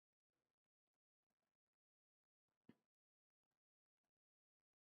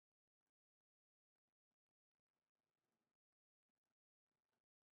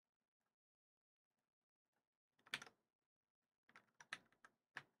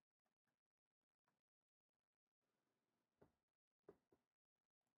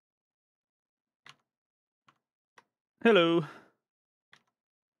Hello.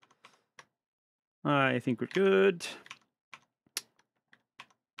 I think we're good.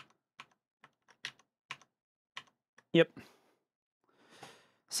 Yep.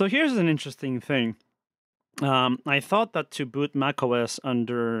 So here's an interesting thing. I thought that to boot macOS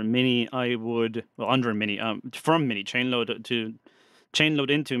under Mini, I would under Mini from Mini chainload to chainload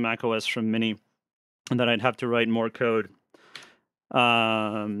into macOS from Mini, and that I'd have to write more code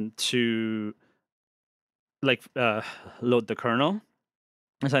to like load the kernel,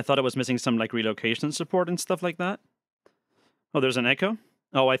 as I thought I was missing some like relocation support and stuff like that. Oh, there's an echo.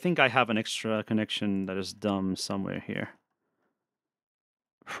 Oh, I think I have an extra connection that is dumb somewhere here.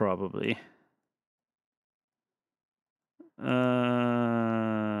 Probably. I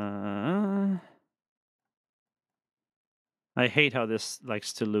hate how this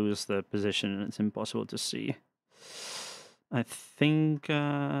likes to lose the position and it's impossible to see. I think,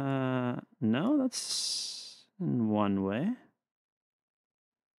 no, that's in one way.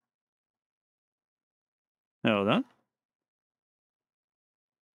 Hold on.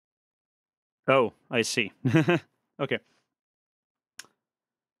 Oh, I see. Okay.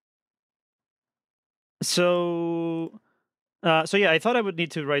 So yeah, I thought I would need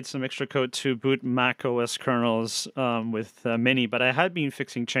to write some extra code to boot Mac OS kernels with Mini, but I had been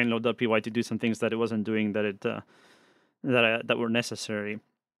fixing chainload.py to do some things that it wasn't doing that were necessary.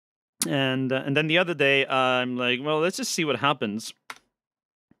 And then the other day, I'm like, well, let's just see what happens.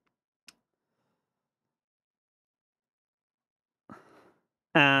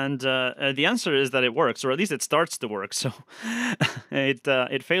 And the answer is that it works, or at least it starts to work. So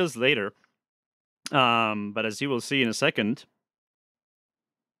it fails later. But as you will see in a second,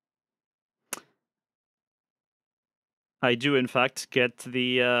 I do in fact get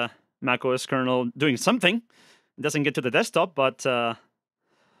the macOS kernel doing something. It doesn't get to the desktop, but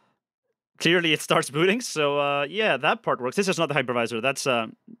clearly it starts booting. So yeah, that part works. This is not the hypervisor. That's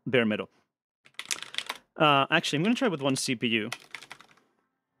bare metal. Actually, I'm going to try with one CPU.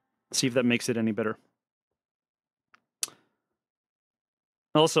 See if that makes it any better.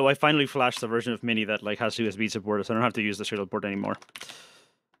 Also, I finally flashed the version of Mini that like has USB support, so I don't have to use the serial port anymore.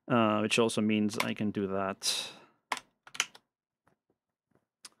 Which also means I can do that.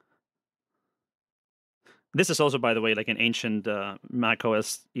 This is also, by the way, like an ancient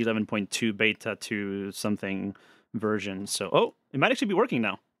macOS 11.2 beta to something version. So, oh, it might actually be working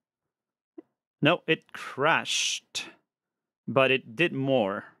now. No, it crashed, but it did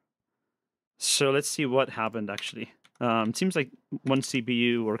more. So let's see what happened actually. It seems like one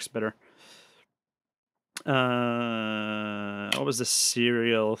CPU works better. What was the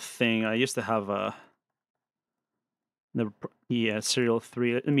serial thing? I used to have serial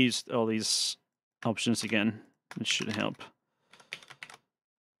 3. Let me use all these options again. It should help.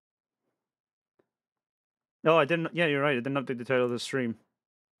 Oh, I didn't. Yeah, you're right. I didn't update the title of the stream.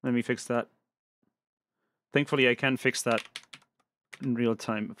 Let me fix that. Thankfully, I can fix that in real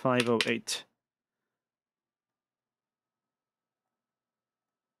time. 508.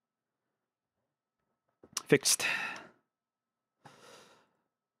 Fixed.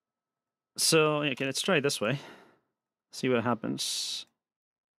 So, okay, let's try it this way. See what happens.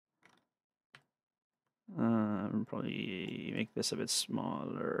 Probably make this a bit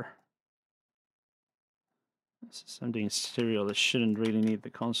smaller. Since I'm doing serial, it shouldn't really need the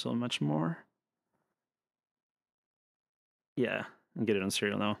console much more. Yeah, and get it on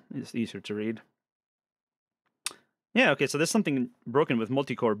serial now. It's easier to read. Yeah, okay, so there's something broken with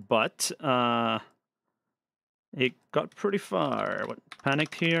multicore, but it got pretty far. What,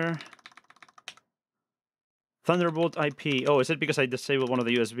 panicked here? Thunderbolt IP. Oh, is it because I disabled one of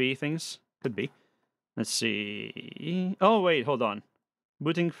the USB things? Could be. Let's see. Oh, wait, hold on.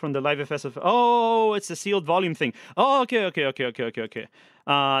 Booting from the live FS. Oh, it's the sealed volume thing. Oh, okay.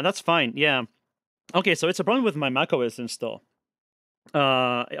 That's fine. Yeah. Okay, so it's a problem with my macOS install.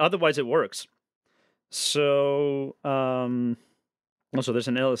 Otherwise, it works. So, also there's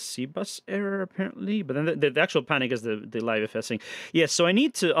an LSC bus error apparently, but then the actual panic is the live FS thing. Yeah, so I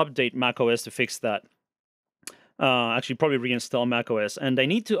need to update macOS to fix that. Actually, probably reinstall macOS, and I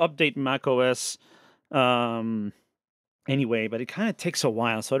need to update macOS anyway, but it kind of takes a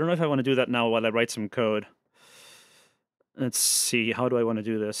while, so I don't know if I want to do that now while I write some code. Let's see, how do I want to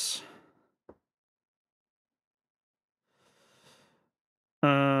do this?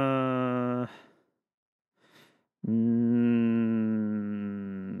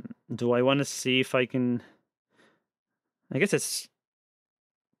 Do I want to see if I can... I guess it's...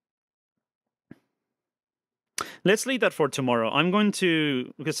 Let's leave that for tomorrow. I'm going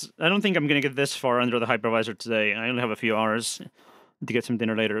to... Because I don't think I'm going to get this far under the hypervisor today. I only have a few hours to get some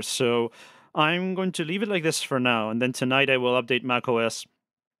dinner later. So I'm going to leave it like this for now, and then tonight I will update macOS,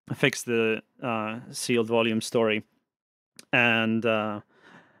 fix the sealed volume story, and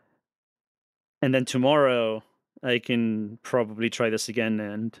then tomorrow I can probably try this again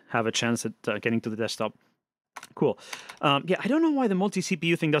and have a chance at getting to the desktop. Cool. Yeah, I don't know why the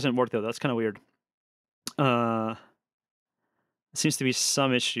multi-CPU thing doesn't work, though. That's kind of weird. Seems to be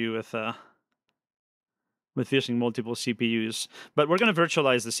some issue with using multiple CPUs. But we're going to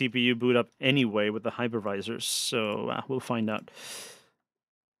virtualize the CPU boot up anyway with the hypervisors, so we'll find out.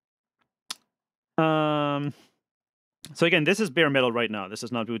 So again, this is bare metal right now. This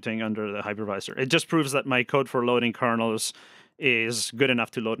is not booting under the hypervisor. It just proves that my code for loading kernels is good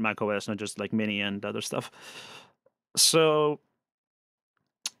enough to load macOS, not just like Mini and other stuff. So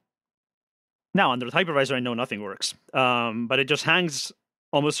now under the hypervisor, I know nothing works. But it just hangs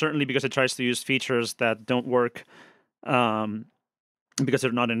almost certainly because it tries to use features that don't work because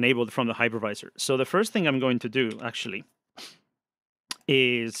they're not enabled from the hypervisor. So the first thing I'm going to do, actually,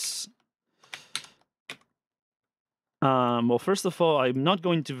 is... well, first of all, I'm not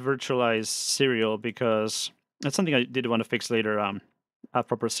going to virtualize serial because that's something I did want to fix later, a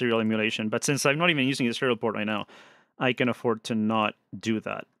proper serial emulation. But since I'm not even using the serial port right now, I can afford to not do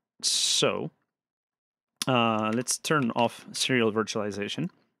that. So let's turn off serial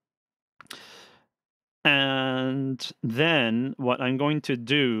virtualization. And then what I'm going to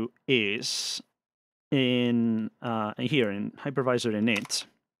do is in here in hypervisor init,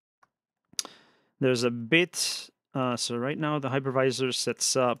 there's a bit. So right now the hypervisor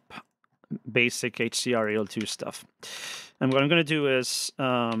sets up basic HCR AL2 stuff. And what I'm going to do is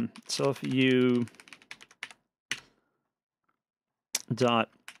self-u dot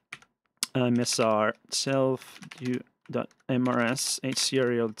msr self-u dot mrs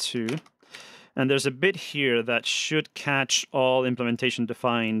HCR AL2. And there's a bit here that should catch all implementation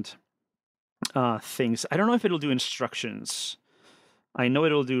defined things. I don't know if it'll do instructions. I know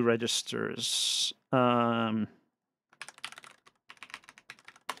it'll do registers. I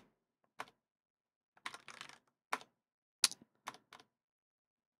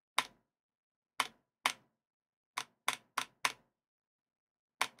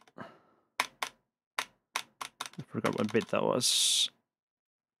forgot what bit that was.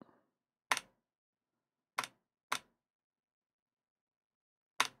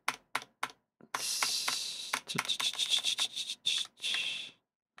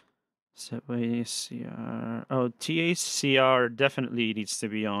 ACR. Oh, TACR definitely needs to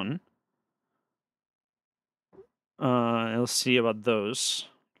be on. I'll see about those.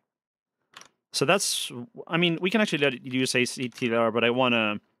 So that's, I mean, we can actually let it use ACTR, but I want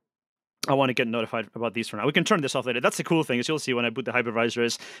to get notified about these for now. We can turn this off later. That's the cool thing, is you'll see when I boot the hypervisor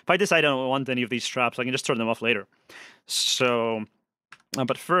is, if I decide I don't want any of these traps, I can just turn them off later. So,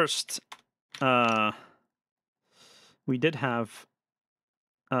 but first, we did have,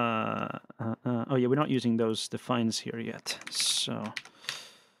 oh yeah, we're not using those defines here yet. So,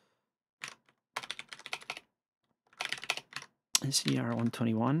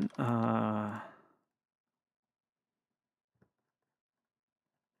 CR121.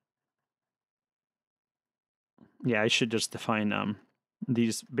 Yeah, I should just define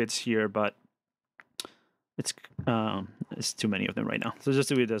these bits here, but it's too many of them right now. So just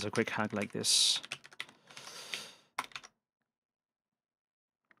do it as a quick hack like this.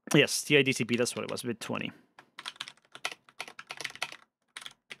 Yes, TIDCP, that's what it was, bit 20.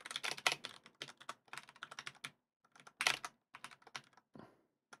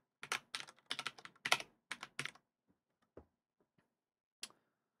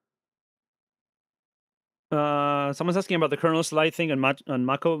 Someone's asking about the kernel slide thing on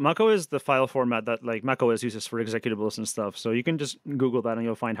Mako. Mako is the file format that like macOS uses for executables and stuff. So you can just Google that and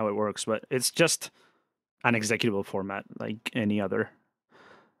you'll find how it works. But it's just an executable format like any other.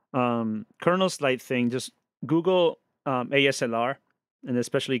 Kernel slide thing, just Google ASLR and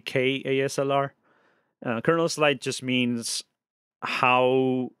especially KASLR. Kernel slide just means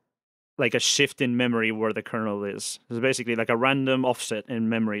how like a shift in memory where the kernel is. It's basically like a random offset in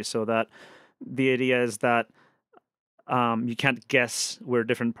memory, so that the idea is that you can't guess where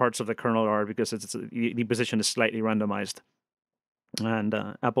different parts of the kernel are because the position is slightly randomized. And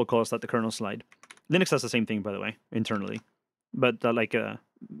Apple calls that the kernel slide. Linux does the same thing, by the way, internally. But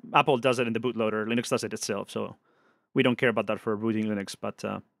Apple does it in the bootloader. Linux does it itself, so we don't care about that for booting Linux.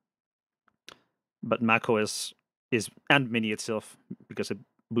 But macOS is, and Mini itself, because it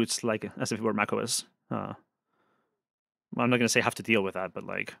boots like as if it were macOS. Well, I'm not going to say have to deal with that, but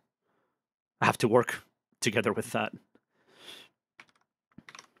like I have to work together with that.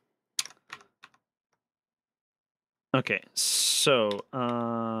 Okay, So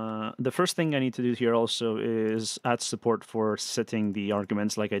the first thing I need to do here also is add support for setting the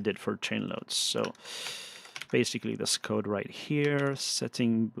arguments like I did for chain loads. So basically this code right here,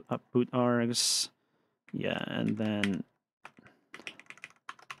 setting up boot args. Yeah, and then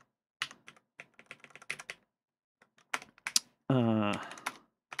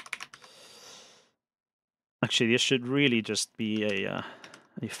actually this should really just be a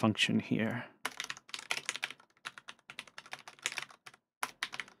function here.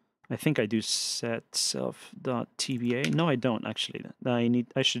 I think I do set self.tba. No, I don't actually.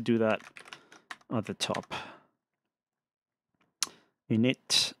 I should do that at the top.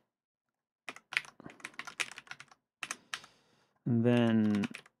 Init. And then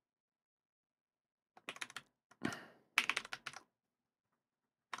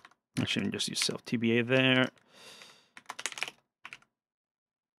actually just use self.tba there.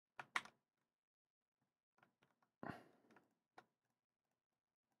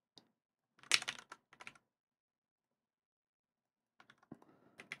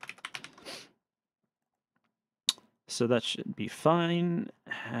 So that should be fine.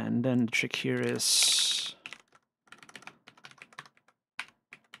 And then the trick here is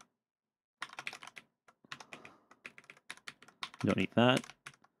don't need that.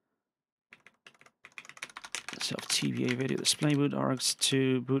 Self-tba video display boot args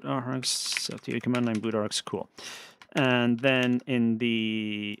to boot args, self-tba command line boot args, cool. And then in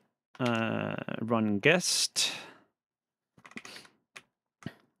the run guest,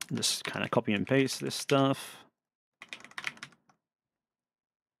 just kind of copy and paste this stuff.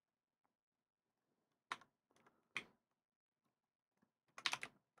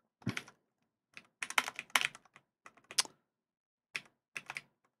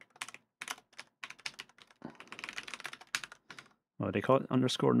 What do they call it?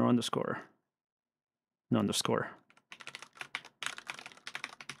 Underscore, no underscore. No underscore.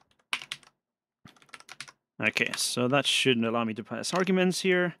 Okay, so that shouldn't allow me to pass arguments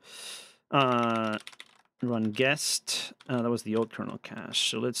here. Run guest. That was the old kernel cache.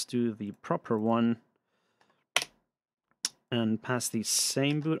 So let's do the proper one and pass these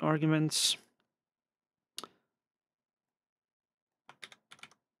same boot arguments.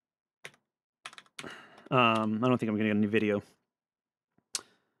 I don't think I'm going to get any video.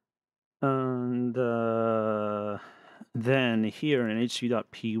 And then here in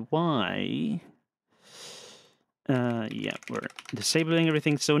hv.py, yeah, we're disabling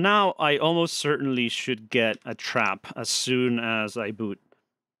everything. So now I almost certainly should get a trap as soon as I boot.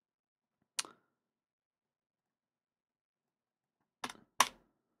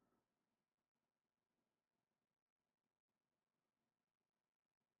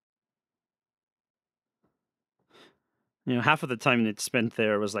 You know, half of the time it spent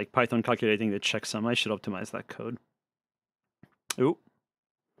there was like Python calculating the checksum. I should optimize that code. Ooh.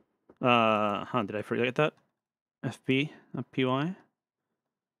 Did I forget that? FP, not PY.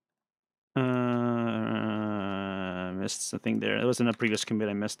 Missed something there. It was in a previous commit.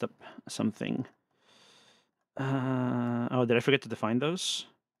 I messed up something. Oh, did I forget to define those?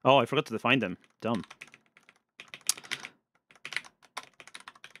 Oh, I forgot to define them. Dumb.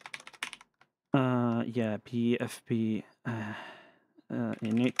 Yeah, PFP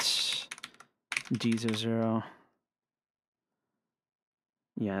init d00.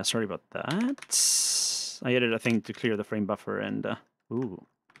 Yeah, sorry about that. I added a thing to clear the frame buffer and ooh.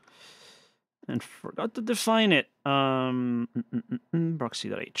 And forgot to define it.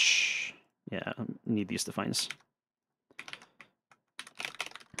 Proxy.h. Yeah, need these defines.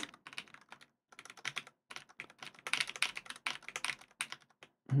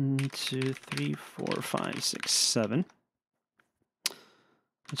 One, 2, 3, 4, 5, 6, 7.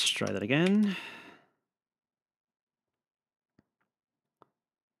 Let's try that again.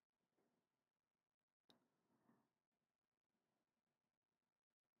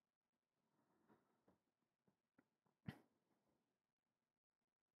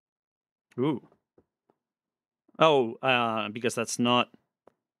 Ooh. Oh, because that's not.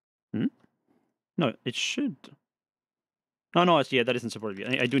 No, it should. Oh no, yeah, that isn't supported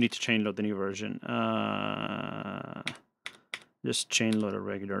yet. I do need to chain load the new version. Just chain load a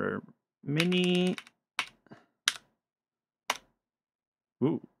regular mini.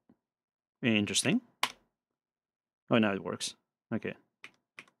 Ooh, interesting. Oh, now it works. Okay.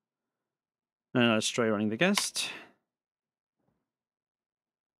 Let's try running the guest.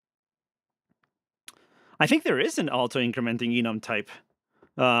 I think there is an auto-incrementing enum type.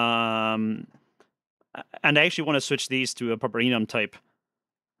 And I actually want to switch these to a proper enum type.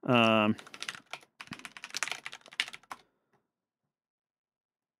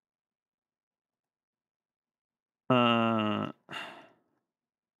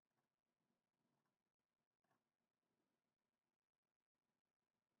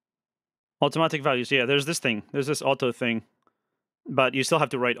 Automatic values. Yeah, there's this thing. There's this auto thing. But you still have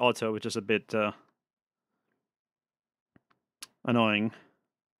to write auto, which is a bit annoying.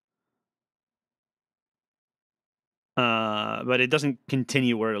 But it doesn't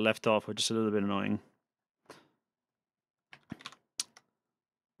continue where it left off, which is a little bit annoying.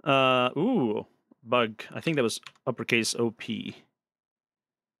 Ooh, bug. I think that was uppercase OP.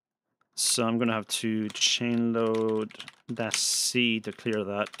 So I'm gonna have to chain load -C to clear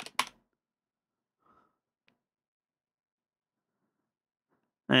that.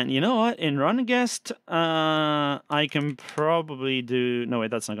 And you know what? In run guest, I can probably do. No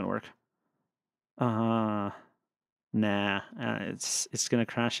wait, that's not gonna work. Nah. It's gonna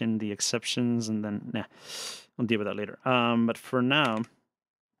crash in the exceptions, and then nah. I'll deal with that later. But for now,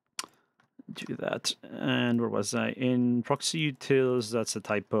 do that. And where was I? In proxy utils, that's a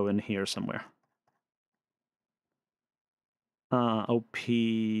typo in here somewhere. OP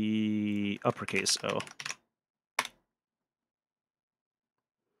uppercase O.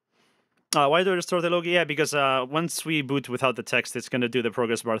 Why do I restore the logo? Yeah, because once we boot without the text, it's going to do the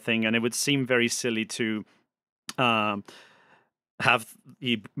progress bar thing, and it would seem very silly to have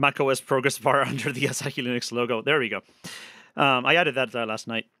the macOS progress bar under the Asahi Linux logo. There we go. I added that last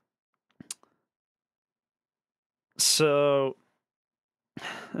night. So,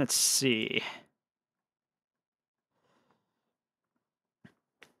 let's see.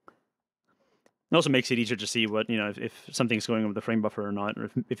 It also makes it easier to see what, if something's going on with the frame buffer or not, or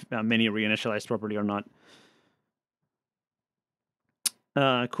if many reinitialized properly or not.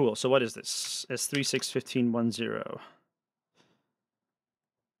 Cool. So what is this? S361510.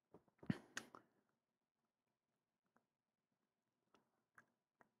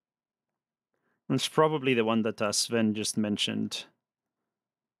 It's probably the one that Sven just mentioned.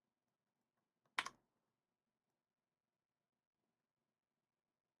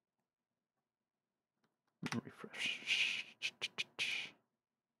 Refresh.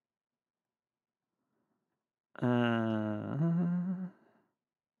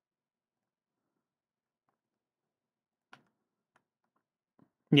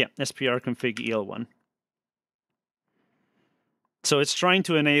 Yeah, SPR config EL1. So it's trying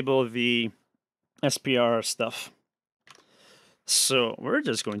to enable the SPR stuff. So we're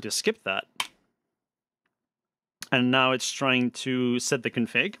just going to skip that. And now it's trying to set the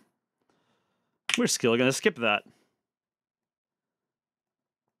config. We're still going to skip that.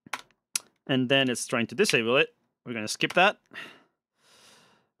 And then it's trying to disable it. We're going to skip that.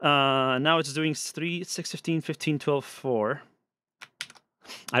 Now it's doing 3, 6, 15, 15, 12, 4.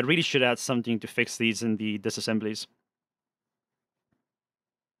 I really should add something to fix these in the disassemblies.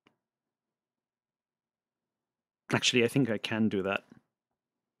 Actually, I think I can do that.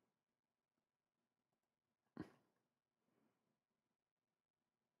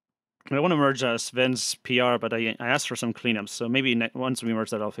 I want to merge Sven's PR, but I asked for some cleanups, so maybe once we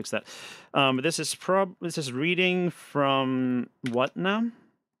merge that, I'll fix that. This is reading from what now?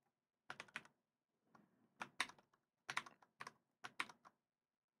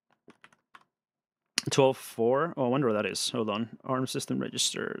 (12.4). Oh, I wonder what that is. Hold on. ARM system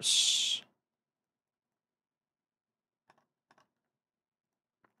registers.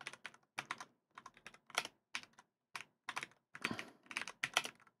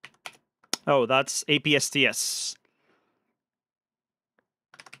 Oh, that's APSTS.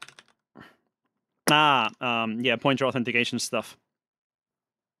 Yeah, pointer authentication stuff.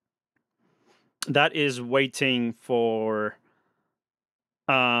 That is waiting for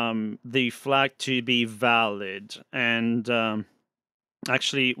the flag to be valid, and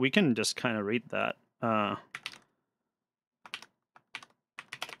actually, we can just kind of read that.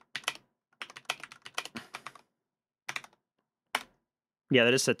 Yeah,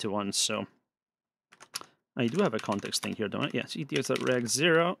 that is set to 1, so I do have a context thing here, don't I? Yes,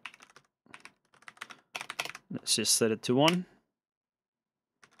 etx.reg0. Let's just set it to 1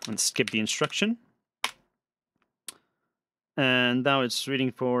 and skip the instruction. And now it's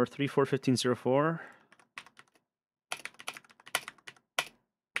reading for 341504.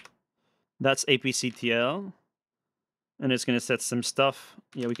 That's APCTL. And it's going to set some stuff.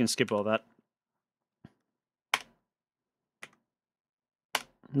 Yeah, we can skip all that.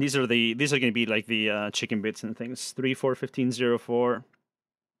 These are going to be like the chicken bits and things. 341504.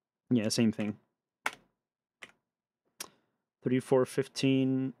 Yeah, same thing.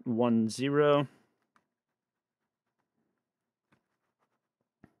 341510.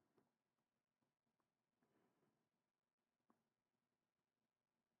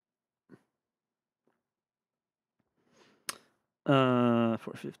 For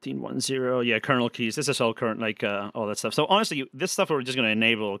 15.10, yeah, kernel keys. This is all current, like all that stuff. So honestly, this stuff we're just going to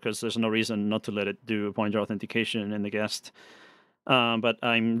enable because there's no reason not to let it do pointer authentication in the guest. But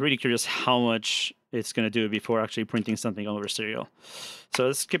I'm really curious how much it's going to do before actually printing something over serial. So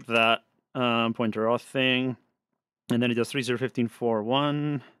let's skip that pointer auth thing, and then it does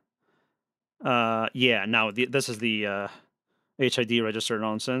 301541. Yeah, now this is the HID register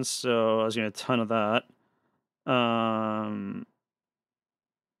nonsense. So I was going to ton of that.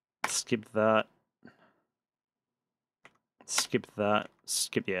 Skip that. Skip that.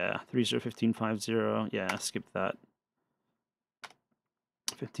 Skip, yeah. 301550. Yeah, skip that.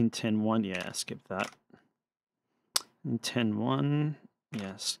 1510.1. Yeah, skip that. And 10.1.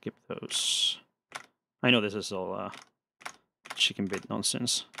 Yeah, skip those. I know this is all chicken bit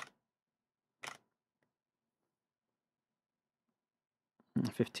nonsense.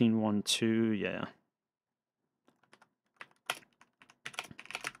 15.1.2. Yeah.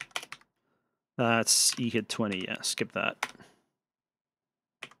 That's EHID 20. Yeah, skip that.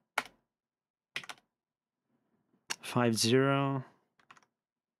 50.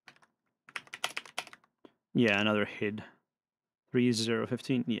 Yeah, another HID.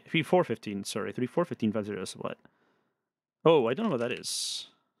 3015. Yeah, 3415. Sorry, 341550 is what? Oh, I don't know what that is.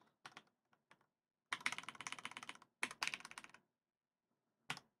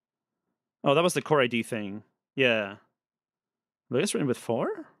 Oh, that was the core ID thing. Yeah. But it's written with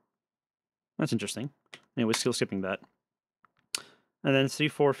 4? That's interesting. Anyway, still skipping that. And then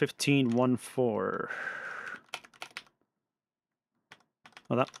 341514.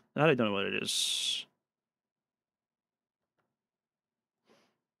 Well, that I don't know what it is.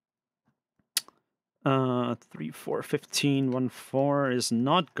 Uh, 341514 is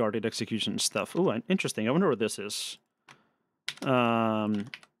not guarded execution stuff. Oh, interesting. I wonder what this is. I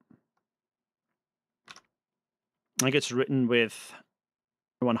think it's written with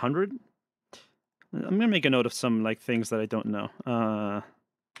 100. I'm gonna make a note of some like things that I don't know.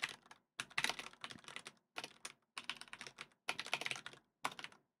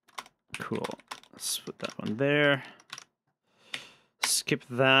 Cool. Let's put that one there. Skip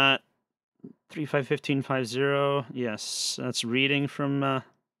that. 351550. Yes, that's reading from.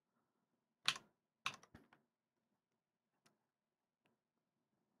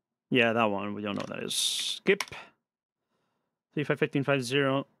 Yeah, that one. We don't know what that is. Skip.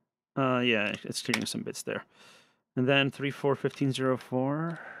 351550. Yeah, it's clearing some bits there. And then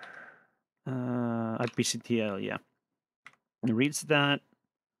 341504. IPCTL, yeah. It reads that.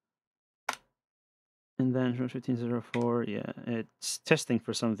 And then from 1504, yeah, it's testing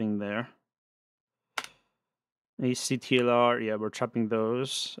for something there. ACTLR, yeah, we're trapping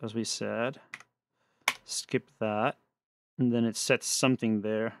those, as we said. Skip that. And then it sets something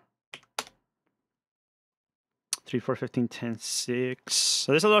there. 3415.10.6.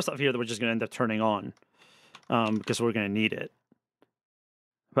 So there's a lot of stuff here that we're just going to end up turning on because we're going to need it.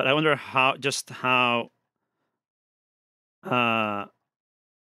 But I wonder how. Oh,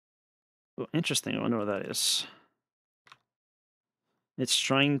 interesting. I wonder what that is. It's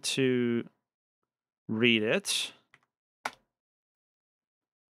trying to read it.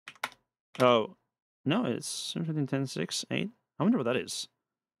 Oh, no, it's 15.10.6, 8. I wonder what that is.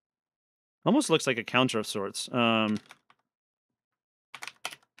 Almost looks like a counter of sorts.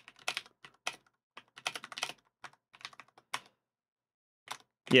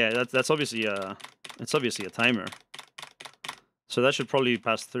 Yeah, that's obviously it's obviously a timer. So that should probably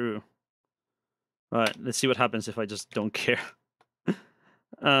pass through. All right, let's see what happens if I just don't care.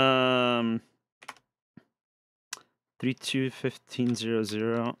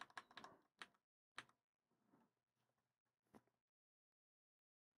 321500.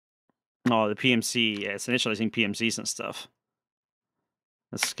 Oh, the PMC. Yeah, it's initializing PMCs and stuff.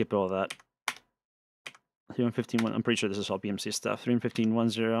 Let's skip all that. 3115. I'm pretty sure this is all PMC stuff.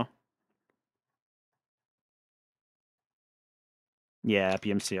 311510. Yeah,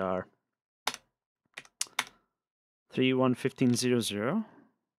 PMCR. 311500.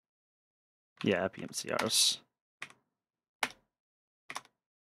 Yeah, PMCRs.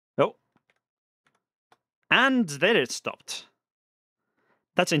 Oh. And then it stopped.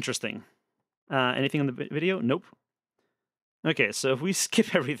 That's interesting. Anything on the video? Nope. Okay, so if we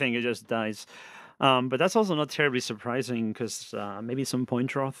skip everything, it just dies. But that's also not terribly surprising because maybe some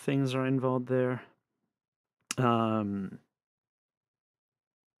pointer auth things are involved there.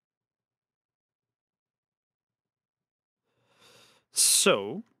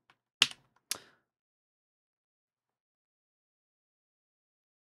 So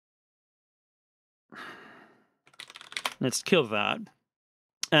let's kill that.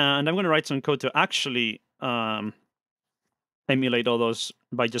 And I'm going to write some code to actually emulate all those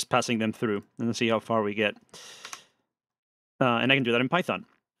by just passing them through and see how far we get. And I can do that in Python.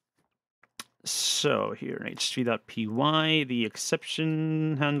 So here in h3.py, the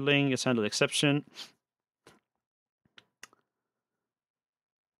exception handling is handled exception.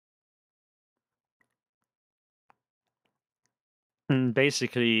 And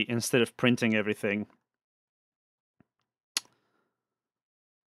basically, instead of printing everything,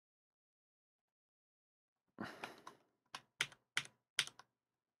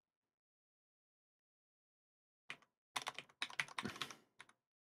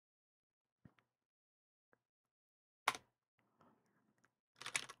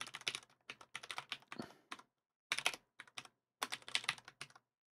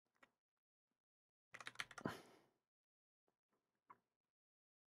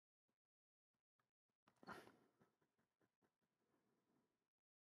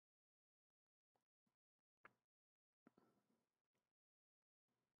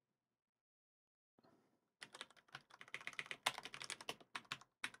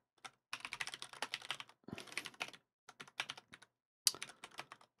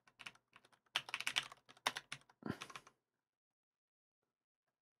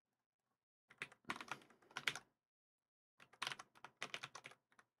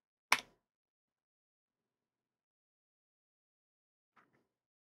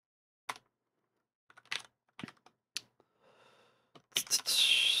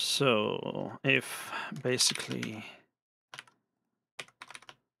 so if basically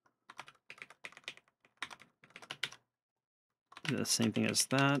the same thing as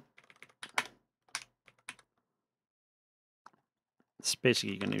that, it's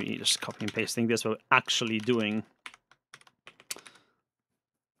basically going to be just copy and pasting this without actually doing.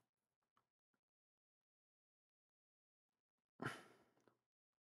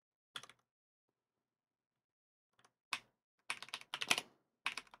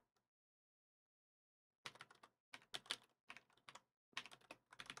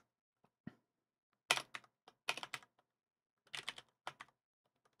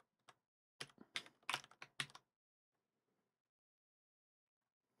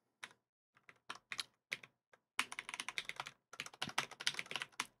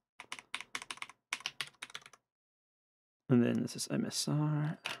 And then this is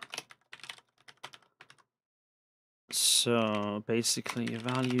MSR. So basically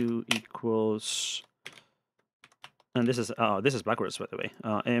value equals, and this is backwards, by the way.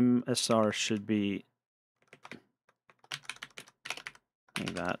 MSR should be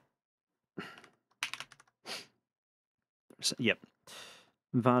like that. So, yep.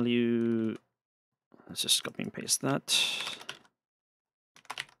 Value, let's just copy and paste that.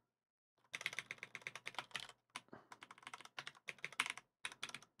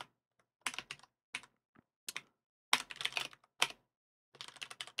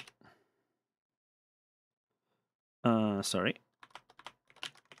 Sorry.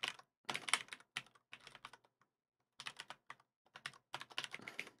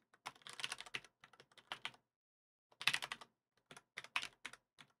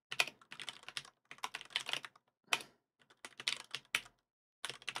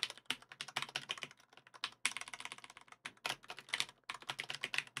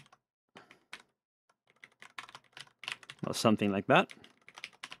 Well, something like that.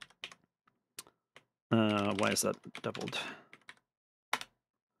 Why is that doubled?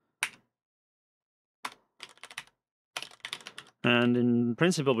 And in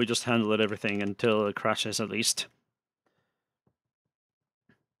principle, we just handle everything until it crashes at least.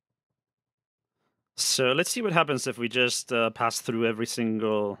 So let's see what happens if we just pass through every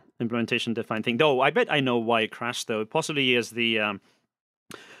single implementation defined thing. Though I bet I know why it crashed, though. It possibly is the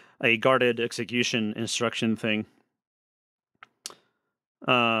a guarded execution instruction thing.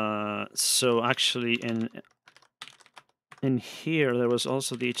 So actually in here, there was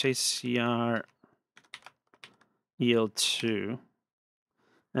also the HACR EL2.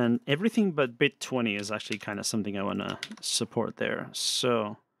 And everything but bit 20 is actually kind of something I want to support there.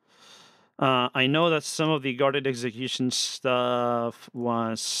 So I know that some of the guarded execution stuff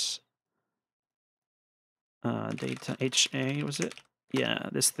was data HA, was it? Yeah,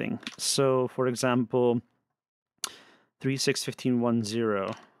 this thing. So for example,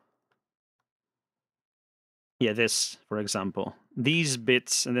 361510. Yeah, this, for example. These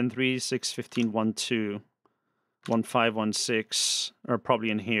bits, and then 361512, 1516 are probably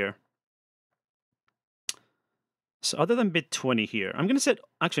in here. So other than bit 20 here, I'm going to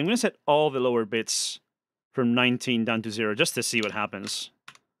set all the lower bits from 19 down to 0 just to see what happens.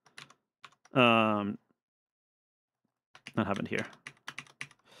 Not happened here.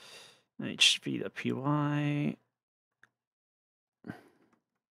 HV.py.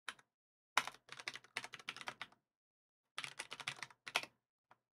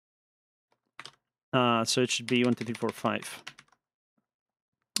 So it should be 1, 2, 3, 4, 5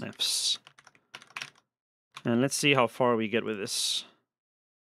 Fs. And let's see how far we get with this.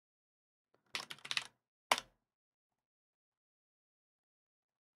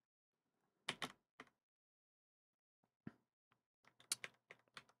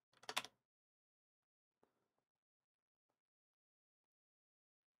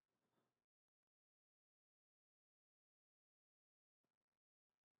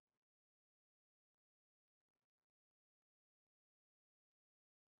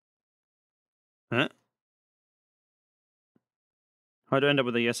 Huh? How do I end up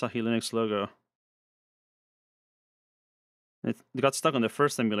with the Asahi Linux logo? It got stuck on the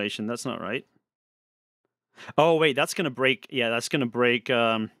first emulation. That's not right. Oh wait, that's gonna break. Yeah, that's gonna break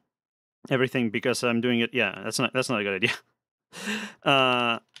everything because I'm doing it. Yeah, that's not a good idea.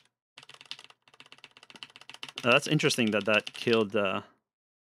 That's interesting that killed.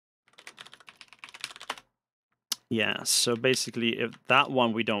 Yeah, so basically, if that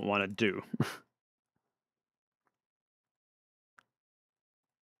one we don't want to do.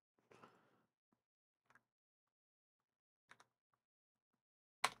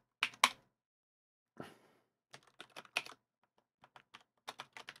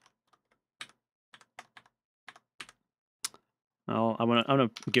 I'm gonna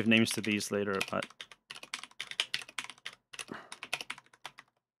give names to these later, but.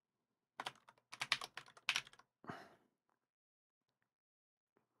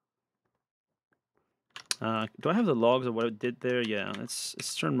 Do I have the logs of what it did there? Yeah,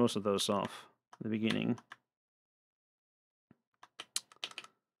 let's turn most of those off at the beginning.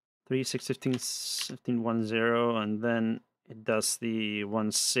 3, 6, 15, 15, 1, 0, and then it does the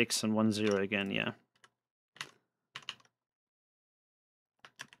 1, 6 and 1, 0 again, yeah.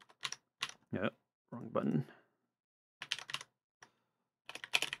 Yep, wrong button.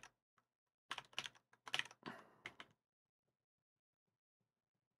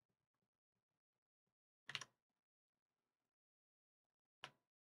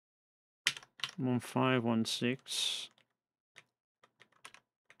 One 5, 1, 6.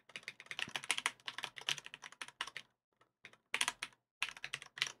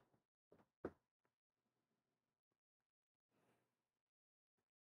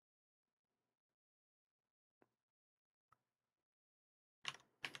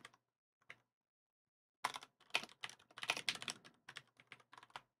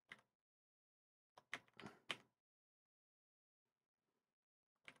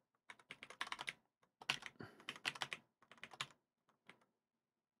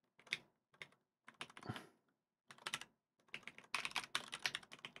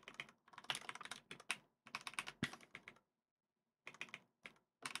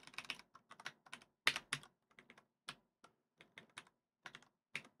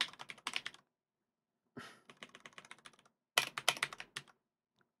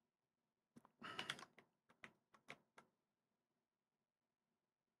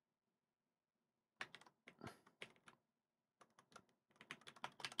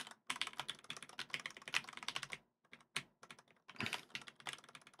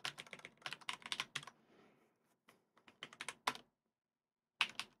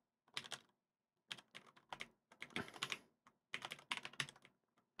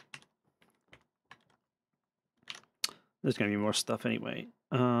 There's gonna be more stuff anyway.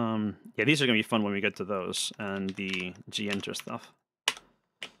 Yeah, these are gonna be fun when we get to those and the genter stuff.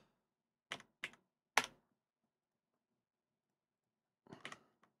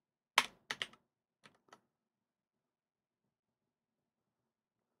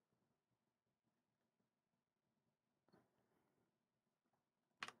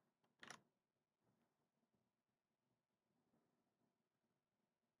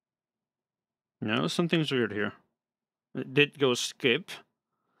 No, something's weird here. It did go skip.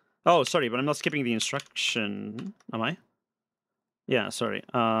 Oh, sorry, but I'm not skipping the instruction. Am I? Yeah, sorry.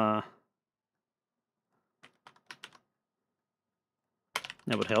 That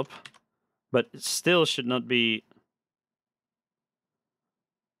would help. But it still should not be...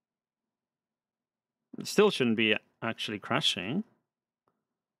 It still shouldn't be actually crashing.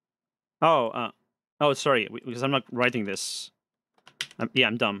 Oh, sorry, because I'm not writing this. Yeah,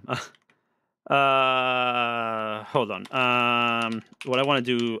 I'm dumb. Hold on. What I want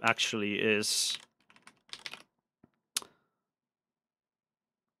to do actually is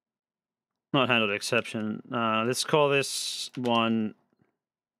not handle the exception. Let's call this one.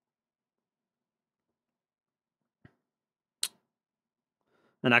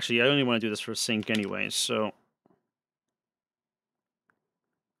 And actually, I only want to do this for sync anyway, so.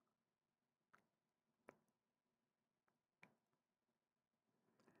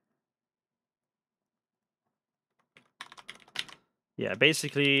 Yeah,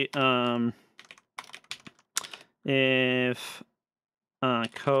 basically, if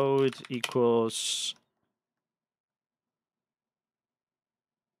code equals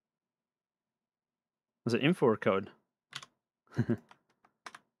was it info or code?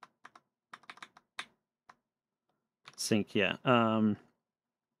 Sync, yeah.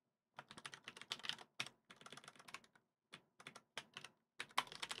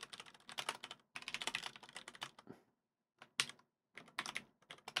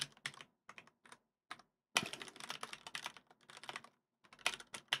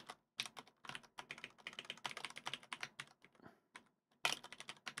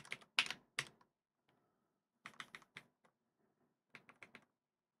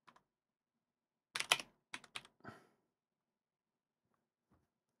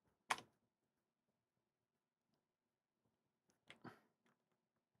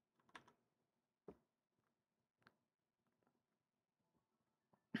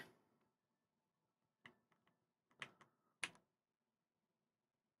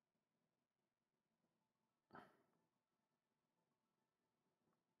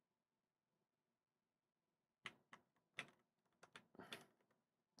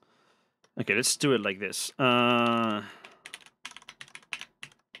 Okay, let's do it like this. Not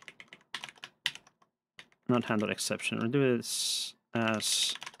handle exception. We'll do this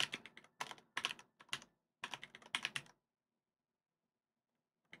as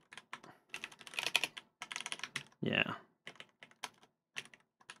yeah.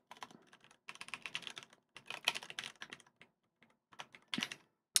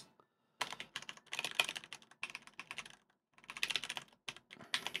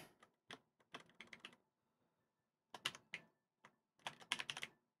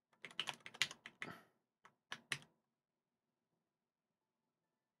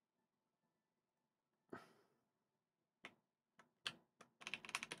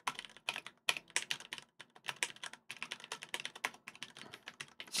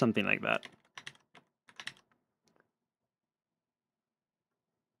 Something like that.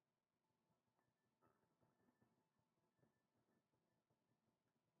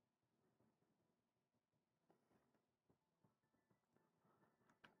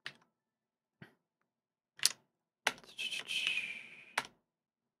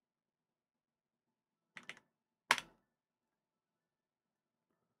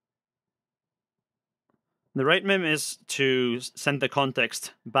 The right mem is to send the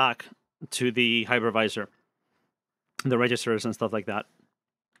context back to the hypervisor, the registers and stuff like that.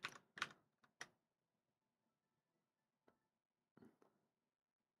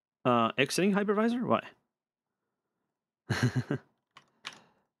 Exiting hypervisor? Why?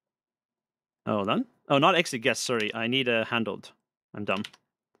 Oh, done? Oh, not exit guess, sorry. I need a handled. I'm dumb.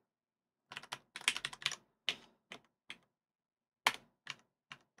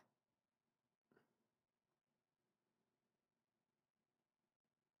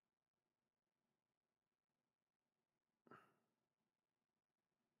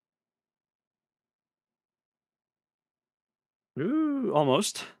 Ooh,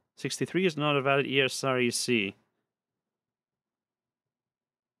 almost. 63 is not a valid ESREC.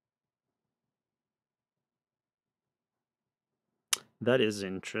 That is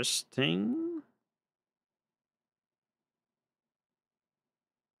interesting.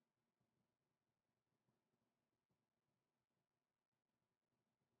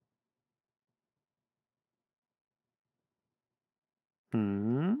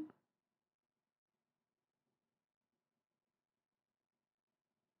 Hmm.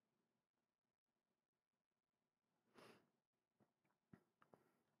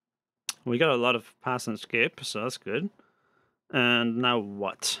 We got a lot of pass and skip, so that's good. And now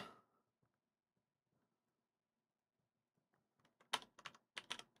what?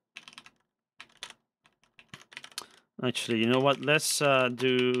 Actually, you know what? Let's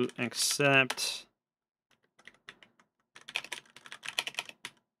do accept.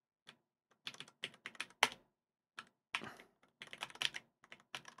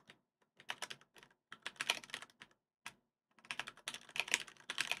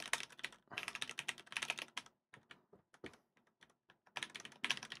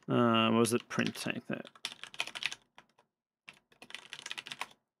 What was it? Print type that.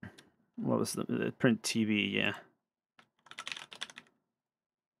 What was the print TB? Yeah.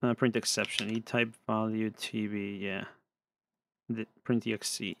 Print exception. E type value TB. Yeah. The print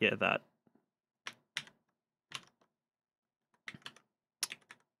exe. Yeah, that.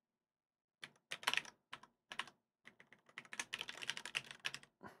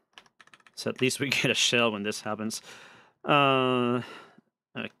 So at least we get a shell when this happens.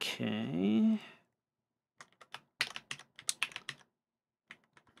 Okay.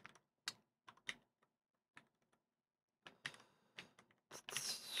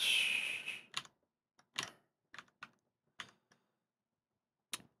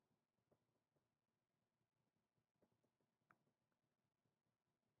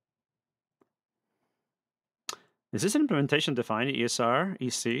 Is this an implementation defined ESR,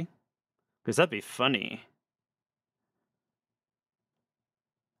 EC? Because that'd be funny.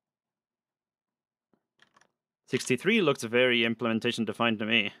 '63 looks very implementation defined to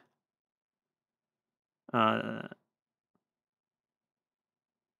me.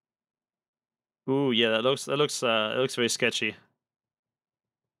 Ooh, yeah, it looks very sketchy.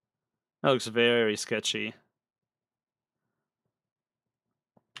 That looks very sketchy.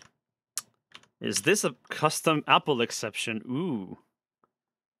 Is this a custom Apple exception? Ooh.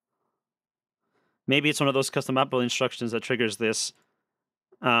 Maybe it's one of those custom Apple instructions that triggers this.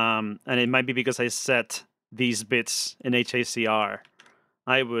 And it might be because I set these bits in HACR.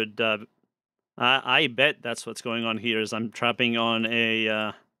 I would, I bet that's what's going on here. Is I'm trapping on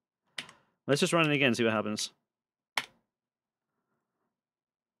a. Let's just run it again, see what happens.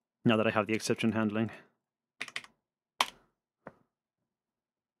 Now that I have the exception handling.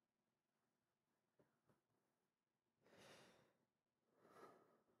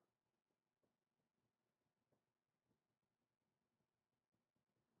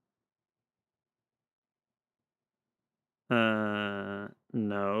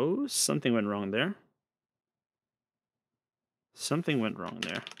 No, something went wrong there. Something went wrong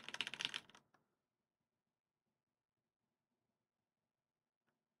there.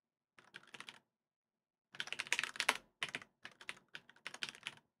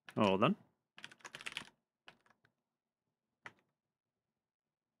 Hold on.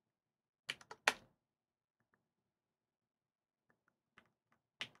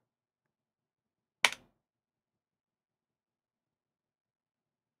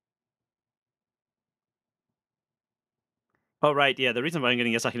 Oh, right, yeah, the reason why I'm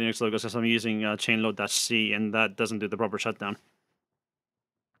getting Yasaki Linux logo is because I'm using chainload-c, and that doesn't do the proper shutdown.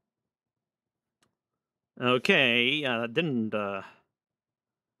 Okay, that didn't...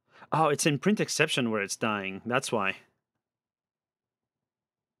 Oh, it's in print exception where it's dying, that's why.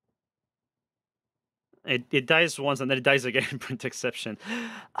 It dies once, and then it dies again in print exception.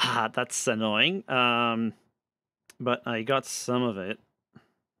 That's annoying. But I got some of it.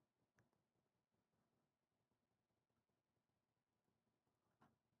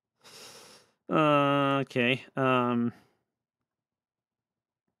 Okay.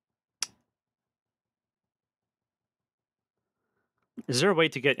 Is there a way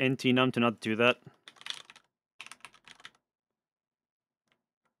to get NT-num to not do that?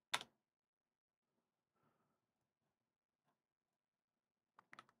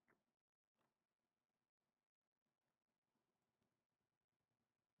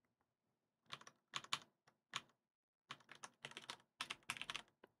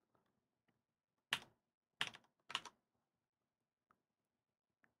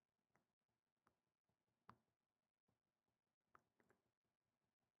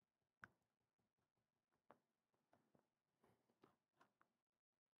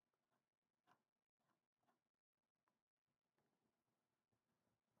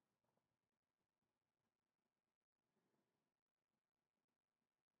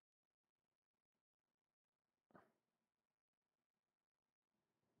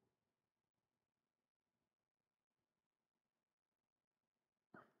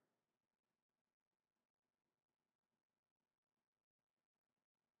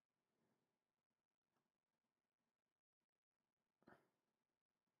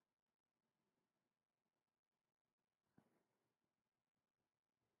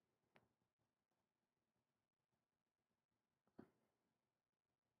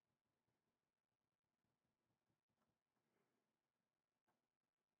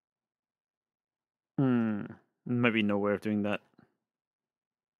 Maybe no way of doing that.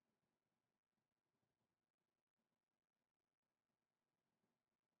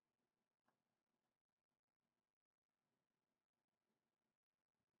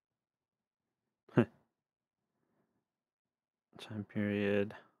 Time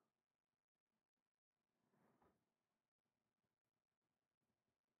period.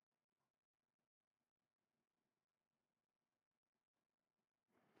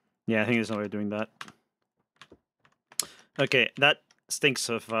 Yeah, I think there's no way of doing that. Okay, that stinks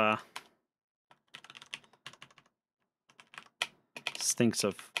of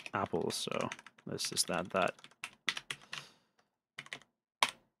apples, so let's just add that.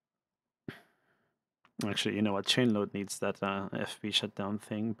 Actually, you know what? Chainload needs that FB shutdown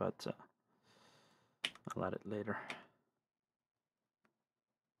thing, but I'll add it later.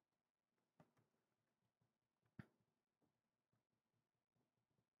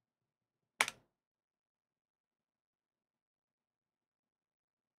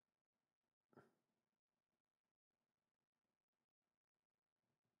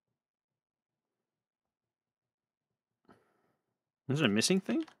 Is there a missing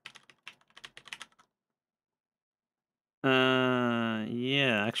thing?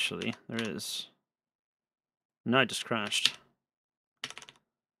 Yeah, actually, there is. No, it just crashed.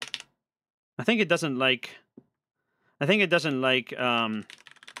 I think it doesn't like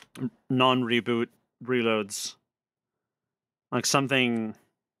non-reboot reloads. Like something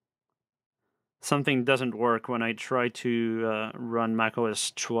doesn't work when I try to run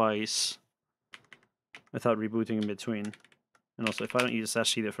macOS twice without rebooting in between. And also, if I don't use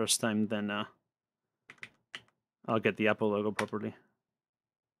SSH the first time, then I'll get the Apple logo properly.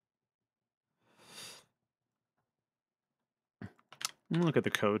 Look at the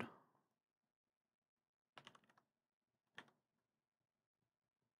code.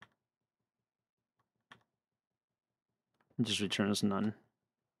 It just returns none.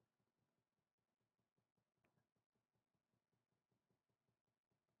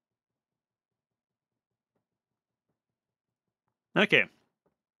 Okay.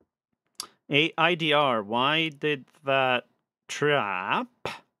 AIDR. Why did that trap?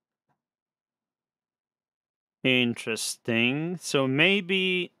 Interesting. So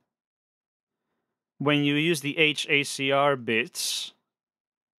maybe when you use the HACR bits.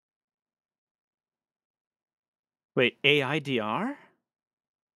 Wait, AIDR?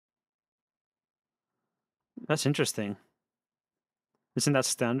 That's interesting. Isn't that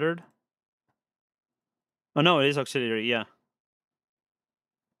standard? Oh no, it is auxiliary, yeah.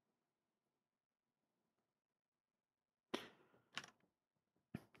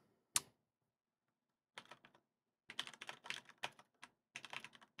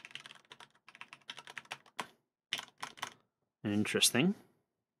 Interesting.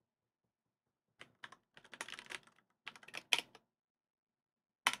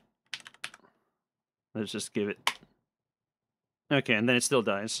 Let's just give it. Okay, and then it still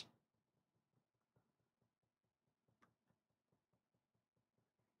dies.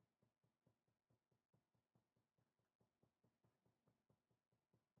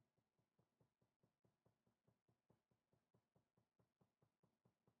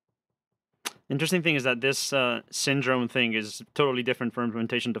 Interesting thing is that this syndrome thing is totally different from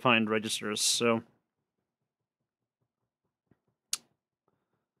implementation defined registers. So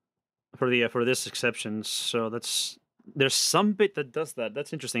for this exception, so there's some bit that does that.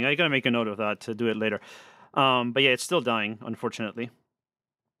 That's interesting. I gotta make a note of that to do it later. But yeah, it's still dying, unfortunately,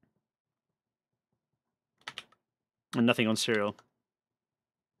 and nothing on serial.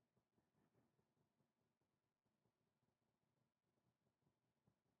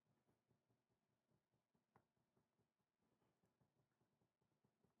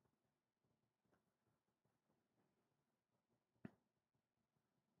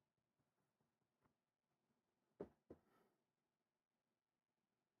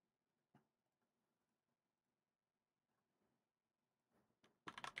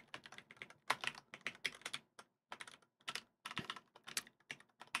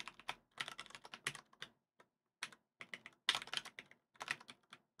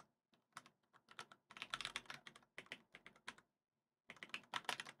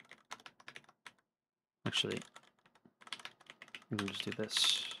 Actually, we can just do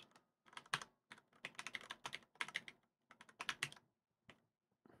this.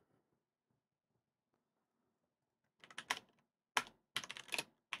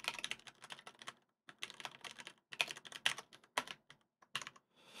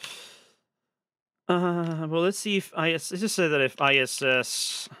 Well, let's see if let's just say that if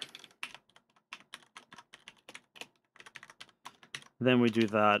ISS, then we do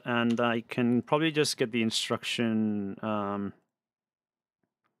that, and I can probably just get the instruction from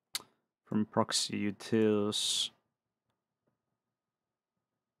proxy utils.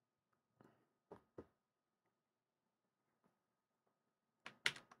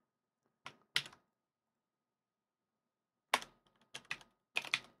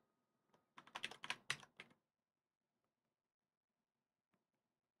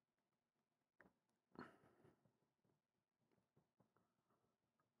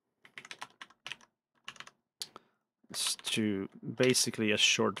 To basically a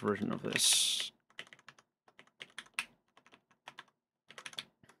short version of this.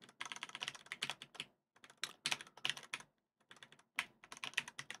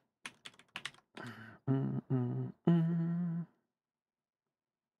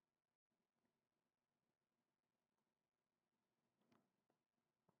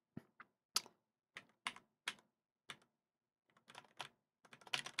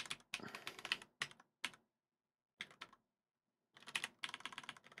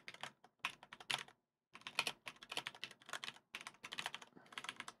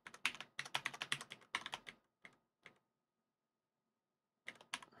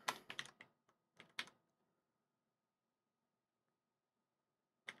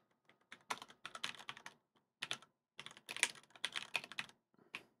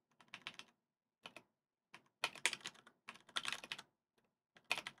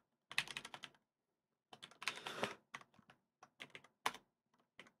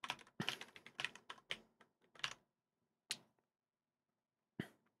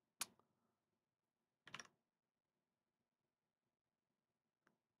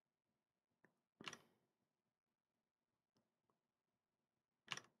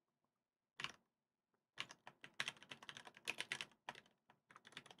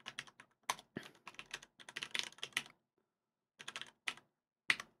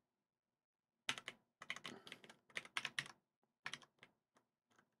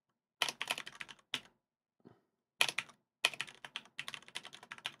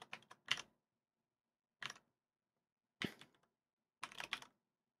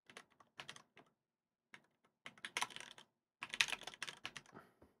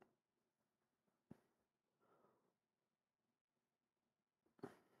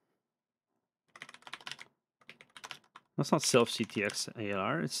 That's not self CTX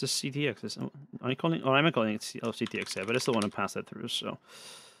ALR. It's just CTX. Am I calling? Oh, I'm calling it self CTX. Yeah, but I still want to pass that through. So,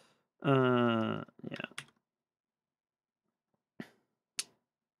 yeah.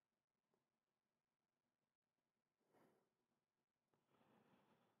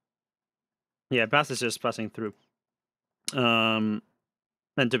 Yeah, pass is just passing through. And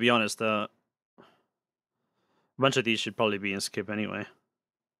to be honest, a bunch of these should probably be in skip anyway.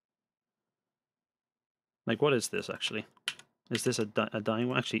 Like, what is this actually? Is this a dying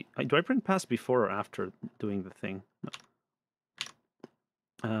one? Actually, do I print pass before or after doing the thing?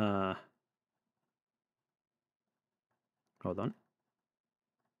 Hold on.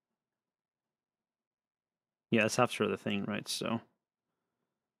 Yeah, it's after the thing, right? So,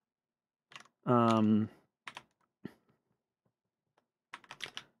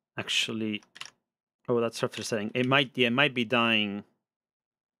 actually, oh, that's after setting. It might, yeah, it might be dying.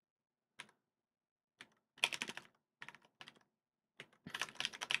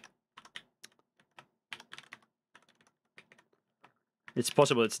 It's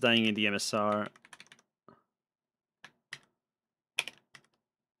possible it's dying in the MSR.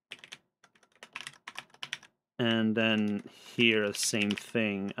 And then here, same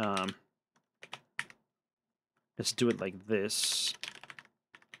thing. Let's do it like this.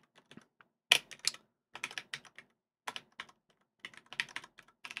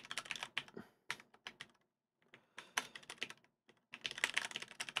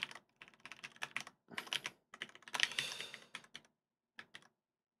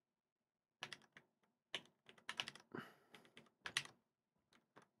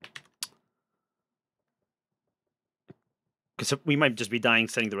 Because we might just be dying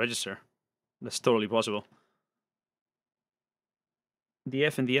setting the register. That's totally possible. The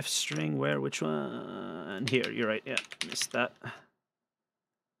F and the F string, where? Which one? Here, you're right. Yeah, missed that.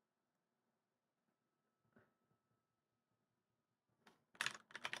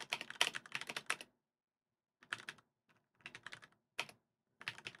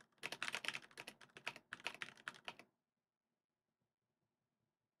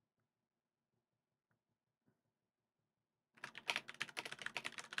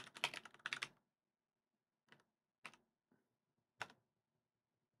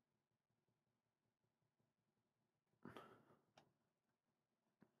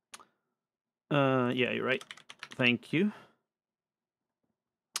 Yeah, you're right. Thank you.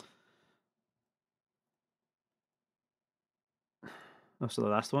 Those are the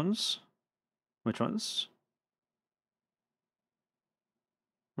last ones. Which ones?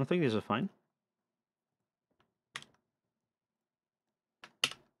 I think these are fine.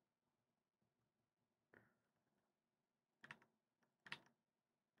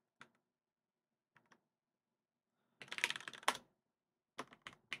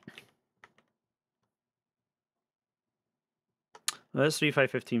 That's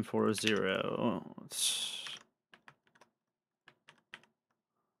 351540.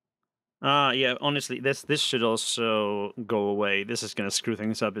 Yeah, honestly, this should also go away. This is gonna screw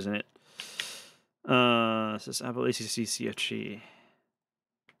things up, isn't it? This is Apple ACC CFG.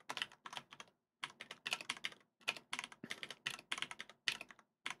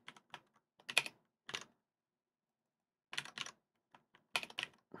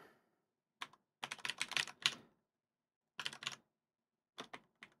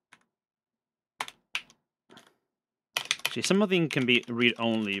 Actually, some of them can be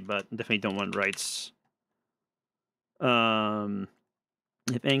read-only, but definitely don't want writes.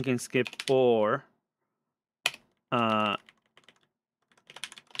 If n can skip or yeah,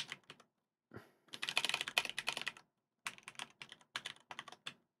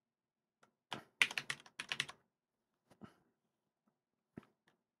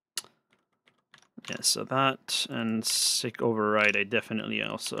 so that and sick override, I definitely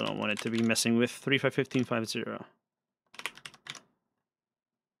also don't want it to be messing with 351550.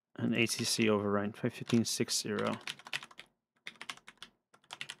 And ACC override 51560.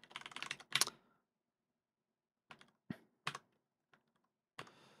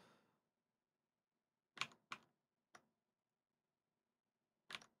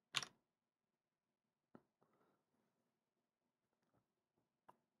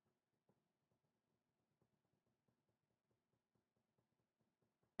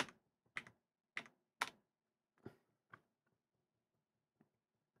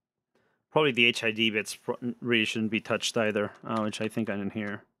 Probably the HID bits really shouldn't be touched either, which I think I'm in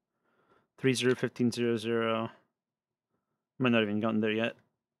here. 301500. Might not even gotten there yet.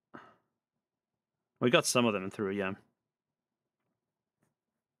 We got some of them through, yeah.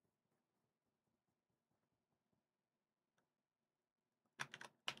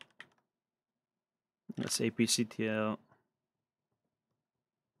 That's APCTL.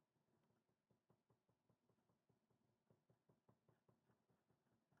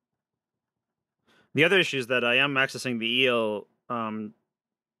 The other issue is that I am accessing the EL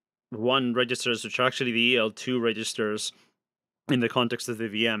 1 registers, which are actually the EL2 registers in the context of the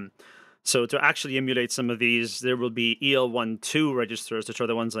VM. So to actually emulate some of these, there will be EL12 registers, which are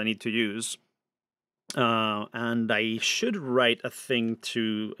the ones I need to use. And I should write a thing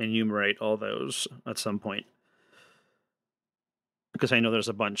to enumerate all those at some point, because I know there's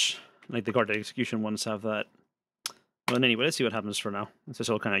a bunch. Like the guarded execution ones have that. But anyway, let's see what happens for now. It's just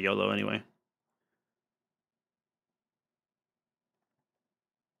all kind of YOLO anyway.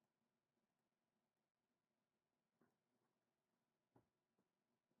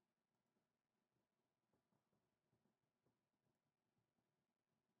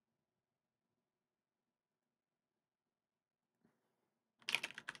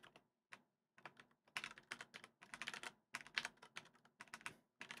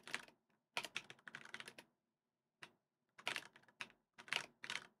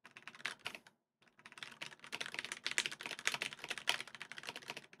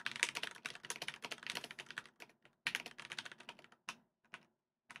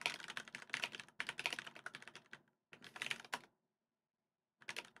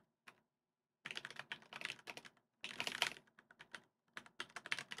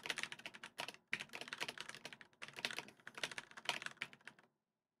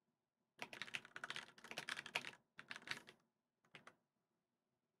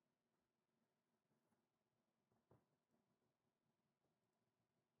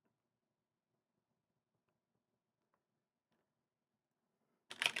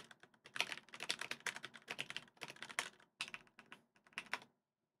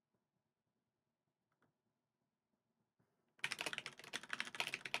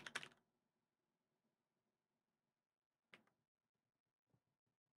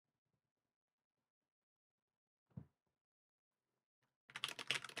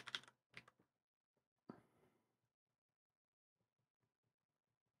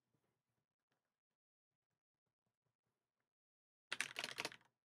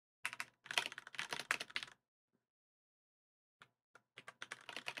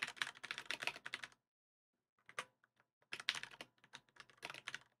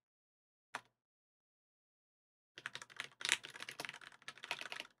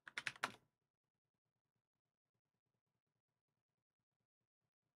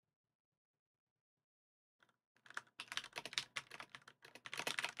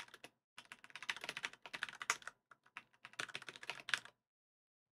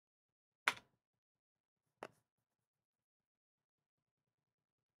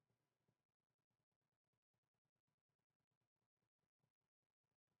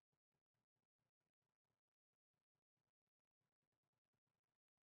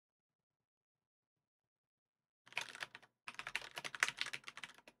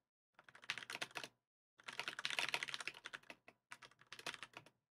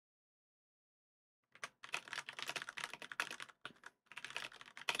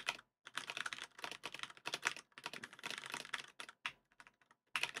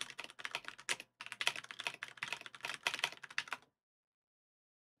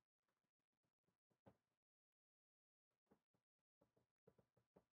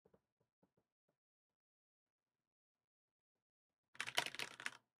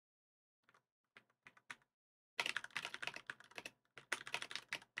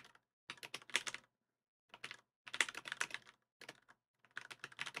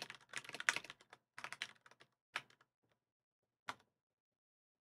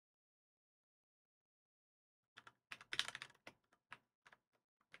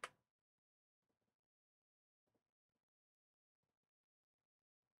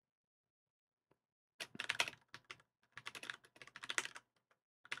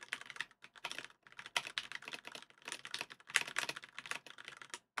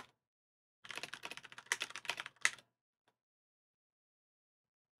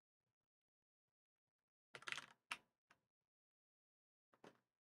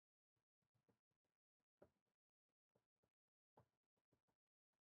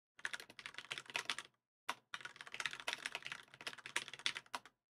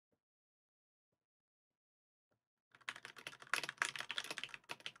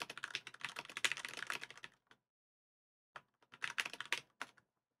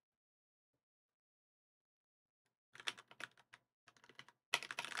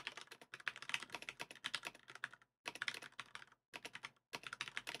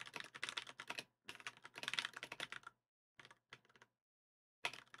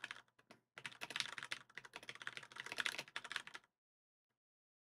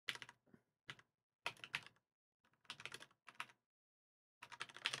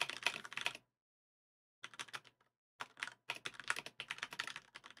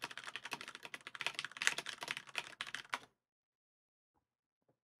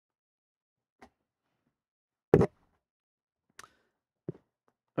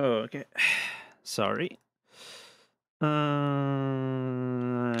 Oh, okay. Sorry. Yeah,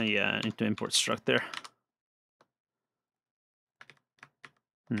 I need to import struct there.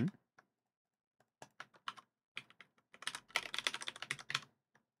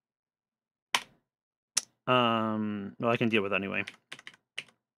 Well, I can deal with that anyway.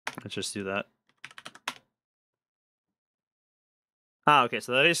 Let's just do that. Okay,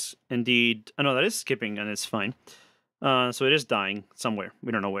 so that is indeed... Oh, no, that is skipping, and it's fine. So it is dying somewhere.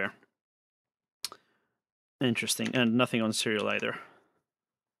 We don't know where. Interesting, and nothing on serial either.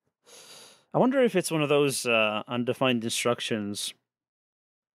 I wonder if it's one of those undefined instructions.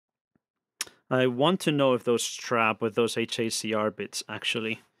 I want to know if those trap with those HACR bits,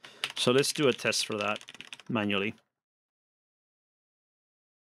 actually. So let's do a test for that manually.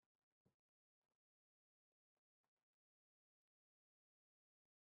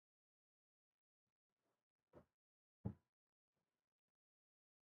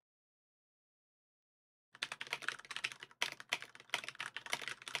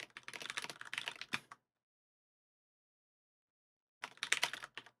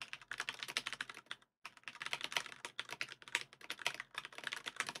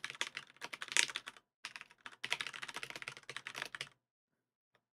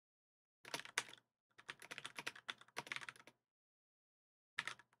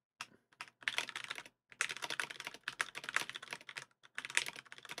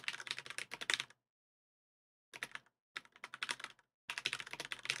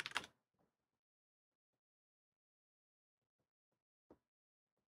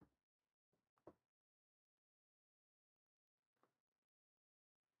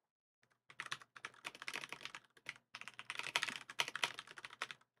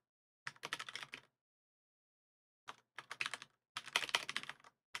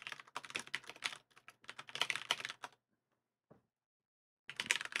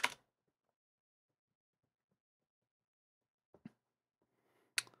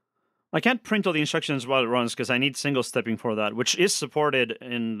 I can't print all the instructions while it runs because I need single stepping for that, which is supported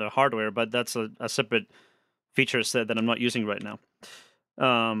in the hardware, but that's a separate feature set that I'm not using right now.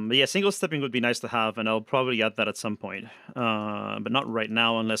 But yeah, single stepping would be nice to have, and I'll probably add that at some point. But not right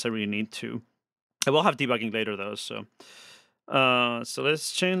now unless I really need to. I will have debugging later though, so so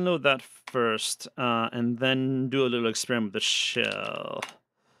let's chain load that first, and then do a little experiment with the shell.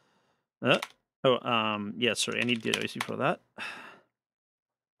 Yeah, sorry, I need DWC for that.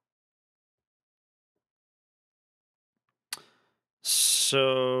 So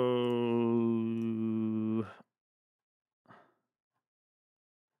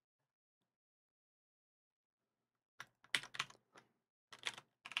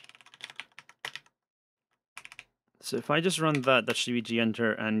if I just run that, that should be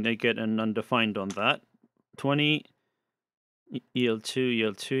genter, and I get an undefined on that. 20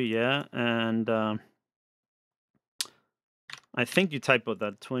 EL2, yeah, and I think you typoed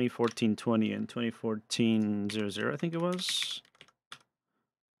that 2014-20 and 2014-00, I think it was.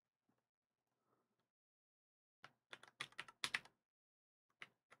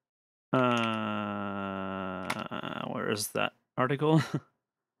 Where is that article?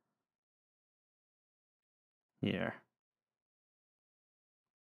 Here.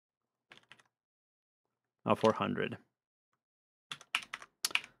 400.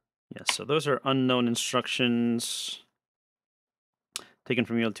 Yes, so those are unknown instructions taken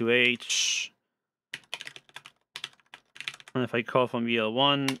from EL2H. And if I call from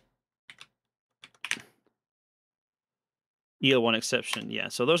EL1 exception, yeah.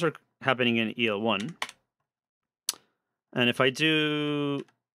 So those are happening in EL1. And if I do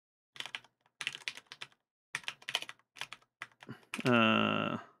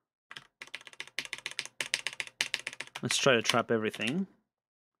let's try to trap everything.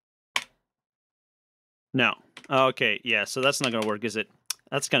 No. Okay, yeah, so that's not going to work, is it?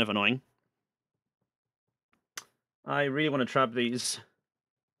 That's kind of annoying. I really want to trap these.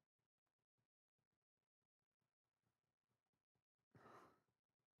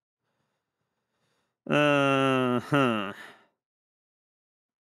 Huh.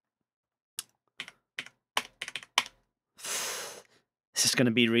 This is going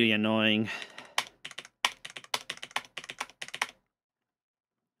to be really annoying.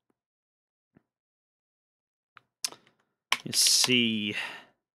 You see.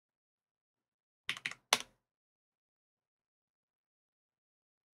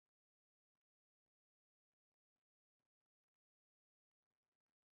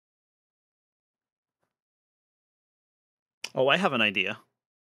 Oh, I have an idea.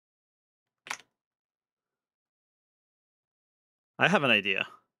 I have an idea.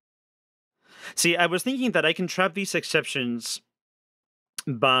 See, I was thinking that I can trap these exceptions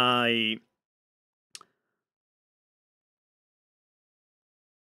by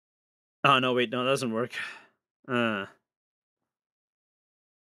oh no, wait, no, that doesn't work. I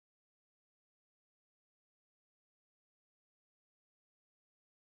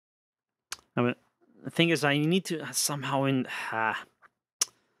mean, the thing is, I need to somehow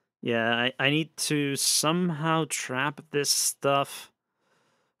yeah, I need to somehow trap this stuff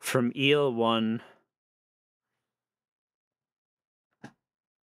from EL1.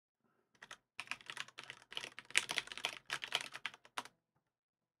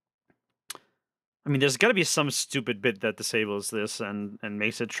 I mean, there's got to be some stupid bit that disables this and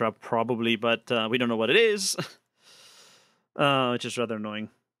makes it trap, probably, but we don't know what it is. Which is rather annoying.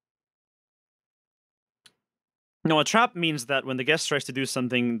 No, a trap means that when the guest tries to do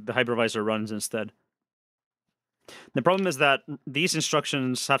something, the hypervisor runs instead. The problem is that these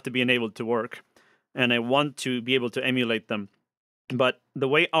instructions have to be enabled to work, and I want to be able to emulate them. But the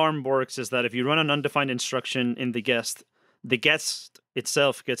way ARM works is that if you run an undefined instruction in the guest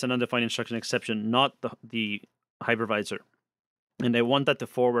itself gets an undefined instruction exception, not the hypervisor. And I want that to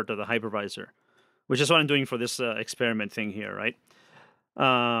forward to the hypervisor, which is what I'm doing for this experiment thing here, right?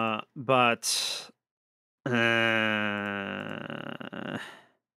 But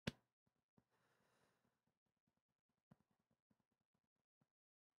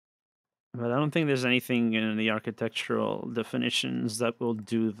I don't think there's anything in the architectural definitions that will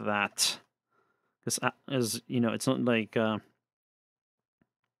do that. Because, as you know, it's not like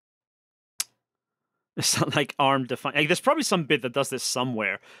ARM defined. Like, there's probably some bit that does this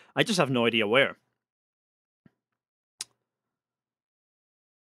somewhere. I just have no idea where.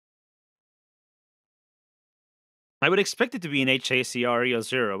 I would expect it to be in HACR or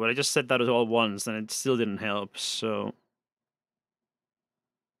 0, but I just said that all once, and it still didn't help. So.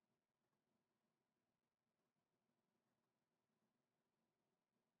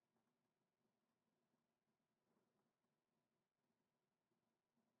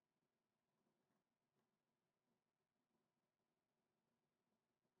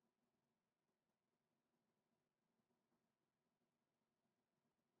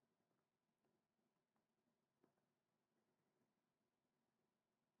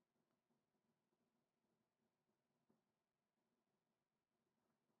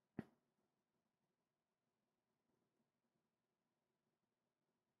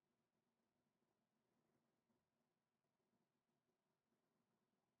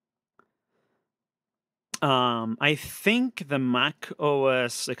 I think the Mac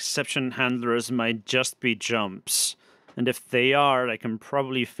OS exception handlers might just be jumps. And if they are, I can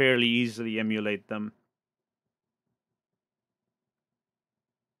probably fairly easily emulate them.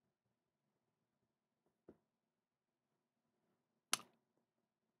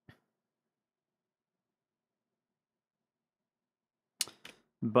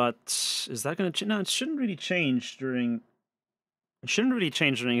 But is that going to... No, it shouldn't really change during... It shouldn't really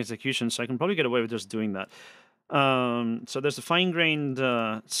change during execution, so I can probably get away with just doing that. So there's the fine-grained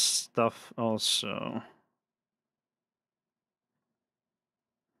stuff also.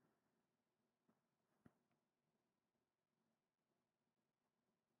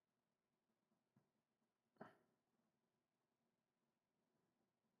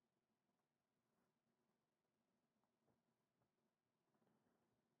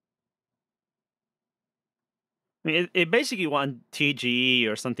 I mean, it basically wants TGE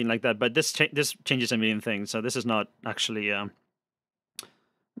or something like that, but this changes a million things, so this is not actually...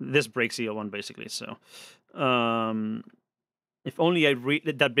 this breaks EL1, basically, so... if only I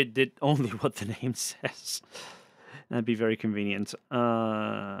read that bit did only what the name says. That'd be very convenient.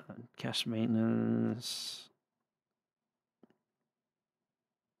 Cache maintenance...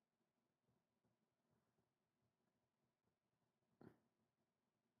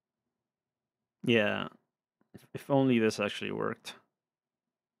 Yeah. If only this actually worked.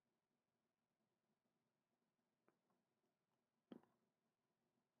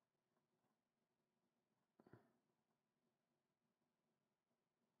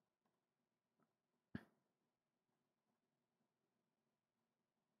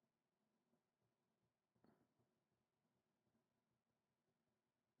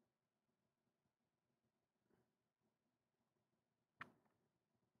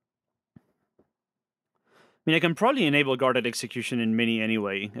 I mean, I can probably enable guarded execution in Mini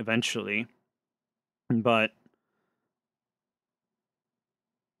anyway, eventually. But...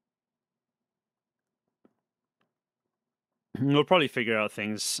 we'll probably figure out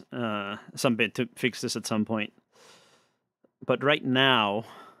things, some bit to fix this at some point. But right now,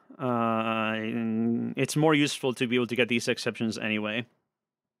 it's more useful to be able to get these exceptions anyway.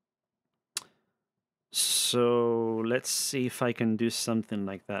 So So let's see if I can do something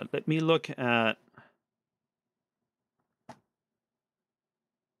like that. Let me look at...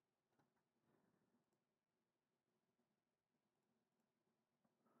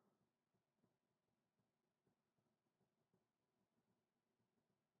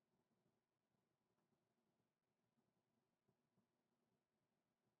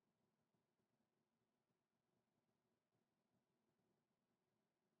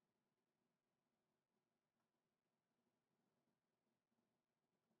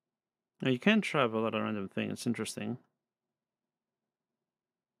 Now, you can travel a lot of random things. It's interesting.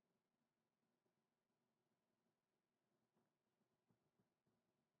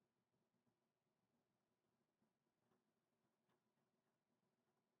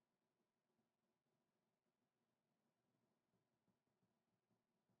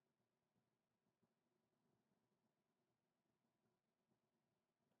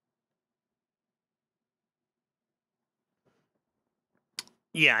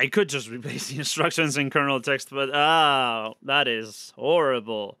 Yeah, I could just replace the instructions in kernel text, but that is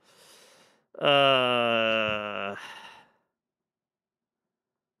horrible. Yeah,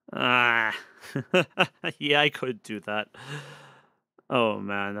 I could do that. Oh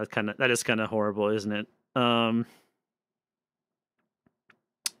man, that is kind of horrible, isn't it?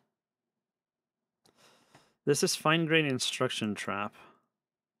 This is fine-grained instruction trap.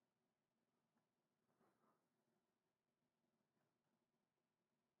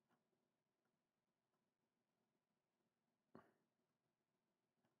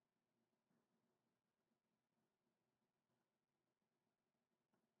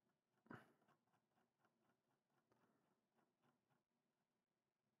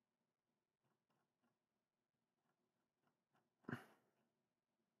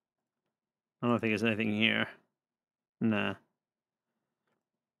 I don't think there's anything here. Nah.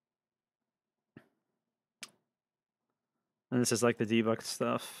 And this is like the debug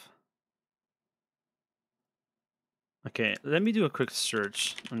stuff. Okay, let me do a quick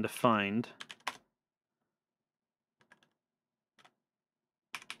search on the find.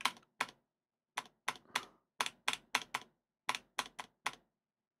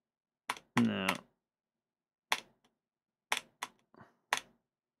 No.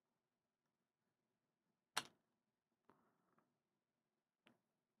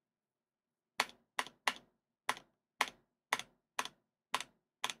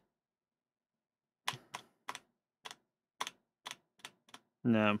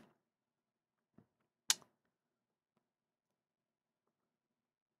 No.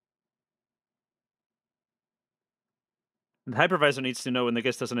 The hypervisor needs to know when the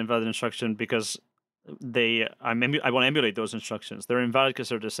guest does an invalid instruction because I want to emulate those instructions. They're invalid because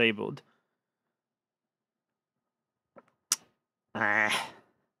they're disabled. Ah.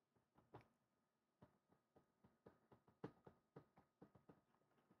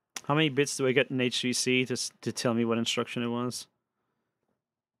 How many bits do I get in HVC to tell me what instruction it was?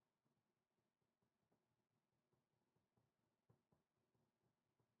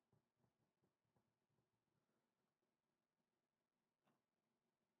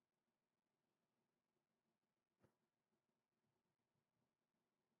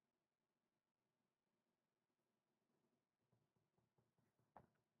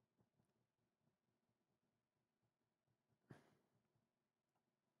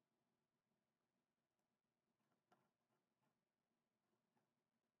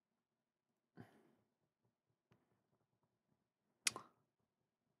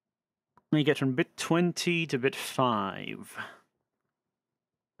 You get from bit 20 to bit 5.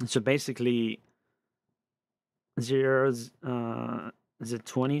 So basically, zeros, is it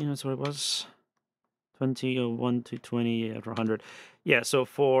 20? That's what it was? 20 or 1 to 20 or 100. Yeah, so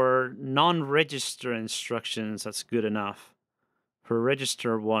for non-register instructions, that's good enough. For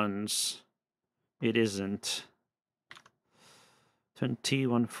register ones, it isn't. 20,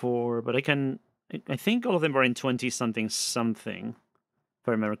 1, 4, but I think all of them are in 20 something something, if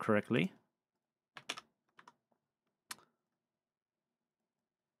I remember correctly.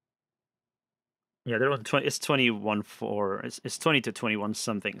 Yeah, they're on 20. It's 21 4. It's 20 to 21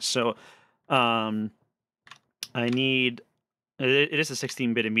 something. So, I need. It is a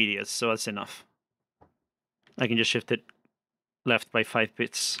 16-bit immediate, so that's enough. I can just shift it left by 5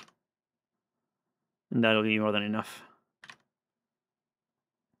 bits, and that'll be more than enough.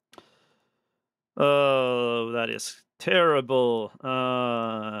 Oh, that is terrible. But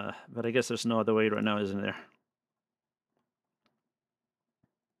I guess there's no other way right now, isn't there?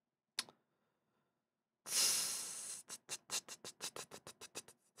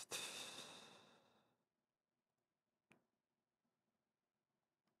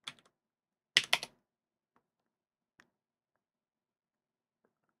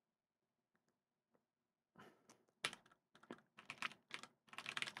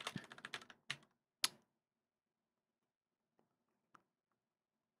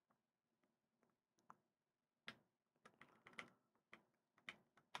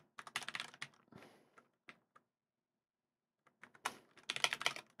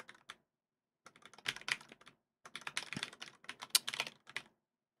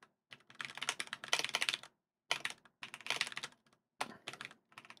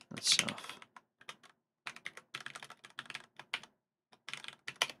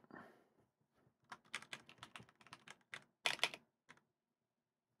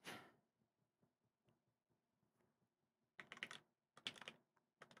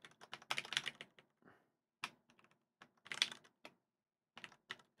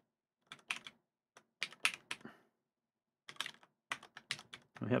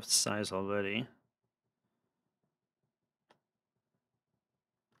 We have size already.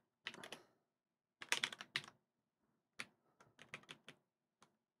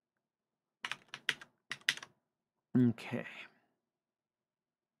 Okay.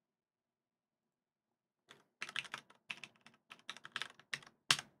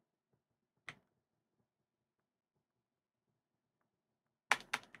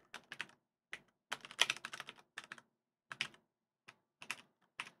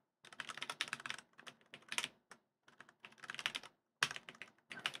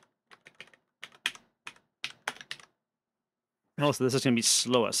 Also, this is going to be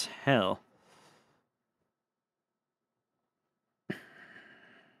slow as hell.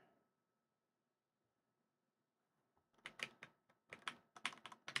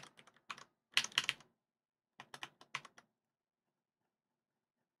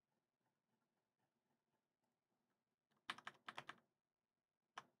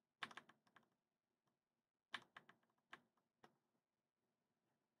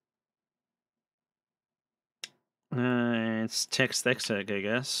 It's text exec, I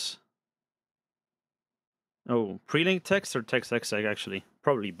guess. Oh, pre-linked text or text exec, actually?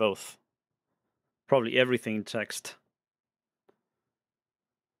 Probably both. Probably everything text.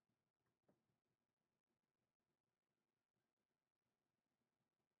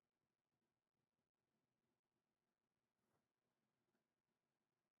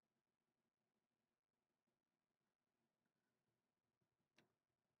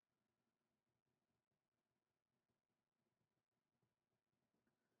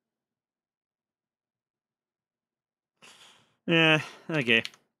 Yeah, okay.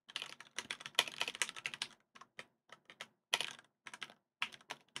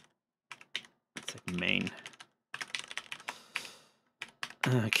 It's like main.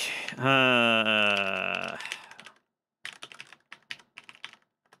 Okay.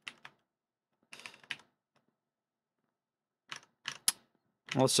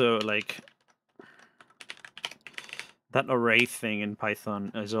 Also, like, that array thing in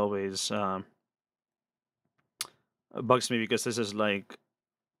Python is always bugs me because this is like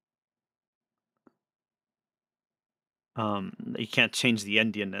you can't change the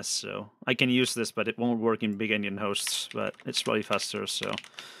endianness, so I can use this, but it won't work in big endian hosts. But it's probably faster, so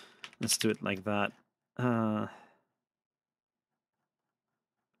let's do it like that. I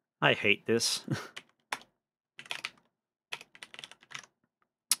hate this.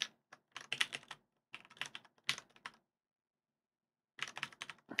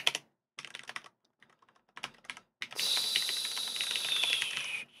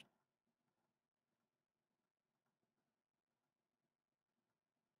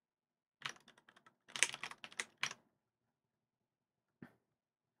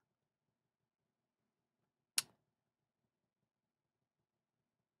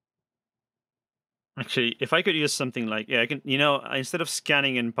 Actually, if I could use something like, yeah, I can, instead of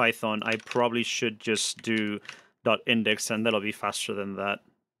scanning in Python, I probably should just do .index, and that'll be faster than that.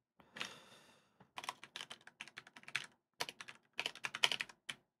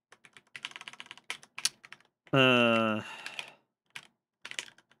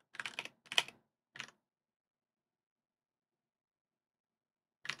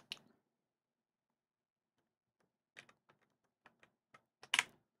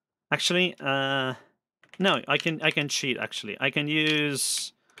 Actually, no, I can cheat. Actually, I can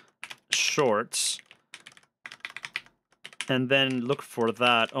use shorts and then look for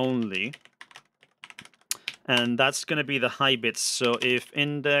that only, and that's gonna be the high bits. So if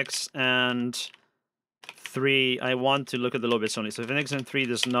index and 3, I want to look at the low bits only. So if index and 3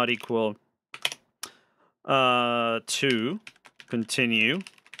 does not equal 2, continue.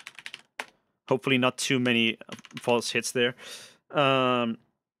 Hopefully not too many false hits there.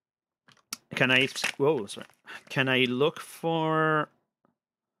 Can I? Whoa, sorry. Can I look for?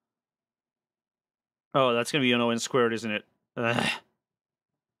 Oh, that's gonna be an O n squared, isn't it? Ugh.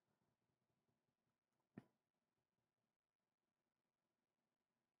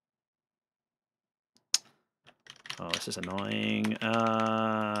 Oh, this is annoying.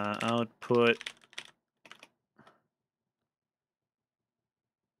 Output.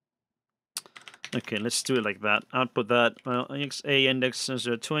 Okay, let's do it like that. Output that. Well, A index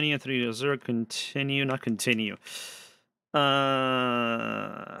 20 and 3 0. Continue, not continue.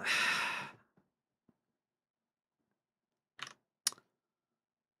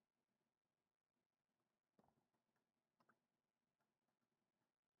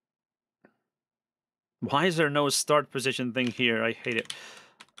 Why is there no start position thing here? I hate it.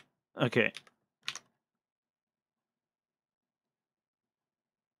 Okay.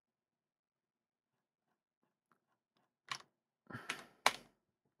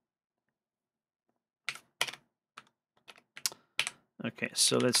 Okay,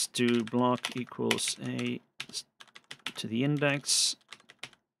 so let's do block equals a to the index.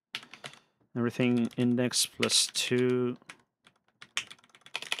 Everything index plus 2.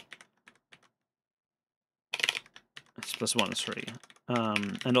 It's plus 1, sorry.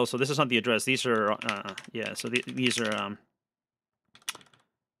 And also, this is not the address. These are, yeah, so these are,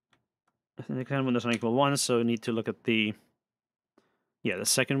 I think the kind one doesn't equal 1, so we need to look at the, yeah, the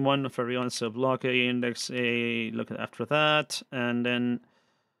second one for everyone. So block A, index A, look at after that, and then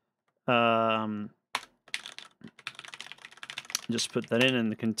just put that in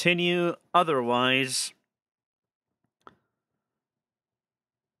and continue. Otherwise,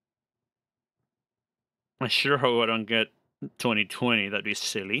 I sure hope I don't get 2020. That'd be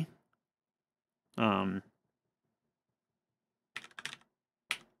silly.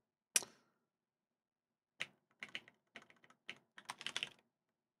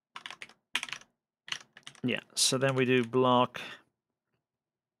 Yeah, so then we do block.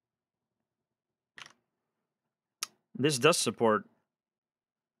 This does support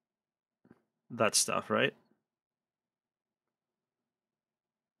that stuff, right?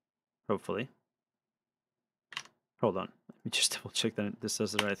 Hopefully. Hold on. Let me just double check that this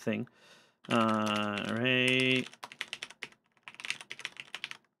does the right thing. Array.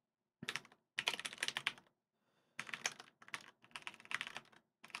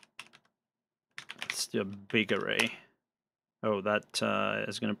 Let's do a big array. Oh, that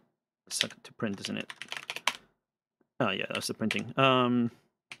is going to suck to print, isn't it? Oh, yeah, that's the printing.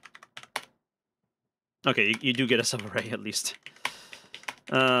 Okay, you do get a subarray at least.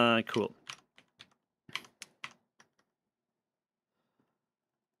 Cool.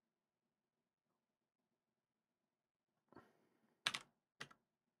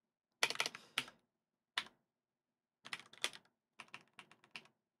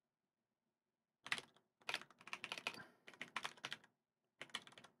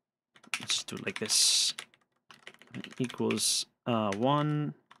 Let's do it like this. Equals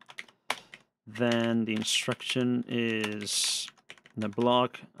 1. Then the instruction is in the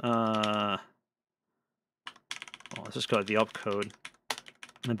block. Let's just call it the opcode.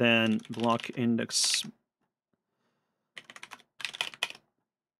 And then block index.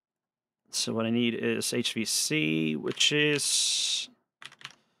 So what I need is HVC, which is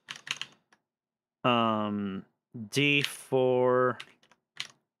D4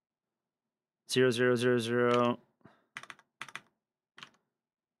 0000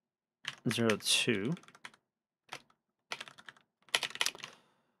 02.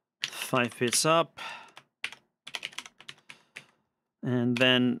 5 bits up. And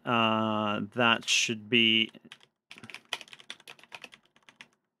then that should be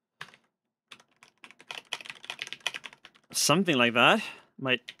something like that.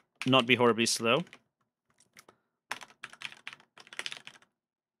 Might not be horribly slow.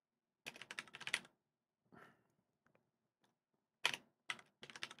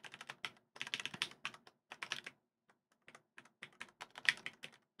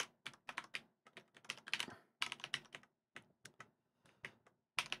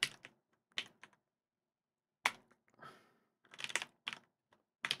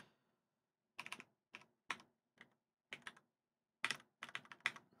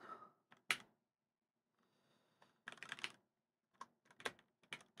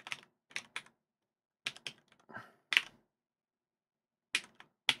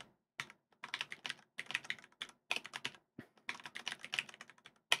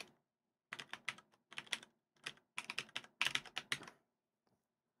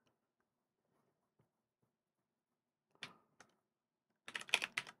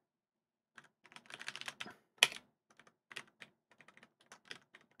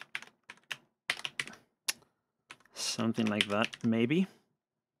 Something like that, maybe.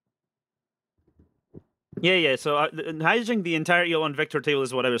 Yeah. So hijacking the entire EL1 vector table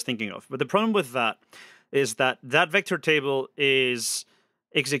is what I was thinking of. But the problem with that is that vector table is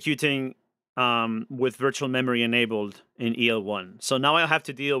executing with virtual memory enabled in EL1. So now I have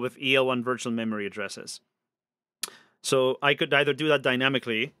to deal with EL1 virtual memory addresses. So I could either do that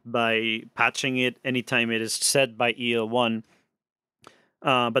dynamically by patching it anytime it is set by EL1.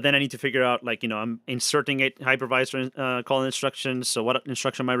 But then I need to figure out, like, I'm inserting it hypervisor call instructions. So what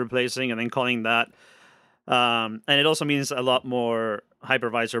instruction am I replacing? And then calling that. And it also means a lot more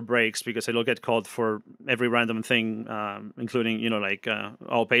hypervisor breaks because it'll get called for every random thing, including, like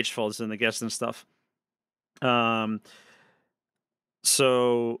all page faults in the guest and stuff.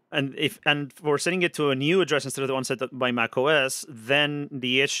 So, and for setting it to a new address instead of the one set by macOS, then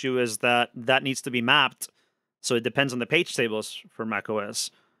the issue is that needs to be mapped. So it depends on the page tables for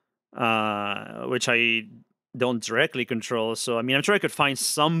macOS, which I don't directly control. So I mean, I'm sure I could find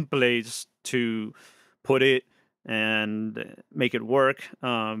some place to put it and make it work,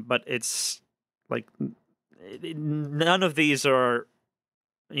 but it's like none of these are,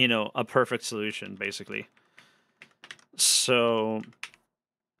 you know, a perfect solution, basically. So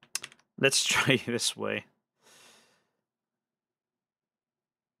let's try this way.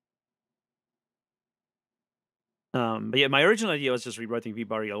 But yeah, my original idea was just rewriting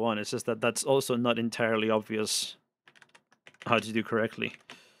vbar EL1. It's just that that's also not entirely obvious how to do correctly.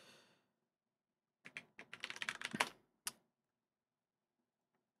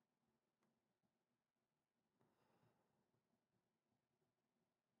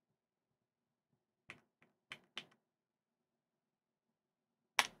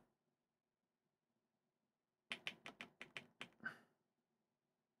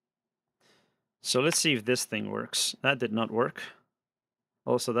 So let's see if this thing works. That did not work.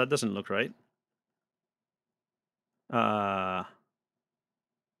 Also, that doesn't look right. Yeah,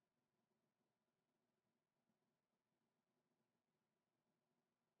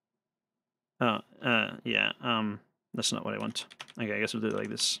 that's not what I want. Okay, I guess we'll do it like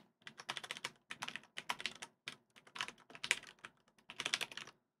this.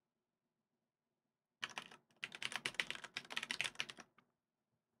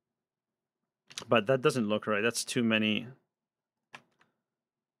 But that doesn't look right. That's too many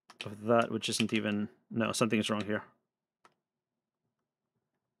of that, which isn't even... No, something's wrong here.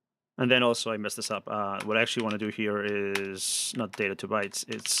 And then also I messed this up. What I actually want to do here is not data to bytes.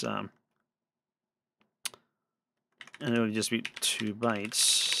 It's... and it will just be 2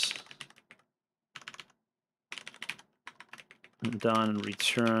 bytes. And done,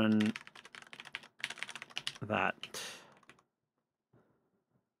 return that.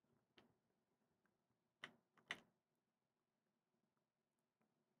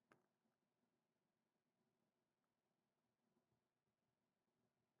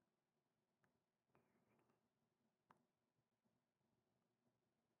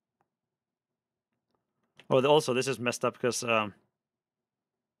 Oh, also, this is messed up because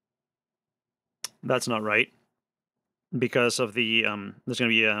that's not right. Because of the... there's going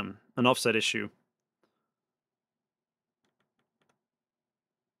to be an offset issue.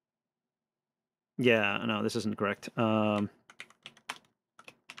 Yeah, no, this isn't correct.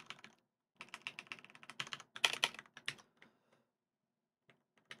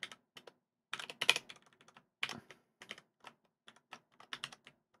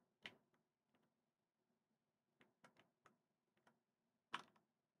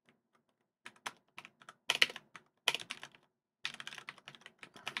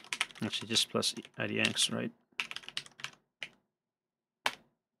 Actually, just plus IDX, right?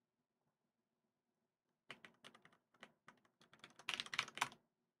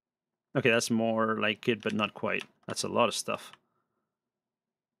 Okay, that's more like it, but not quite. That's a lot of stuff.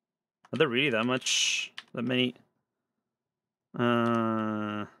 Are there really that much? That many?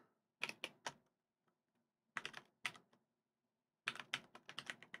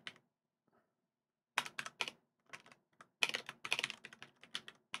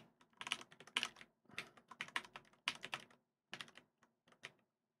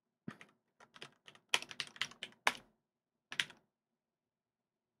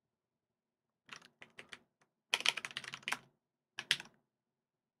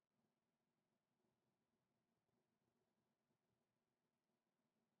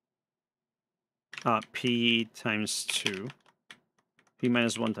 P times 2. P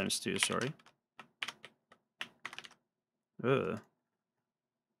minus 1 times 2, sorry. Ugh.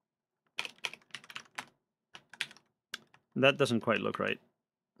 That doesn't quite look right.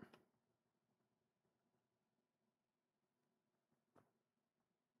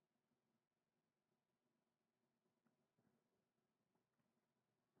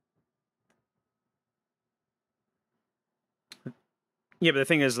 Yeah, but the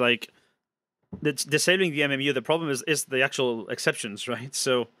thing is, like, disabling the MMU, the problem is the actual exceptions, right?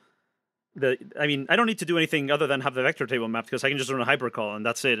 So, I mean, I don't need to do anything other than have the vector table mapped because I can just run a hypercall and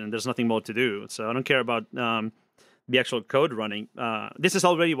that's it, and there's nothing more to do. So I don't care about the actual code running. This is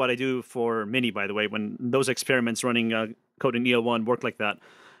already what I do for Mini, by the way. When those experiments running code in EL1 work like that,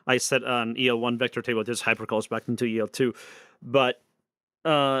 I set an EL1 vector table, just hypercalls back into EL2. But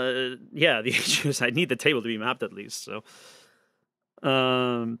yeah, the issue is I need the table to be mapped at least. So,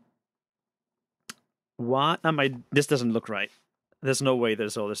 what am I? This doesn't look right. There's no way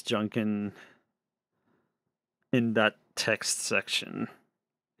there's all this junk in that text section.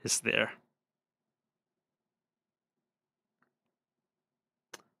 Is there?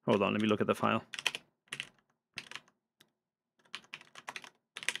 Hold on, let me look at the file.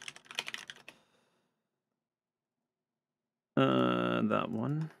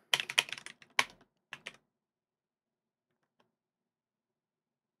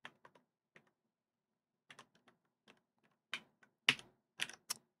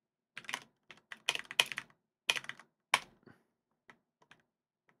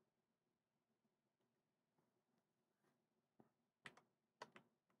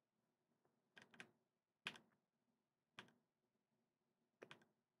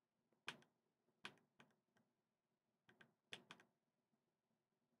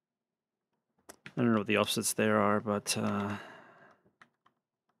 don't know what the offsets there are, but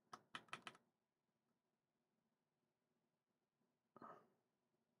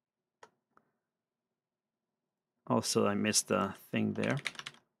also I missed the thing there.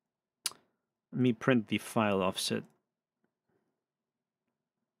 Let me print the file offset.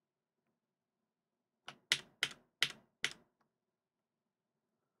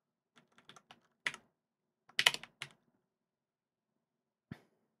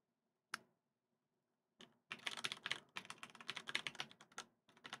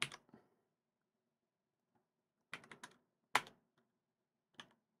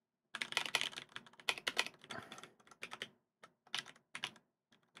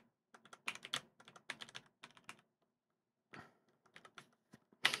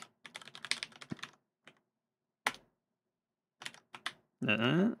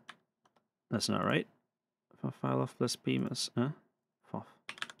 That's not right. File off plus p must FOF.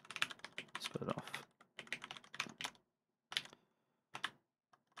 Split it off.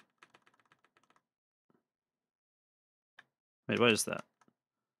 Wait, what is that?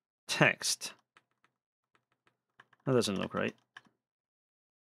 Text. That doesn't look right.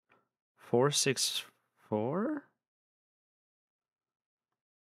 464?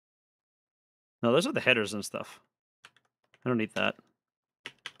 No, those are the headers and stuff. I don't need that.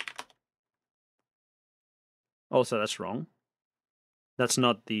 Also, that's wrong. That's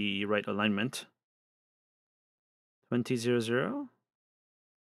not the right alignment. 2000?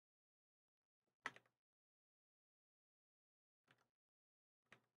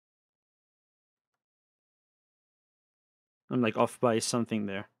 I'm like off by something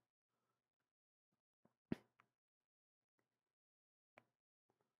there.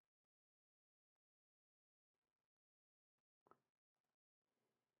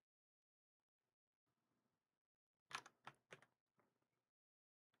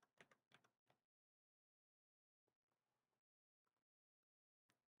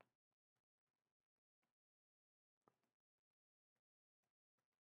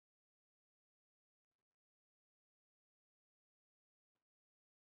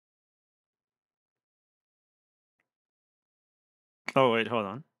 Oh, wait, hold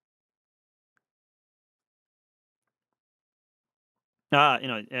on.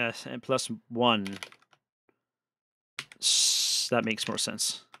 Yes, and plus 1. That makes more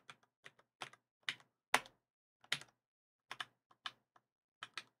sense.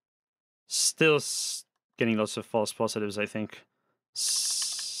 Still getting lots of false positives, I think.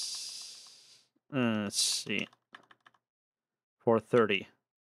 Let's see. 430.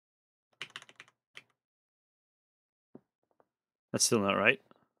 That's still not right.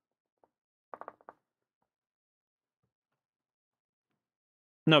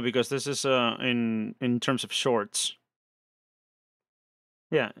 No, because this is in terms of shorts.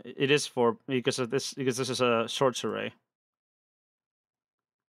 Yeah, it is because this is a shorts array.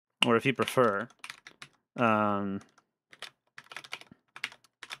 Or if you prefer,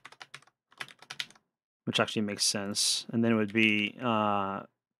 which actually makes sense, and then it would be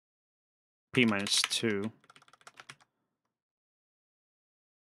p minus 2.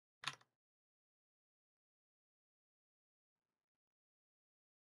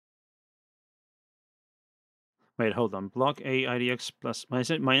 Wait, hold on. Block A IDX plus, is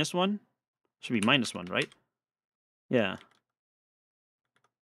it minus 1? Should be minus 1, right? Yeah.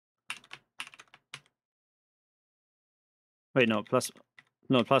 Wait, no, plus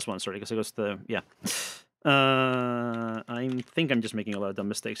 1, sorry, because it goes to, yeah. I think I'm just making a lot of dumb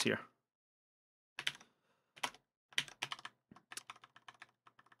mistakes here.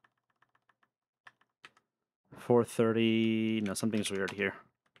 $430, no, something's weird here.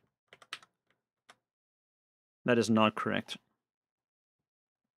 That is not correct.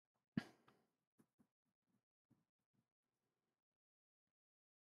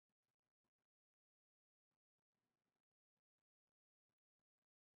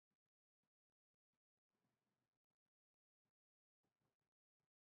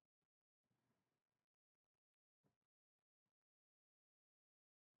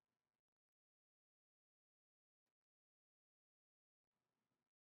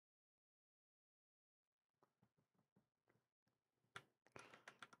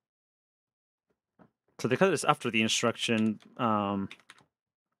 So they cut this after the instruction.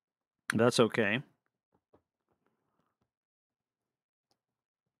 That's okay.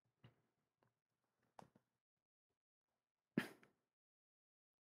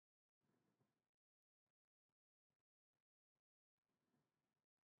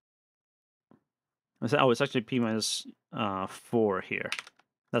 Oh, it's actually p minus 4 here.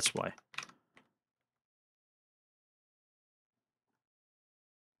 That's why.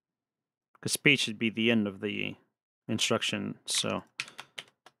 Because speed should be the end of the instruction, so...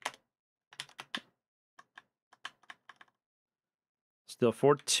 Still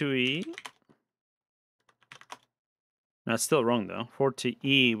 42E. That's still wrong, though.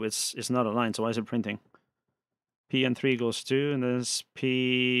 40E is not a line, so why is it printing? P and 3 equals 2, and there's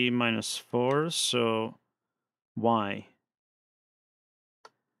P minus 4, so Y.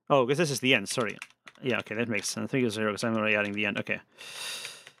 Oh, because this is the end, sorry. Yeah, okay, that makes sense. 3 equals 0, because I'm already adding the end. Okay.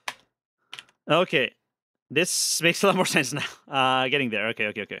 Okay. This makes a lot more sense now. Getting there.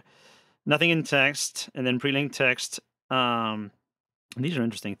 Okay. Nothing in text, and then pre-linked text. These are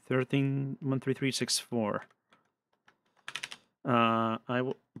interesting. 13, 13364.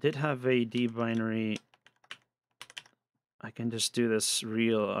 Did have a D binary. I can just do this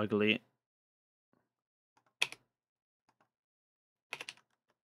real ugly.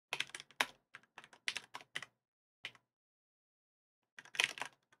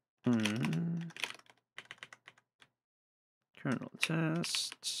 Kernel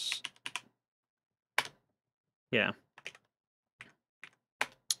tests. Yeah.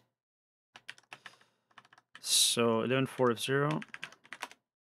 So 11.4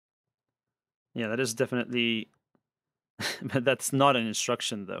 Yeah, that is definitely... but that's not an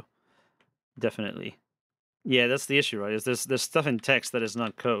instruction, though. Definitely. Yeah, that's the issue, right? Is there's stuff in text that is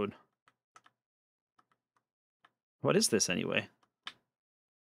not code. What is this, anyway?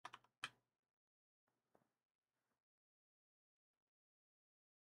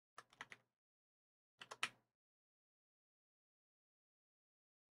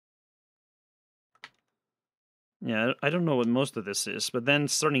 Yeah, I don't know what most of this is, but then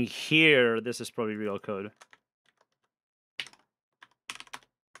starting here, this is probably real code.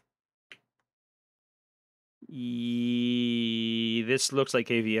 This looks like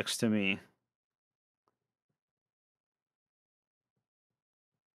AVX to me.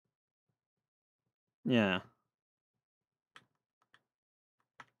 Yeah.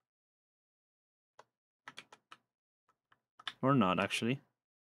 Or not, actually.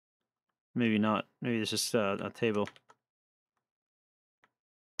 Maybe not. Maybe it's just a table.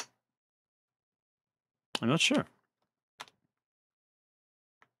 I'm not sure.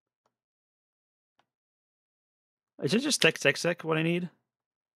 Is it just text.exec what I need?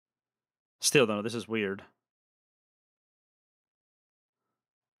 Still, though, this is weird.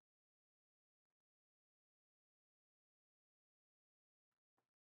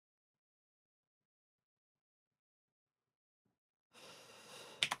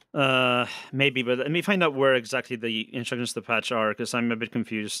 Maybe, but let me find out where exactly the instructions to patch are, because I'm a bit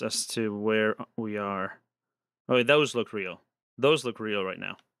confused as to where we are. Oh, those look real. Those look real right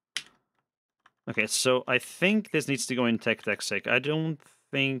now. Okay, so I think this needs to go in text.exec. I don't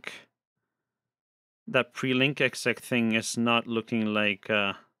think that pre-link exec thing is not looking like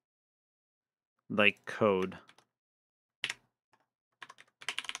code.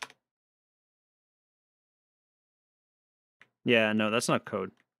 Yeah, no, that's not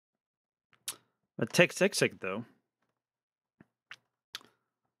code. But text.exec, though.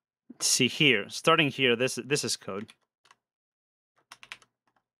 See here, starting here, this is code.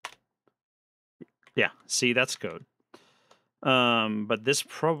 Yeah, see, that's code. But this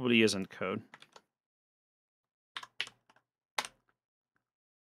probably isn't code.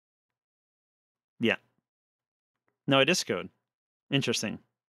 Yeah. No, it is code. Interesting.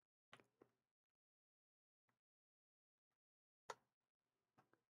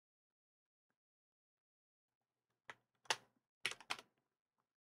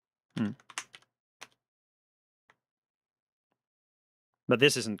 But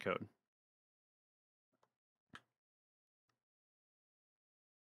this isn't code.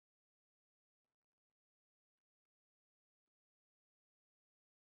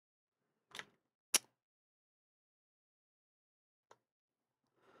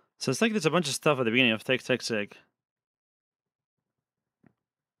 So it's like there's a bunch of stuff at the beginning of text.exec.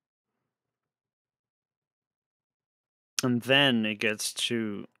 And then it gets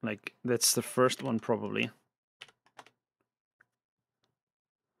to, like, that's the first one, probably.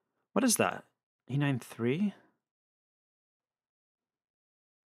 What is that? E93?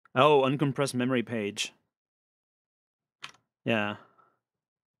 Oh, uncompressed memory page. Yeah.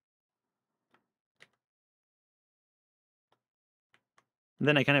 And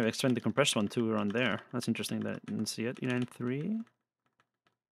then I kind of extend the compressed one too around there. That's interesting that I didn't see it. E93?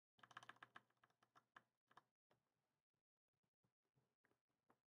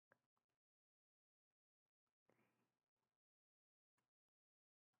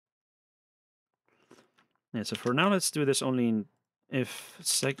 Yeah, so for now, let's do this only in if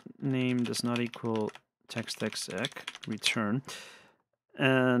seg name does not equal text.exec, return.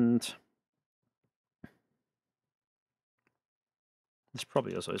 And This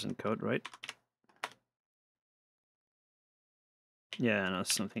probably also isn't code, right? Yeah, no,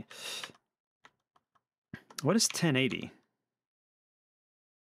 it's something. What is 1080?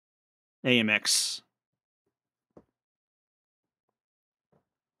 AMX.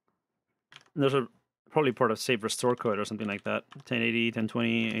 Those are probably part of save restore code or something like that. 1080,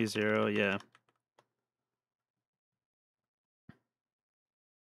 1020, A0, yeah.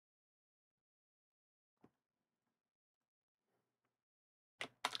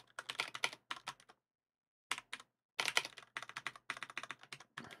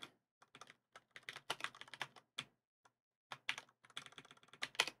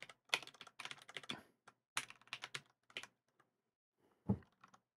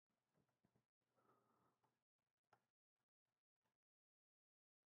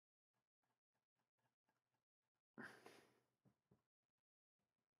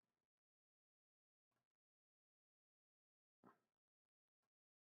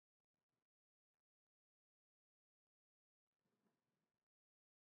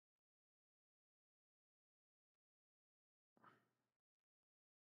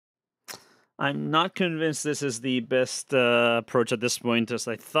 I'm not convinced this is the best approach at this point, as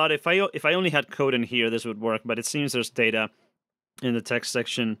I thought if I only had code in here, this would work, but it seems there's data in the text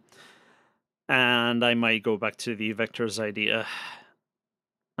section, and I might go back to the vectors idea.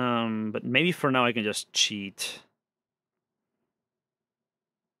 But maybe for now I can just cheat.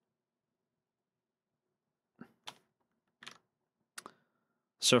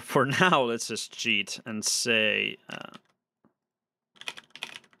 So for now, let's just cheat and say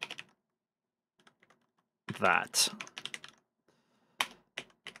that.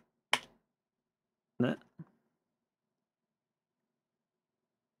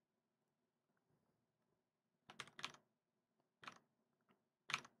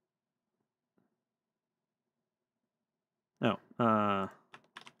 Oh,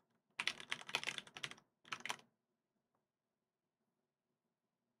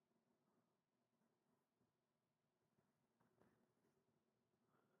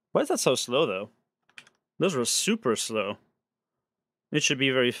 why is that so slow, though? Those were super slow. It should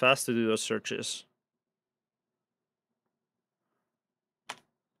be very fast to do those searches.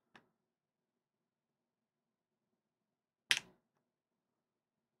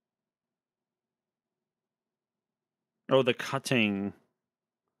 Oh, the cutting.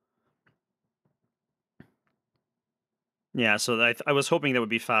 Yeah, so I was hoping that would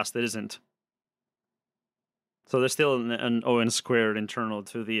be fast. It isn't. So there's still an O(n) squared internal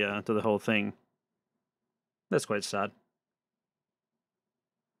to the whole thing. That's quite sad.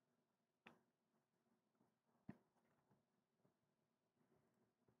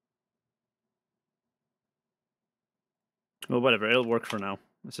 Well, whatever. It'll work for now.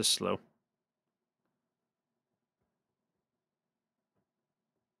 It's just slow.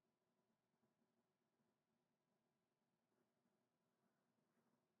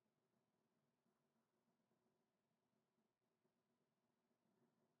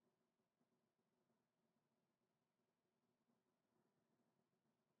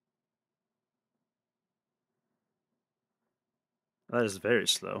 That is very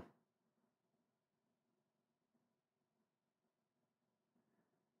slow.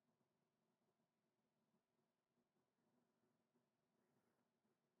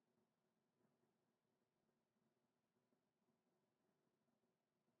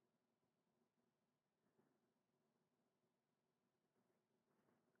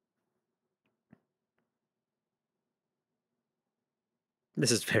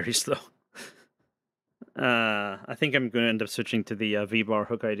 This is very slow. I think I'm going to end up switching to the V-bar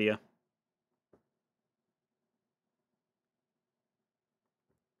hook idea.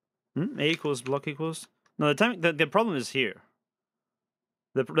 A equals block equals. No, the problem is here.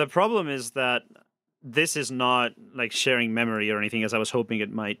 The problem is that this is not like sharing memory or anything, as I was hoping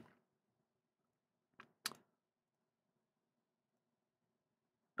it might.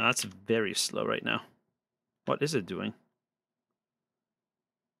 That's very slow right now. What is it doing?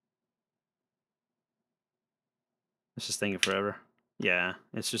 It's just taking forever. Yeah,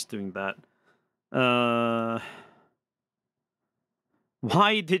 it's just doing that.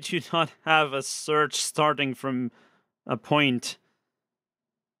 Why did you not have a search starting from a point?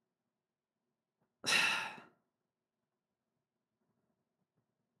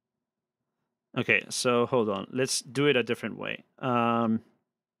 Okay, so hold on. Let's do it a different way.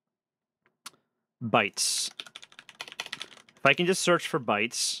 Bytes. If I can just search for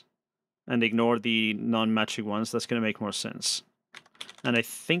bytes and ignore the non-matching ones, that's going to make more sense. And I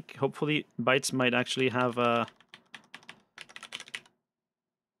think, hopefully, bytes might actually have a...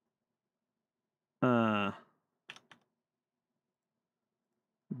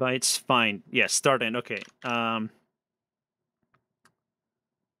 Bytes, fine. Yeah, start in. Okay.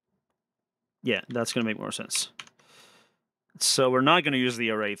 Yeah, that's going to make more sense. So we're not going to use the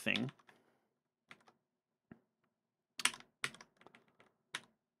array thing.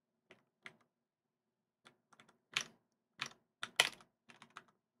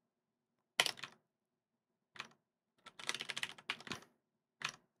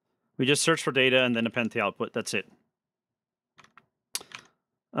 We just search for data and then append the output. That's it.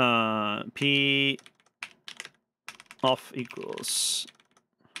 P off equals.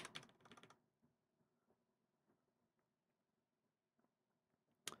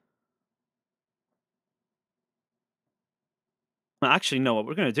 Well, actually, no. What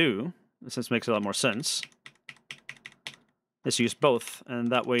we're going to do, since it makes a lot more sense, is use both,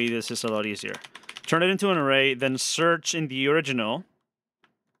 and that way this is a lot easier. Turn it into an array, then search in the original.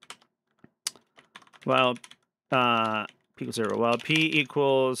 While p equals 0. While p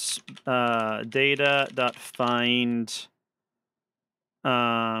equals data dot find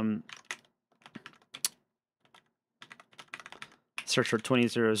search for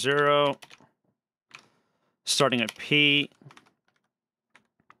 2000, starting at p.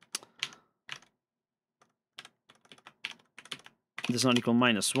 Does not equal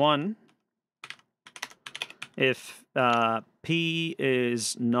 -1. If p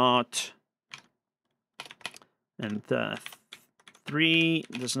is not, and 3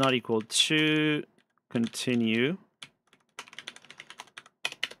 does not equal 2, continue.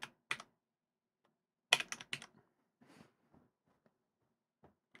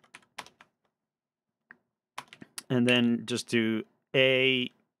 And then just do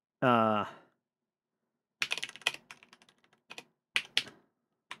a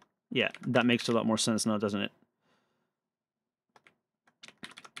yeah, that makes a lot more sense now, doesn't it?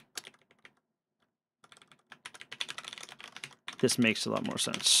 This makes a lot more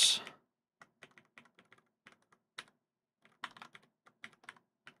sense.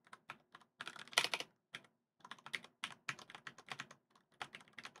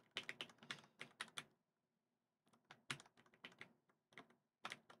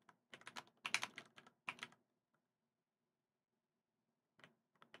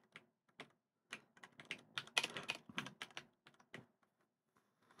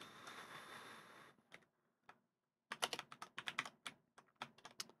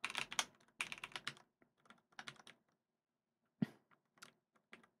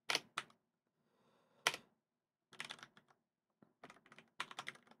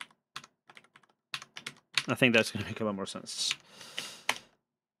 I think that's going to make a lot more sense.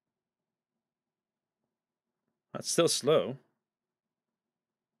 That's still slow.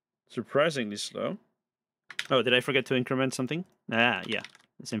 Surprisingly slow. Oh, did I forget to increment something? Ah, yeah.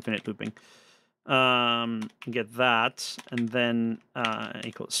 It's infinite looping. Get that, and then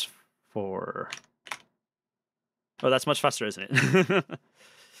equals 4. Oh, that's much faster, isn't it?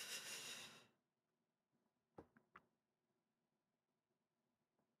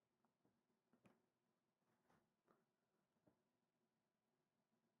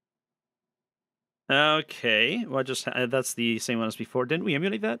 Okay, well, just that's the same one as before. Didn't we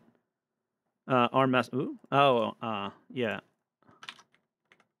emulate that? Mass. Ooh. Oh. Yeah.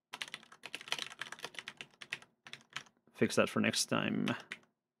 Fix that for next time.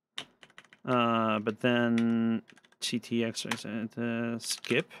 But then TTX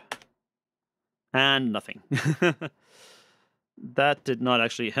skip and nothing. That did not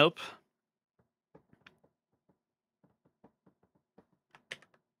actually help.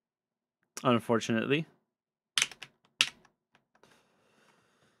 Unfortunately.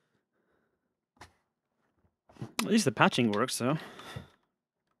 At least the patching works, though.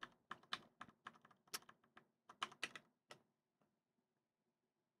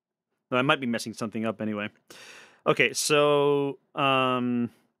 Though I might be messing something up anyway. Okay, so I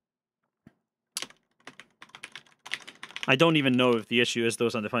don't even know if the issue is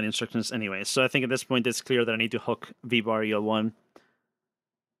those undefined instructions anyway. So I think at this point it's clear that I need to hook vbar EL1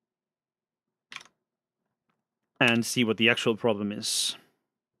 and see what the actual problem is.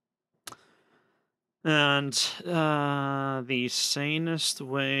 And the sanest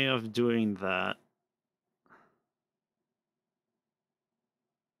way of doing that.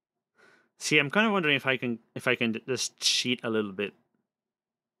 See, I'm kind of wondering if I can just cheat a little bit.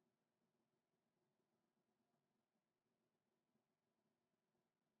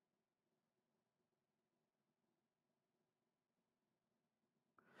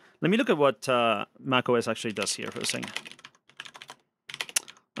 Let me look at what macOS actually does here for a second.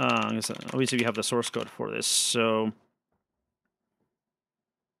 Obviously, we have the source code for this, so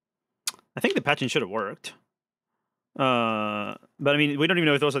I think the patching should have worked. But I mean, we don't even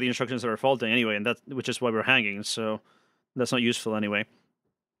know if those are the instructions that are faulting anyway, and which is why we're hanging. So that's not useful anyway.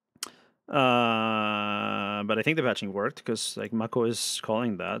 But I think the patching worked because like Mako is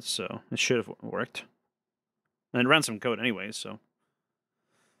calling that, so it should have worked. And it ran some code anyway, so.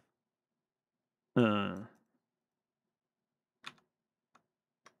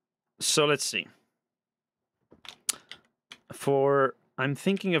 So let's see. I'm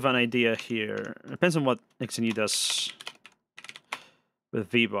thinking of an idea here. It depends on what XNU does with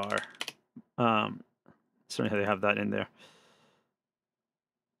VBAR. Certainly they have that in there.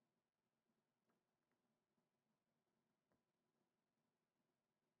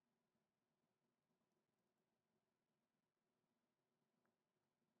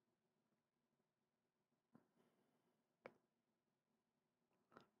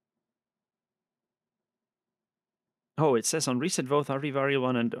 Oh, it says on reset both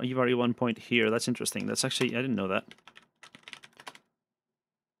RVVario1 and eVario1 point here. That's interesting. That's actually, I didn't know that.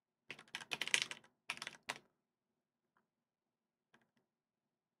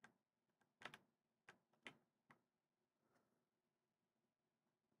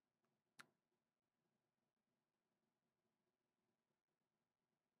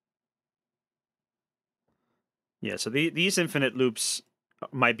 Yeah, so these infinite loops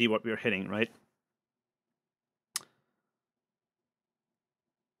might be what we're hitting, right?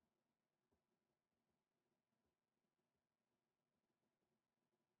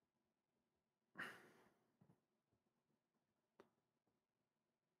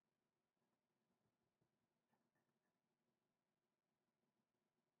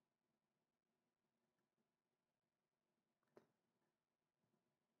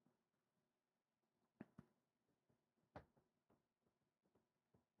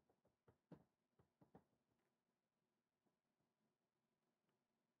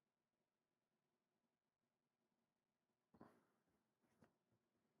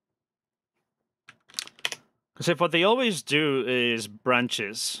 Because if what they always do is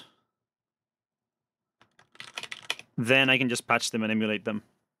branches, then I can just patch them and emulate them.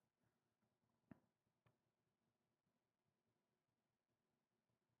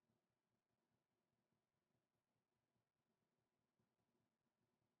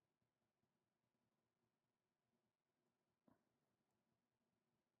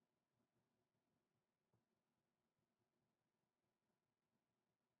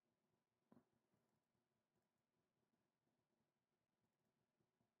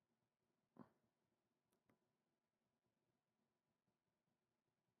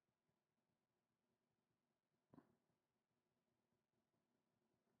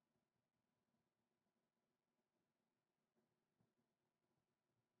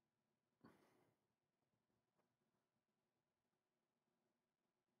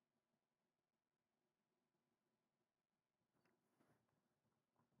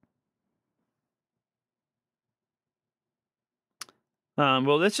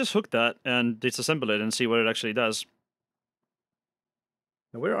 Well, let's just hook that and disassemble it and see what it actually does.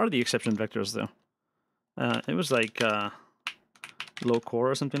 Where are the exception vectors, though? It was like low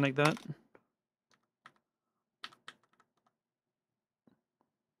core or something like that.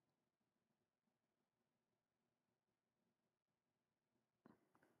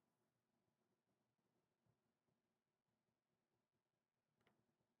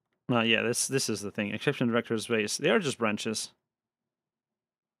 Yeah, this is the thing. Exception vectors base. They are just branches,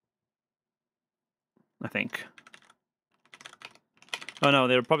 I think. Oh no,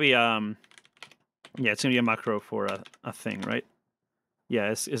 they're probably yeah, it's gonna be a macro for a thing, right?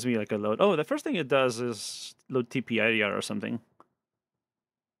 Yeah, it's gonna be like a load. Oh, the first thing it does is load TPIDR or something.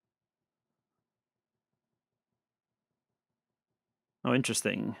 Oh,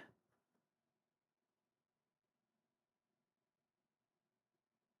 interesting.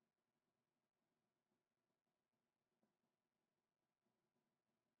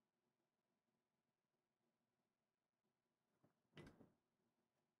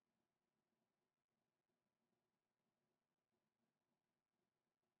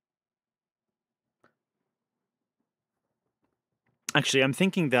 Actually, I'm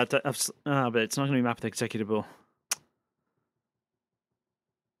thinking that, but it's not going to be mapped executable.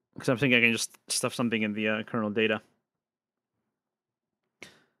 Because I'm thinking I can just stuff something in the kernel data.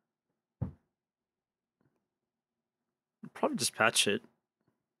 Probably just patch it.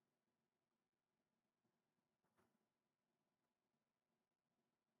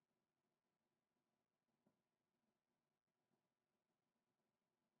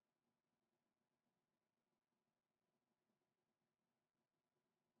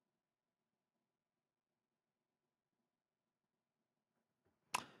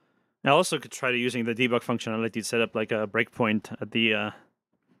 I also could try using the debug functionality to set up like a breakpoint at the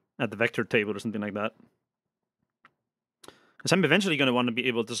vector table or something like that. Because I'm eventually going to want to be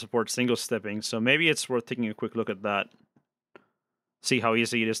able to support single stepping, so maybe it's worth taking a quick look at that. See how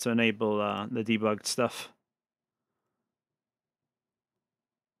easy it is to enable the debugged stuff.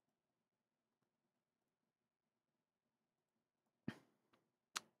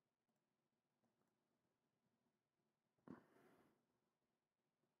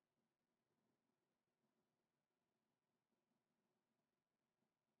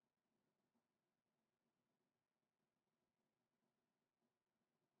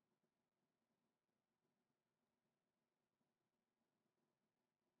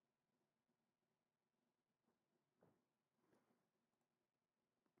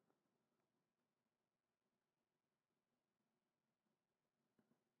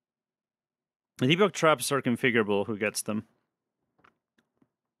 The debug traps are configurable. Who gets them?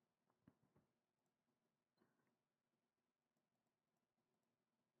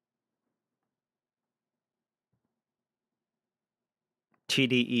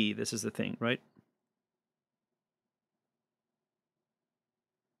 TDE, this is the thing, right?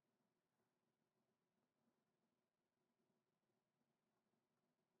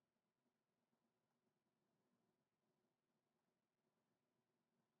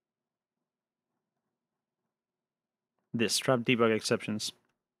 This trap debug exceptions.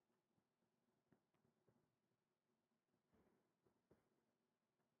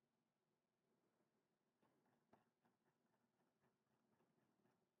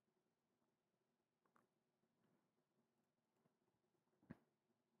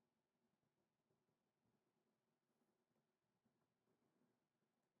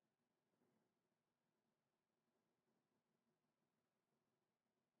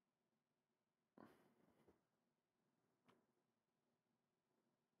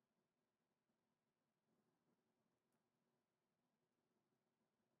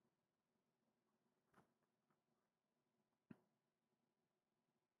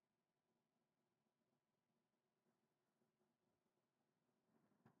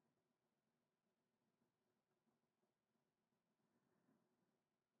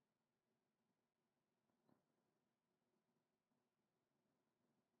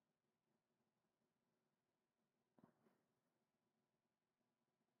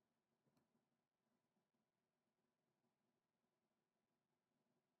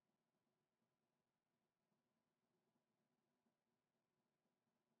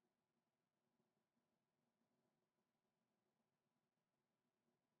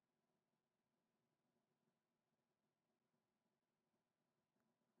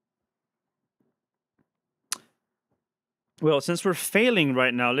 Well, since we're failing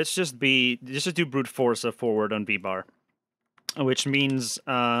right now, let's just do brute force a forward on vbar, which means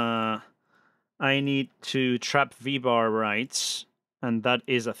I need to trap vbar right, and that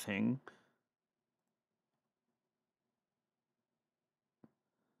is a thing.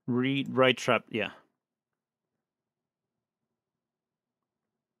 Read right trap, yeah.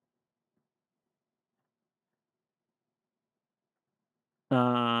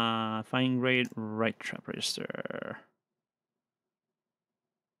 Find right trap register.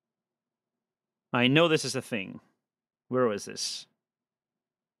 I know this is a thing. Where was this?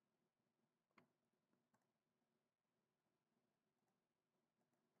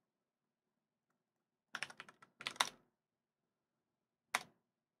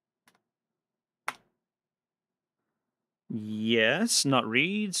 Yes, not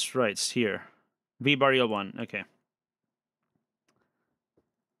reads. Right, it's here. vbar EL1, okay.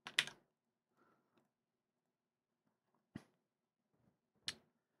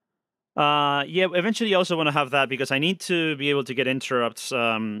 Yeah, eventually you also want to have that because I need to be able to get interrupts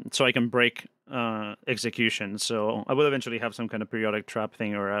so I can break execution. So I will eventually have some kind of periodic trap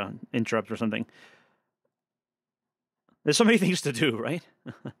thing or interrupt or something. There's so many things to do, right?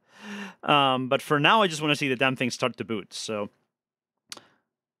 But for now, I just want to see the damn thing start to boot. So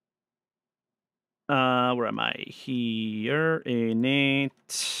where am I? Here, init.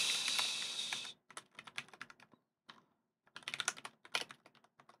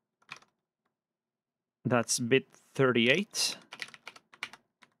 That's bit 38.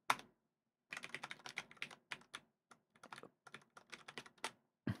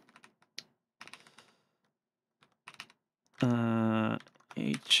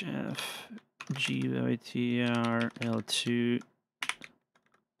 HF GYTR L2.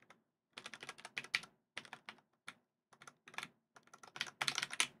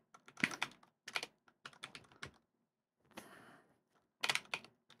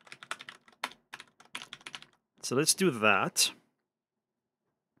 So let's do that.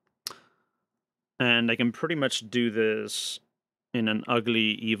 And I can pretty much do this in an ugly,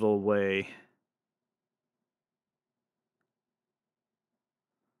 evil way.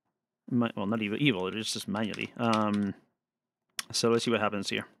 Well, not evil, it's just manually. So let's see what happens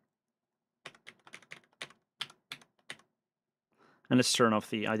here. And let's turn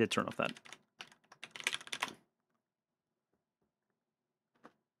off I did turn off that.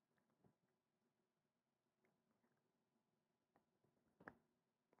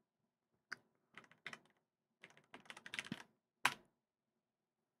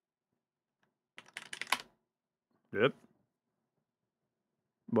 Yep.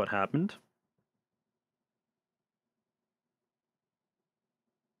 What happened?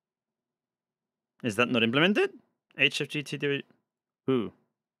 Is that not implemented? HFGT. Ooh.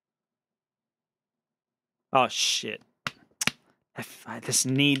 Oh shit. This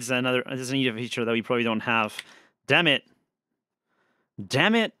needs a feature that we probably don't have. Damn it.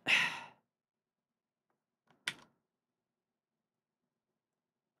 Damn it.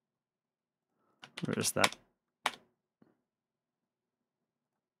 Where is that?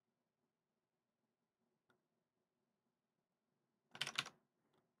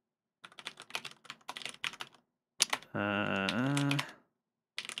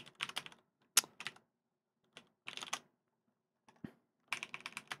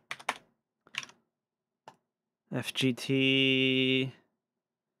 FGT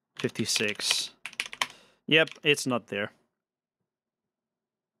 56. Yep, it's not there.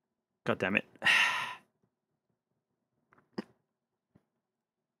 God damn it.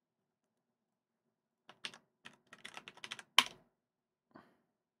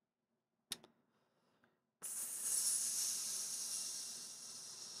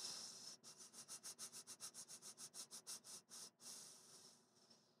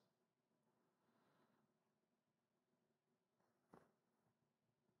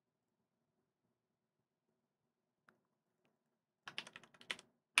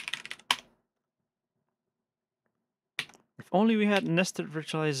 If only we had nested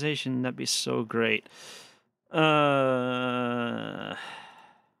virtualization, that'd be so great. Oh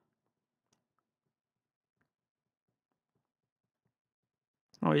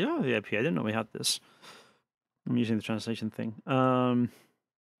yeah, the IP. I didn't know we had this. I'm using the translation thing.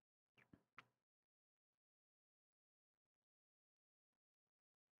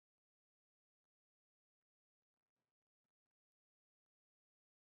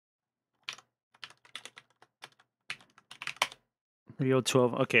 Rio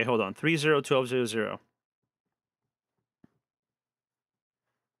 12. Okay, hold on. 301200.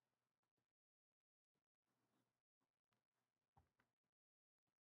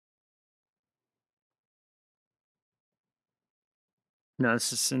 No,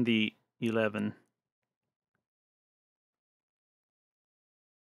 this is in the 11.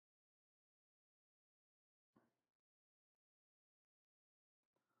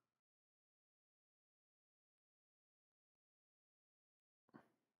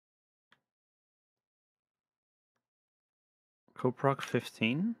 Coproc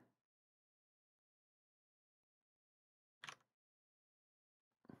 15.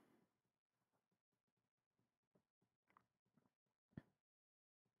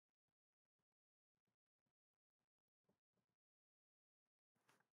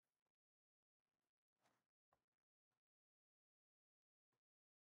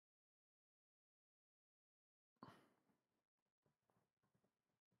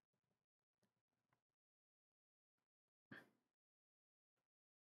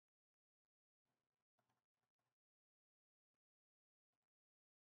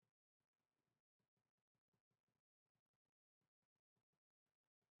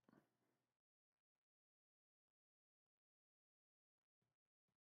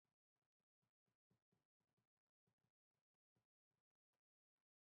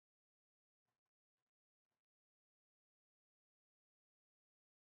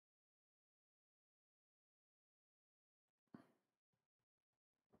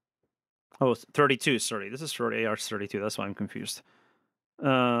 Oh, 32. Sorry, this is for AR32. That's why I'm confused.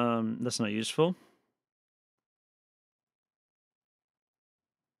 That's not useful.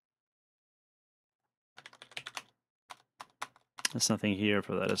 There's nothing here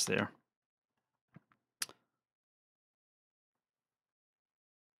for that, is there?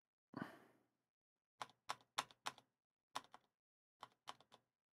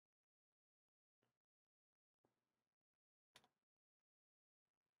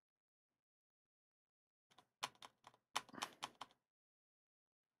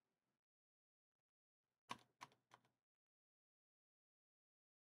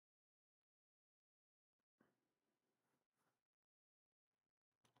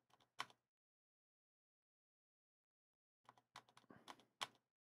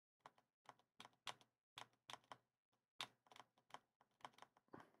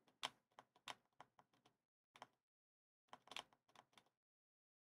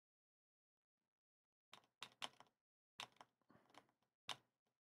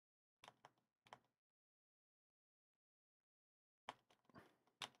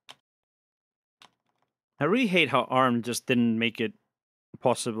 I really hate how ARM just didn't make it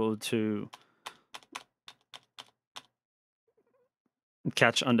possible to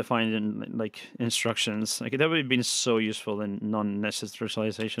catch undefined like instructions. Like that would have been so useful in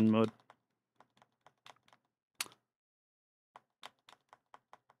non-necessarialization mode.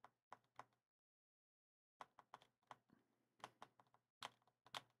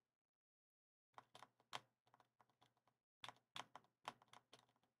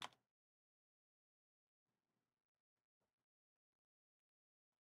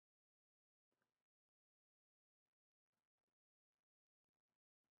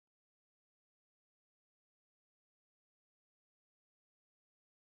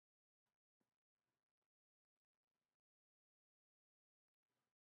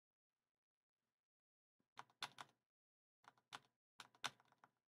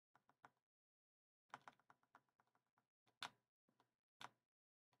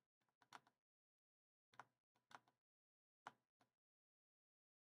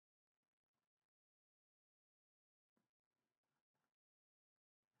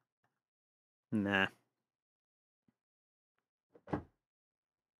 Nah.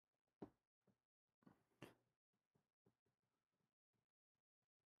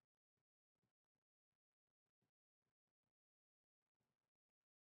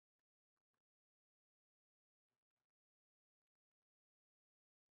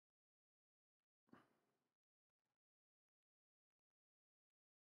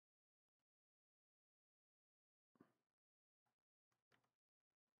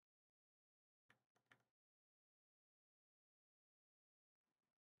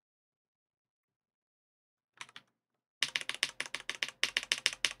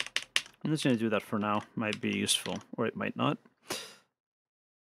 I'm just going to do that for now. Might be useful, or it might not.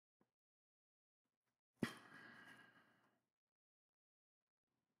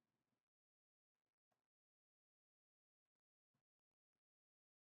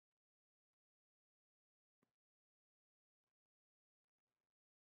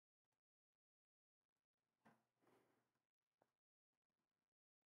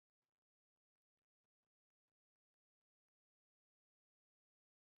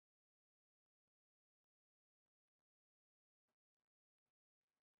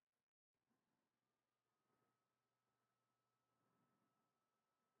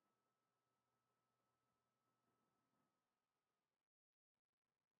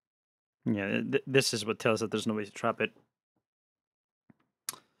 Yeah, this is what tells that there's no way to trap it.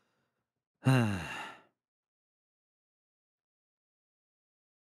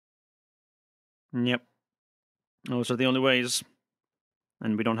 Yep. Those are the only ways.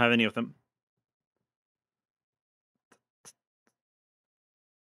 And we don't have any of them.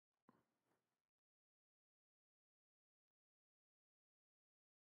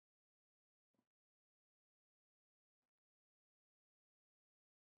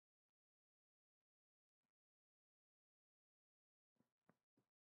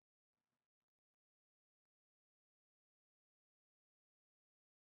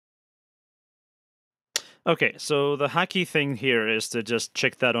 Okay, so the hacky thing here is to just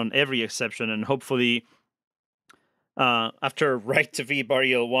check that on every exception, and hopefully after write to v bar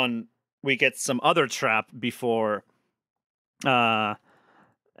EL1, we get some other trap before it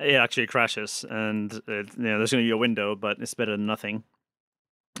actually crashes, and there's going to be a window, but it's better than nothing.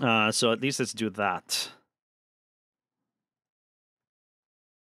 So at least let's do that.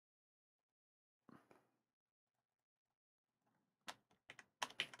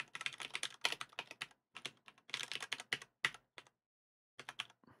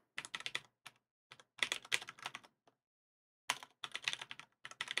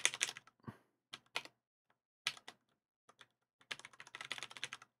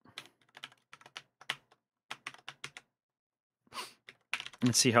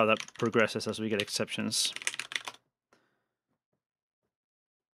 Let's see how that progresses as we get exceptions.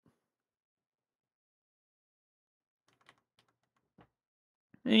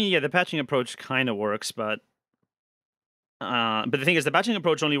 Yeah, the patching approach kind of works, but the thing is, the patching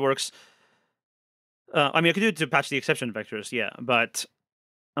approach only works. I mean, I could do it to patch the exception vectors, yeah, but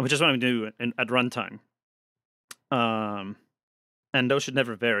which is what I'm doing at runtime. And those should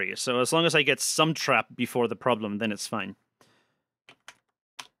never vary. So as long as I get some trap before the problem, then it's fine.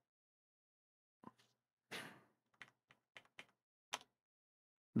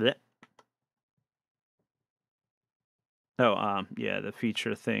 Blech. Oh, yeah, the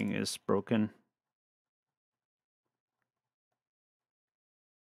feature thing is broken.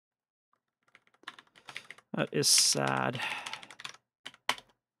 That is sad.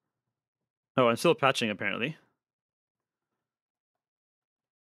 Oh, I'm still patching, apparently.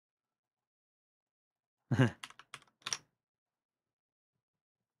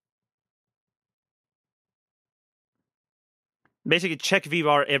 Basically, check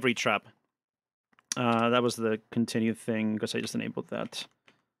vvar every trap. That was the continue thing because I just enabled that.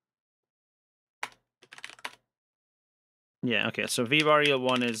 Yeah, okay, so vvar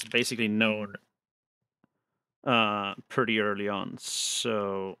EL1 is basically known pretty early on.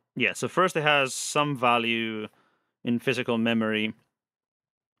 So yeah, so first it has some value in physical memory,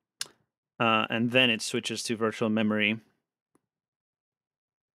 and then it switches to virtual memory.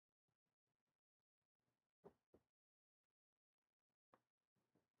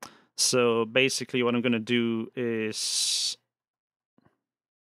 So basically what I'm going to do is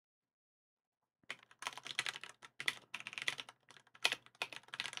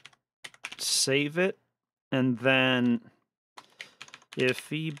save it, and then if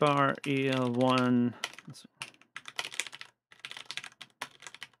vbar EL1...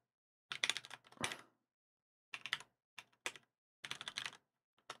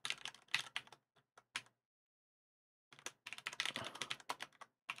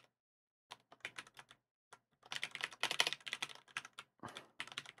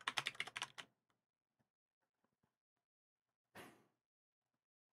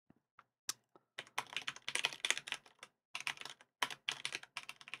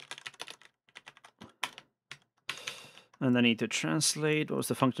 And I need to translate. What was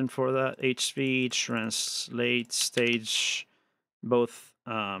the function for that? HV translate stage both.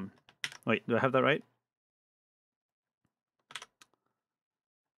 Wait, do I have that right?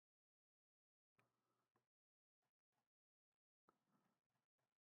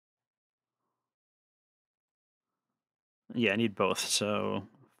 Yeah, I need both. So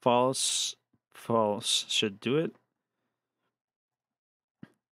false, false should do it.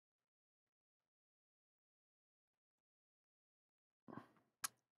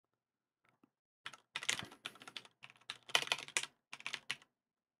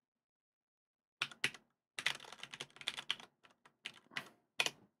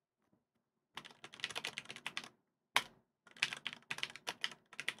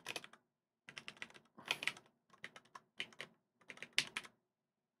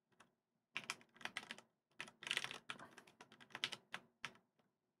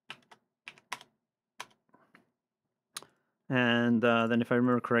 And then if I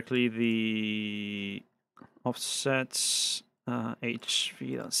remember correctly, the offsets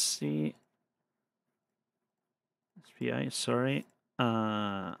HV.C SPI, sorry.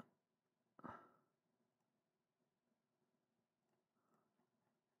 Yeah,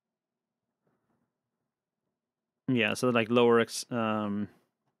 so like lower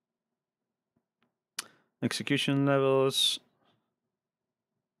execution levels.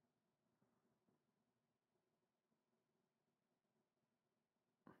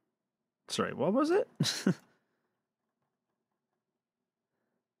 Sorry, what was it?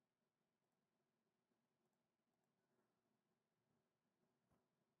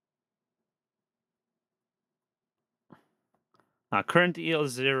 Current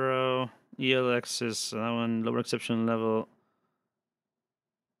EL0, ELX is that one, lower exception level.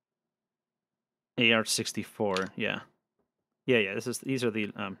 AR64, yeah. Yeah, these are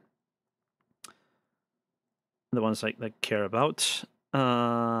the ones I care about.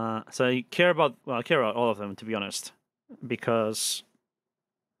 So I care about all of them, to be honest, because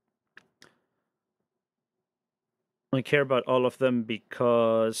I care about all of them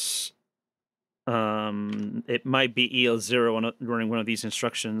because it might be EL0 running one of these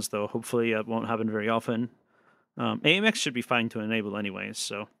instructions, though hopefully that won't happen very often. AMX should be fine to enable anyways,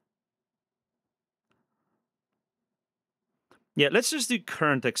 so yeah, let's just do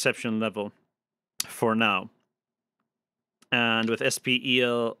current exception level for now. And with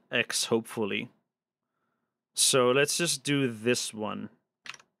SPELX, hopefully. So let's just do this one,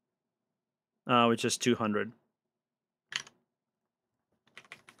 which is 200.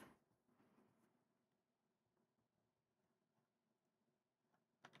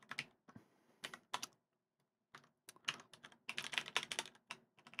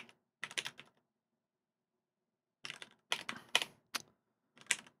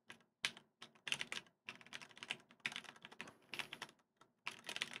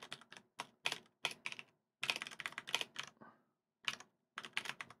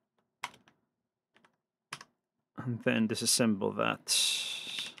 And then disassemble that.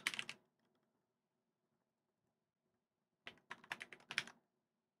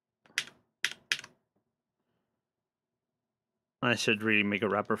 I should really make a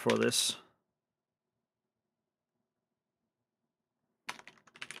wrapper for this.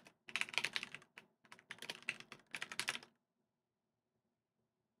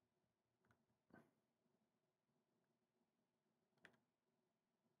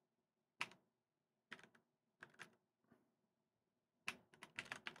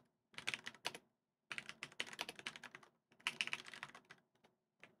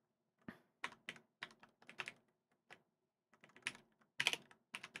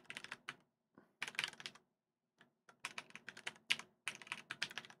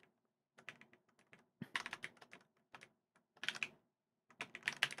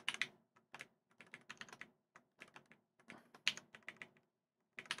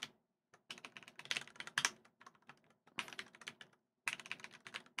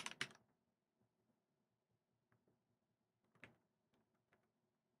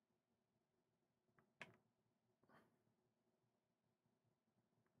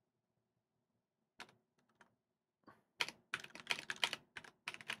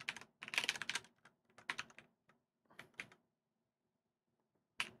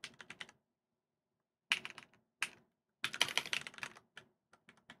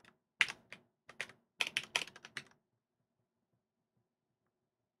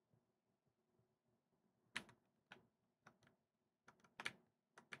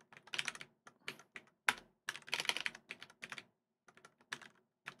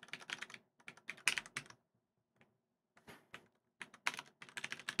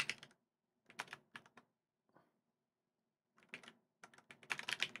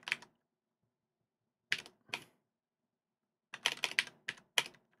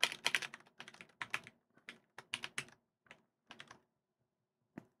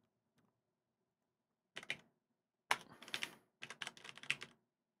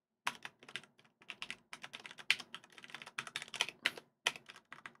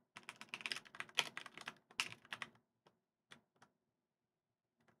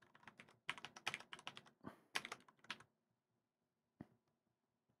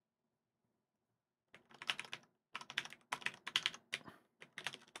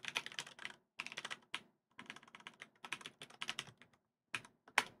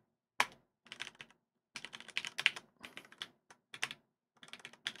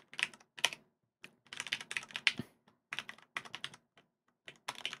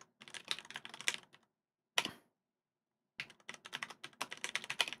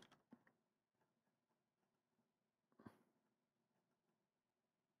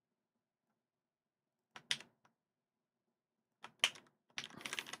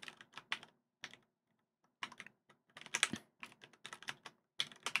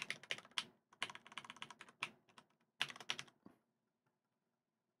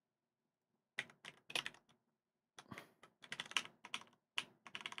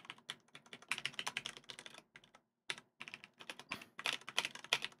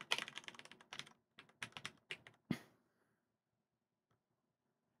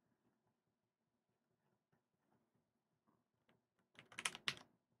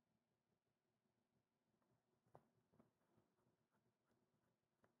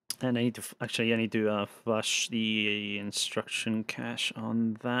 And I need to actually I need to flush the instruction cache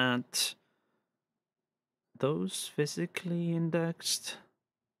on that. Those physically indexed.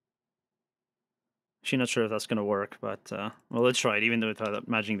 Actually, not sure if that's gonna work, but well, let's try it. Even though without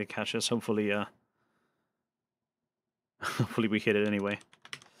matching the caches, hopefully, hopefully we hit it anyway.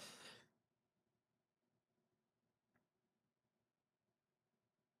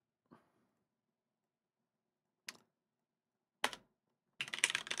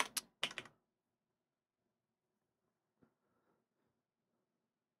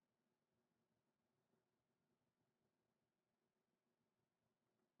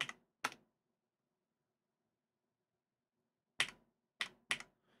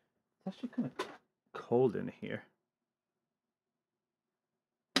 It's actually kind of cold in here.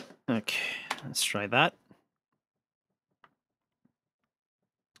 Okay, let's try that.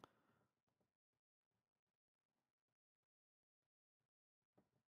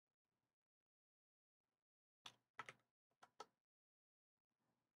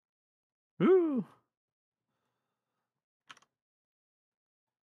 Ooh.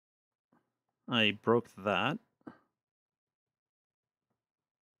 I broke that.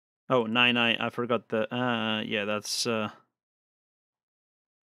 Oh, 9, I forgot the, yeah, that's, the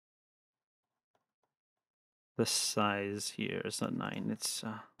size here is not 9, it's,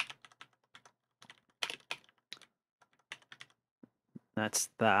 that's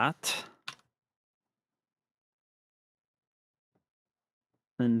that.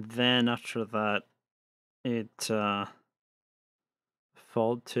 And then after that, it,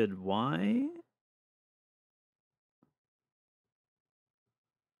 faulted Y?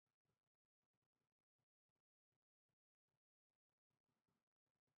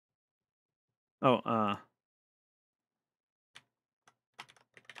 Oh,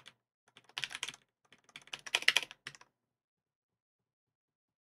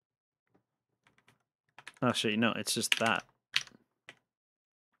 actually, no, it's just that.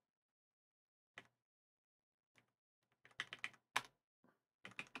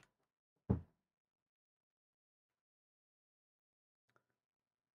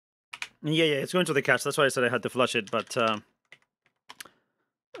 Yeah, it's going to the cache. That's why I said I had to flush it. But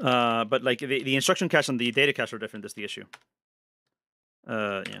like the instruction cache and the data cache are different. Is the issue?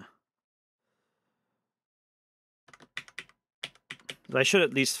 Yeah. I should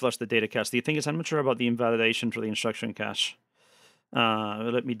at least flush the data cache. The thing is, I'm not sure about the invalidation for the instruction cache.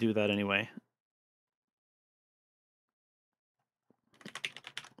 Let me do that anyway.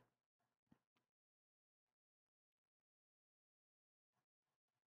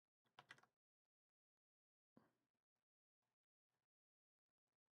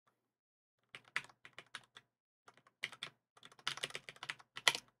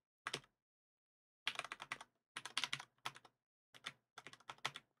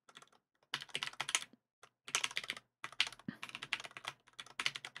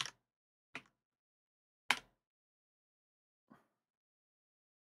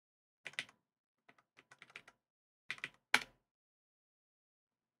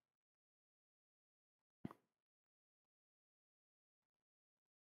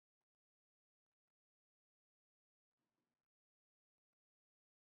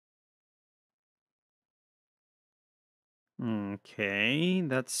 Okay,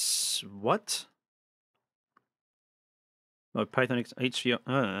 that's what? Oh, Python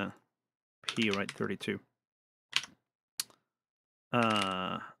HVO. P right 32.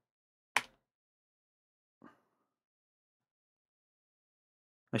 I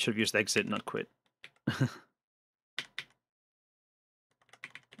should have used exit, not quit.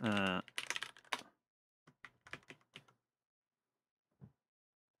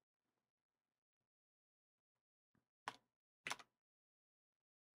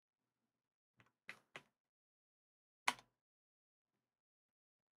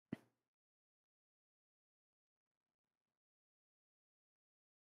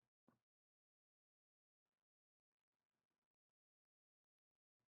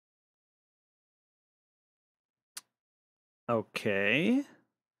 Okay.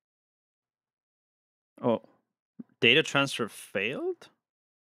 Oh, data transfer failed?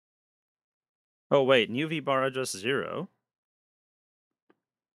 Oh, wait, new vbar address 0.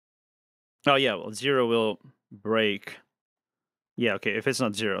 Oh, yeah, well, 0 will break. Yeah, okay, if it's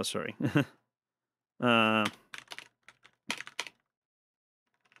not 0, sorry. uh,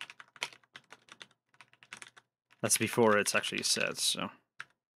 that's before it's actually set, so.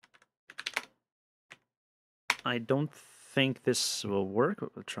 I don't think this will work,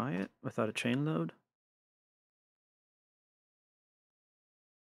 but we'll try it without a chain load.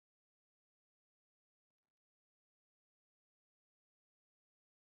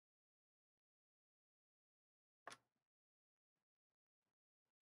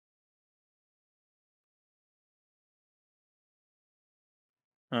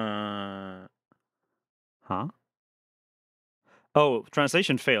 Huh? Oh,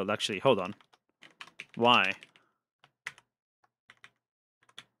 translation failed, actually. Hold on. Why?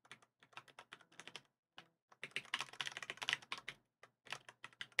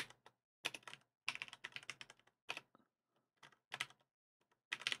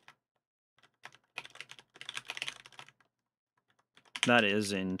 That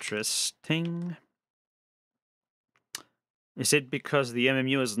is interesting. Is it because the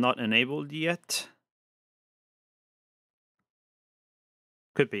MMU is not enabled yet?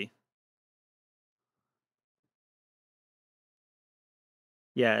 Could be.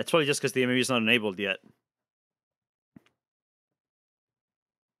 Yeah, it's probably just because the MMU is not enabled yet.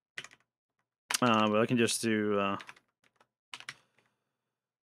 Well, I can just do...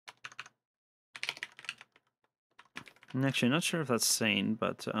 I'm actually not sure if that's sane,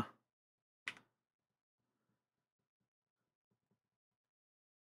 but...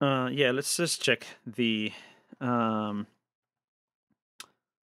 yeah, let's just check the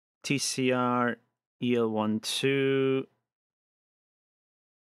TCR EL12.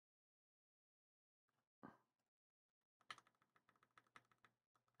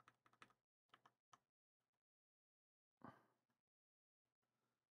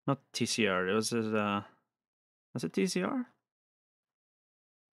 Not TCR. It was it TCR?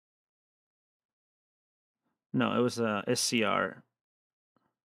 No, it was SCR.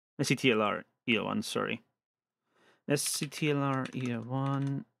 SCTLR EL1, sorry. SCTLR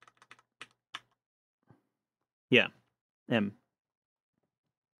EL1. Yeah, M.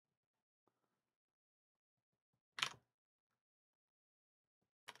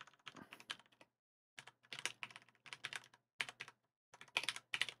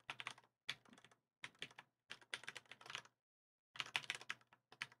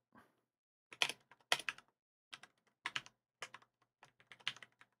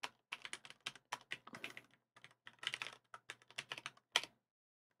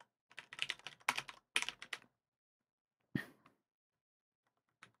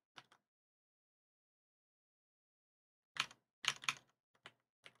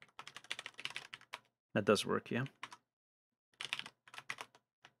 That does work, yeah.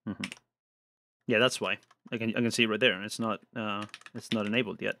 Yeah, that's why. I can see it right there. It's not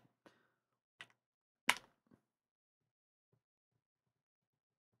enabled yet.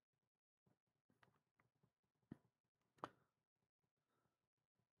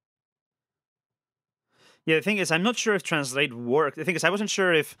 Yeah, the thing is, I'm not sure if translate worked. The thing is, I wasn't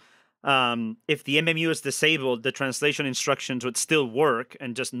sure if the MMU is disabled, the translation instructions would still work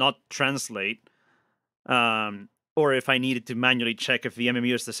and just not translate. Or if I needed to manually check if the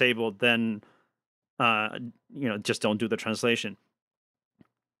MMU is disabled, then just don't do the translation.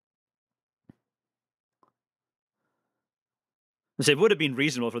 So it would have been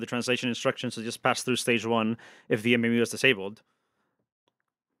reasonable for the translation instructions to just pass through stage 1 if the MMU is disabled.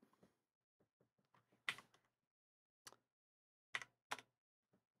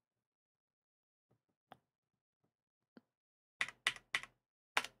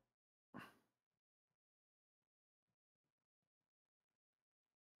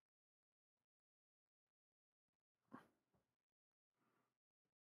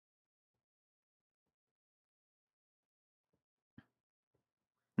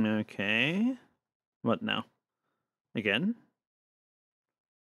 Okay. What now? Again?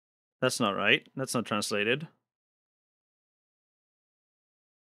 That's not right. That's not translated.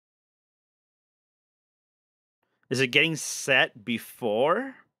 Is it getting set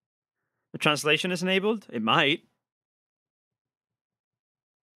before the translation is enabled? It might.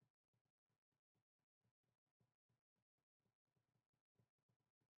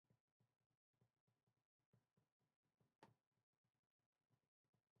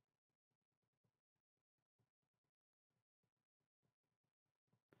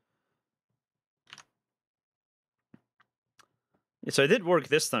 So it did work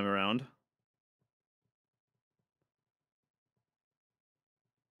this time around.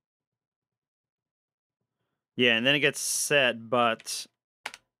 Yeah, and then it gets set, but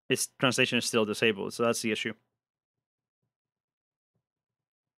its translation is still disabled, so that's the issue.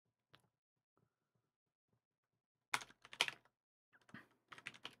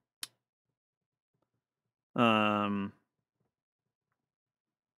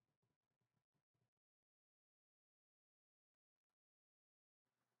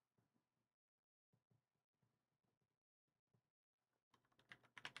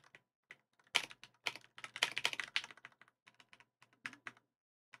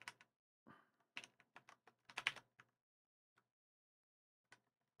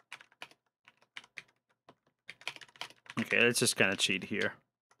 Okay, let's just kind of cheat here.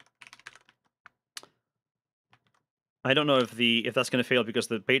 I don't know if that's going to fail because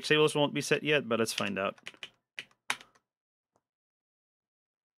the page tables won't be set yet, but let's find out.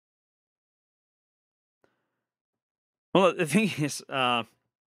 Well, the thing is, it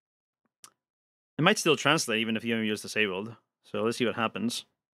might still translate even if the MMU is disabled. So let's see what happens.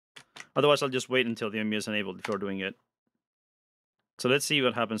 Otherwise, I'll just wait until the MMU is enabled before doing it. So let's see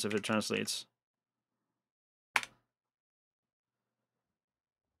what happens if it translates.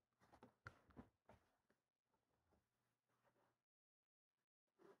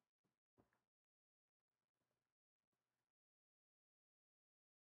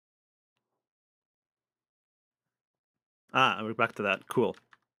 Ah, we're back to that. Cool.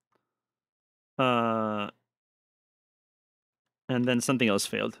 And then something else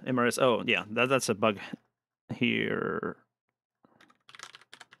failed. MRS. Oh, yeah, that's a bug here.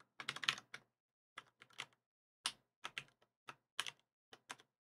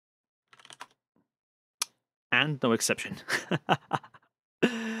 And no exception.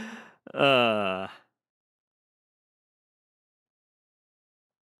 uh,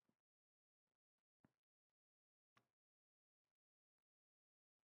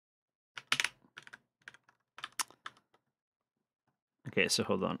 okay, so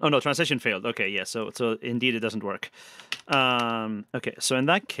hold on. Oh no, translation failed. Okay, yeah, so indeed it doesn't work. Okay, so in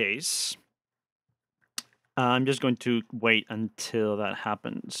that case, I'm just going to wait until that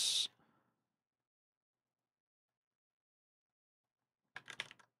happens.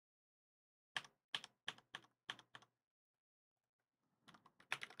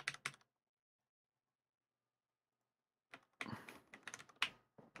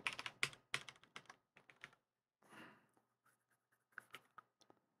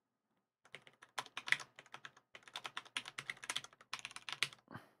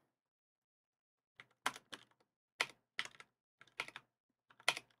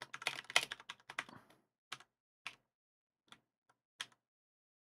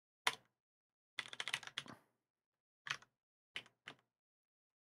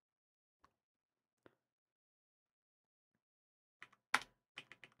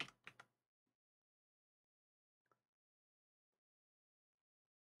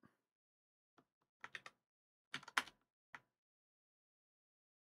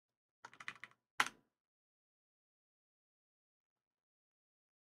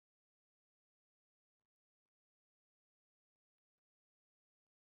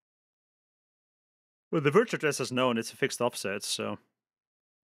 Well, the virtual address is known; it's a fixed offset, so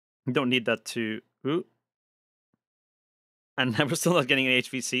you don't need that to. Ooh. And we're still not getting any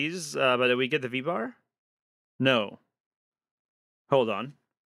HVCs, but did we get the V-bar? No. Hold on.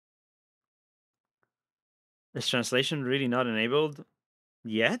 Is translation really not enabled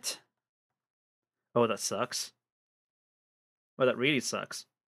yet? Oh, that sucks. Oh, that really sucks.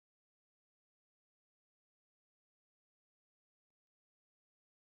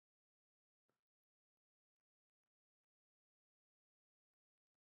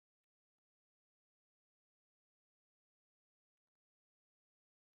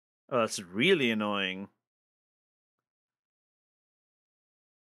 Oh, that's really annoying.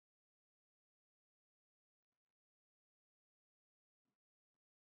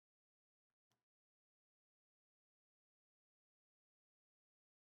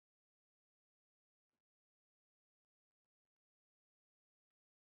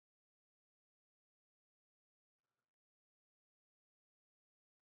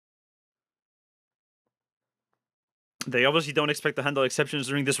 They obviously don't expect to handle exceptions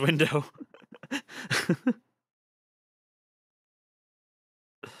during this window.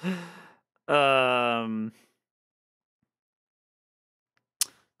 um.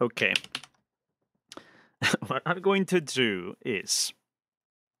 Okay. What I'm going to do is.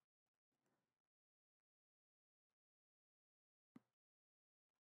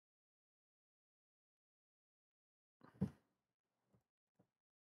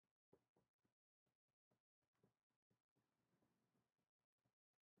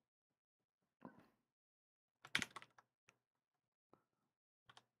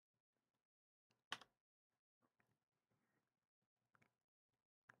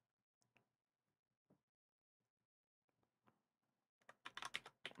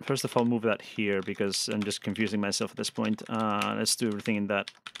 First of all, move that here because I'm just confusing myself at this point. Let's do everything in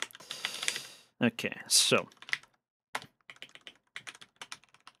that. Okay, so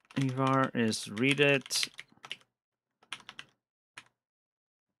var is read it.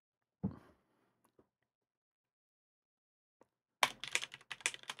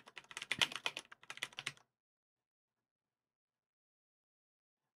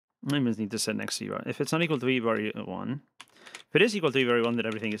 I just need to set next to var. If it's not equal to var1, if it is equal to var1, then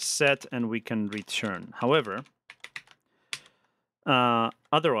everything is set and we can return. However,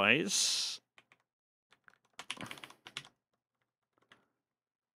 Otherwise,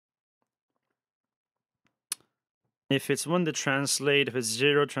 if it's 1 to translate, if it's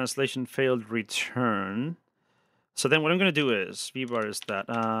 0, translation failed, return. So then what I'm going to do is, vbar is that,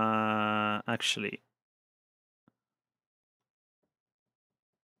 actually,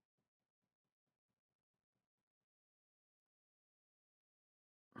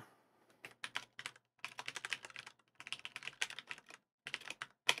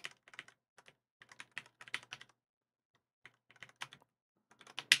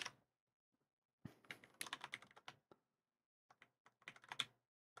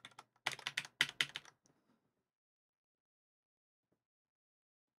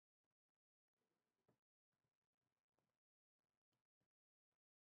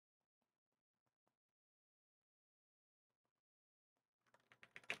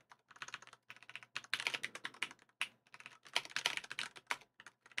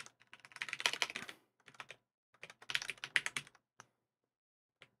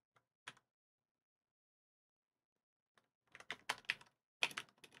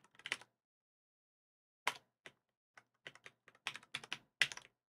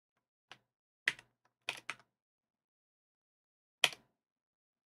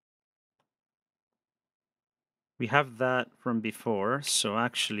 we have that from before, so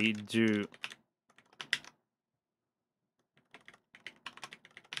actually do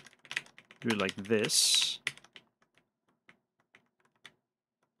it like this.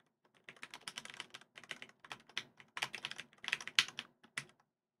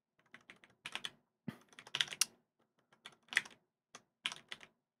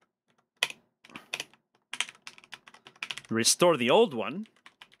 Restore the old one,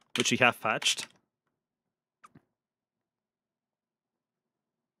 which we have patched.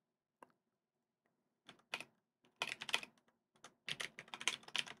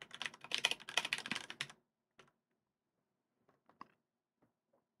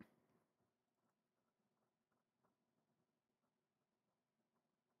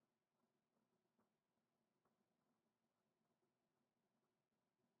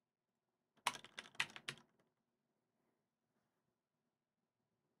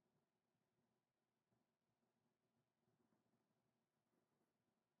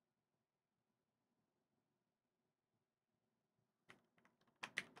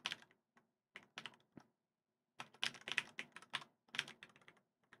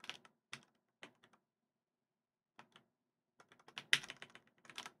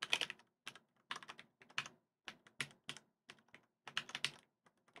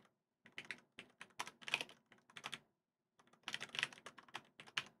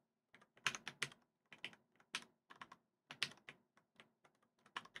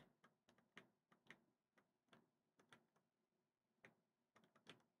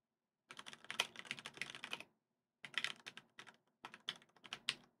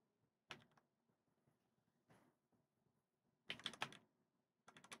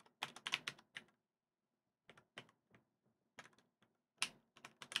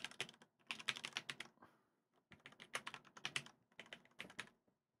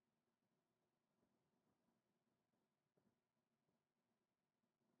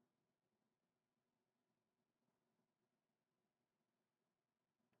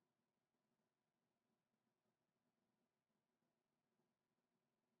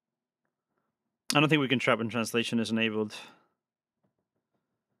 I don't think we can trap when translation is enabled.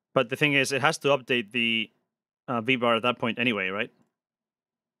 But the thing is, it has to update the vbar at that point anyway, right?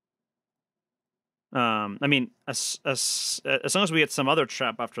 I mean, as long as we get some other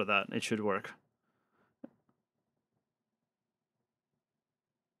trap after that, it should work.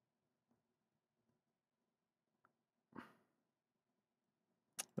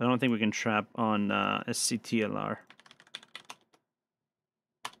 I don't think we can trap on SCTLR.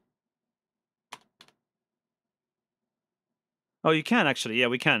 Oh, you can actually. Yeah,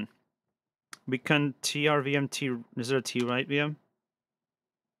 we can. We can TRVM. Is there a T right VM?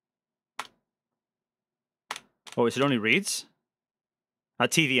 Oh, is it only reads?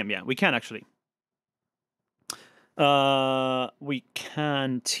 TVM. Yeah, we can actually. We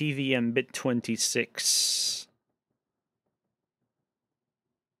can TVM Pt.6.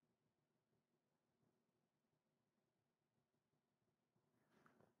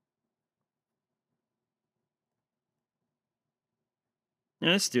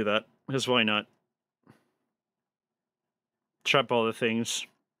 Yeah, let's do that. Because why not? Trap all the things.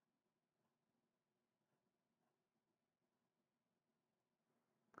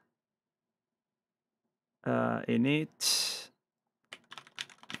 Init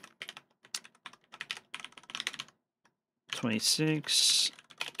 26.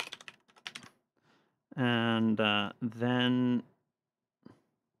 And then...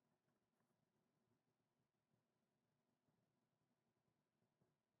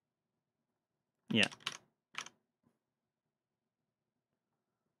 Yeah.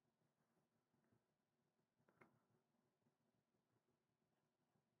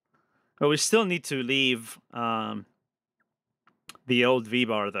 But we still need to leave the old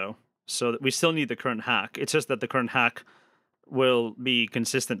V-bar, though. So we still need the current hack. It's just that the current hack will be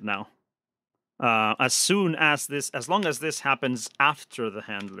consistent now. As long as this happens after the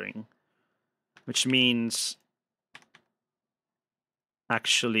handling, which means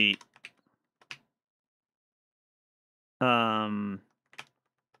actually I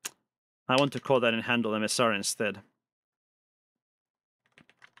want to call that in handle MSR instead.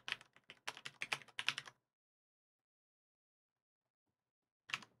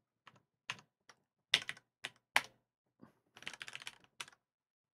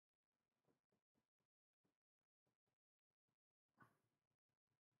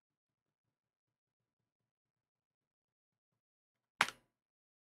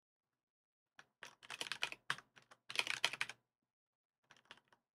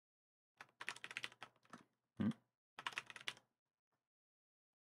 Hmm.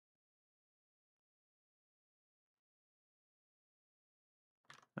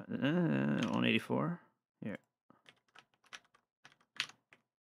 184 here.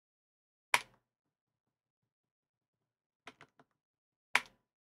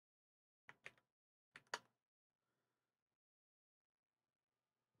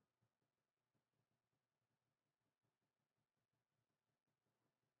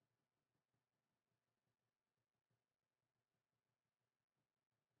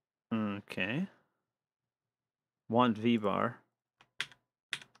 Okay. Want V-bar.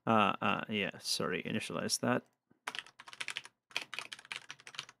 Yeah, sorry, initialize that.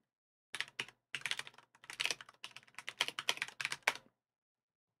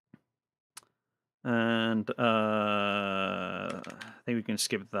 And I think we can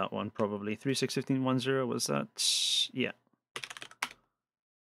skip that one probably. 361510 was that? Yeah.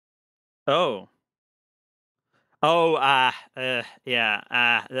 Oh. Oh,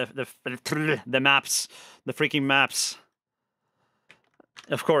 yeah. The maps, the freaking maps.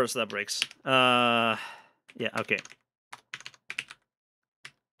 Of course that breaks. Yeah. Okay.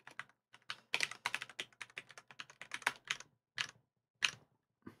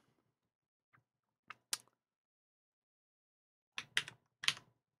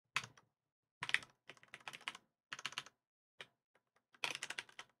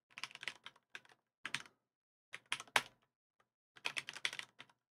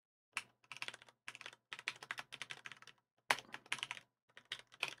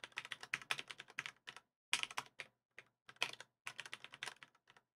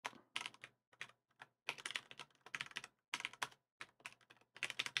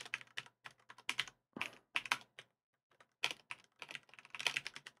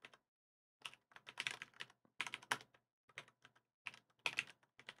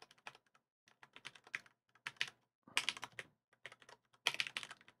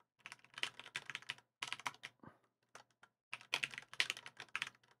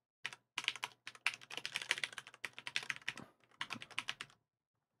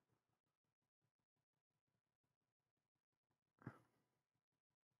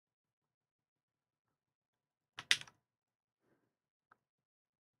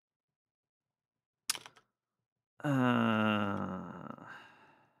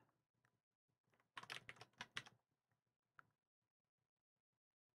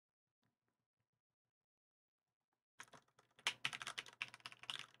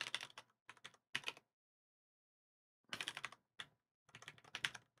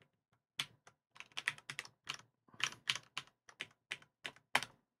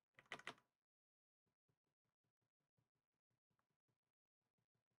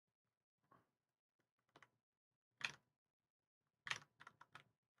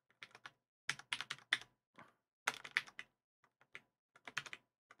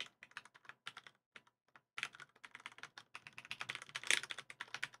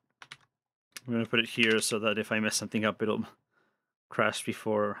 I'm gonna put it here so that if I mess something up, it'll crash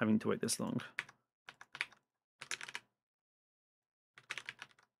before having to wait this long.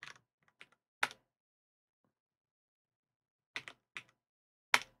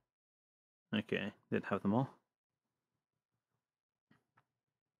 Okay, did have them all.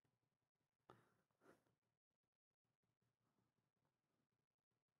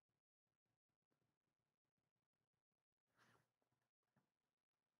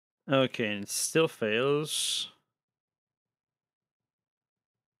 Okay, and it still fails.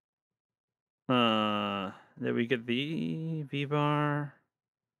 There we get the V bar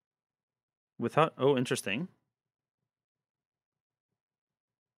without. Oh, interesting.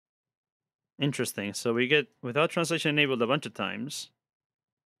 Interesting. So we get without translation enabled a bunch of times.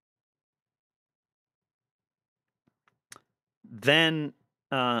 Then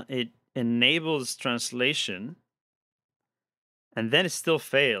it enables translation, and then it still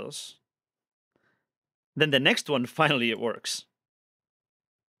fails. Then the next one, finally, it works.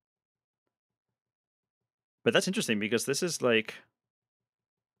 But that's interesting because this is like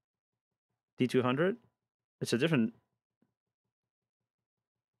D200. It's a different.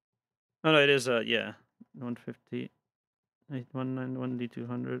 Oh no, it is. Yeah, 150, 8191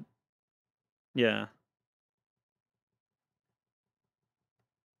 D200. Yeah,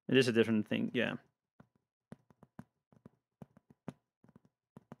 it is a different thing. Yeah.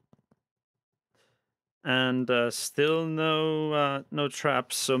 And still no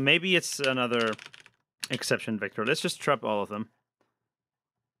traps. So maybe it's another exception vector. Let's just trap all of them.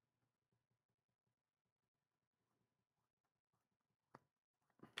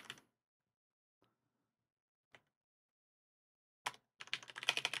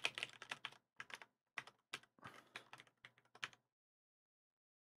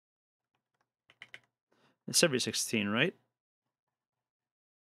 It's every 16, right?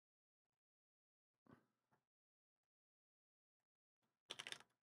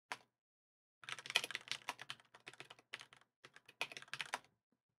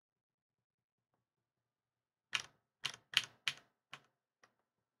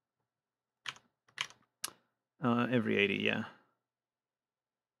 Every 80, yeah.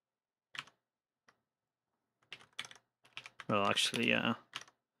 Well, actually, yeah.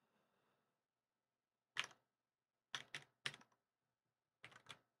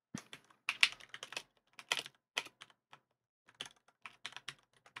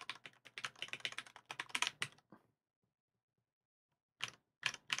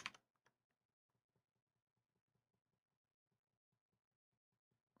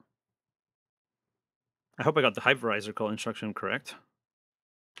 I hope I got the hypervisor call instruction correct.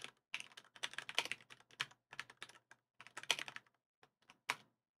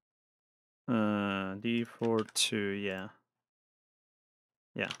 D42, yeah.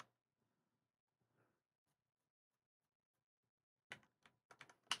 Yeah.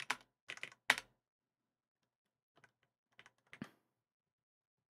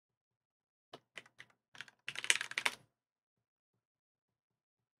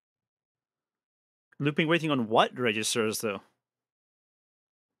 Looping waiting on what registers, though?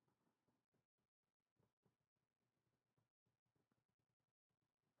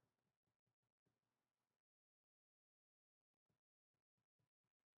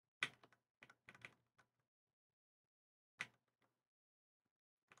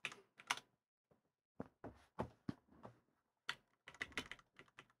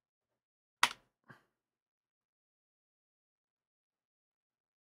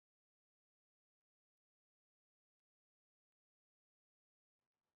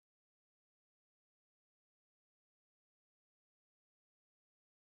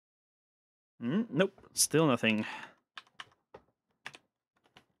 Nope, still nothing.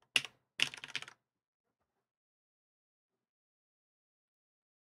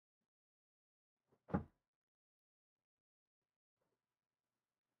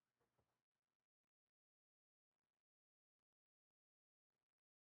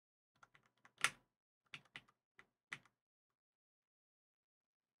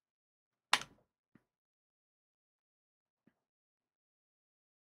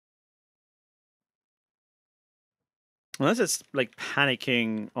 Unless it's like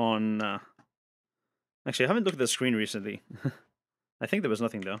panicking on. Actually, I haven't looked at the screen recently. I think there was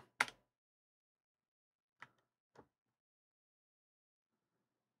nothing though.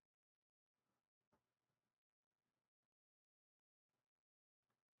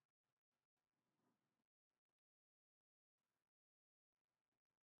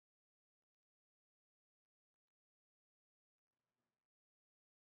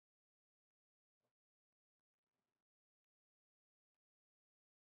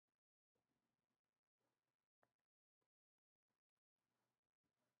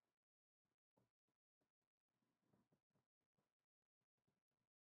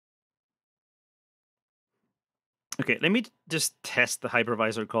 Okay, let me just test the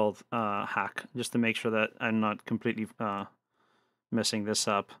hypervisor call hack, just to make sure that I'm not completely messing this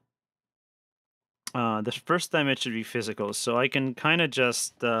up. The first time it should be physical, so I can kind of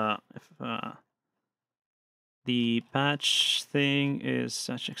just the patch thing is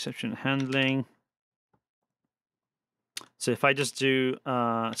such exception handling. So if I just do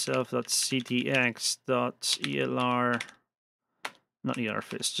self.ctx.elr, not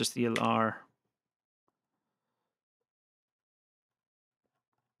elrfist, just elr.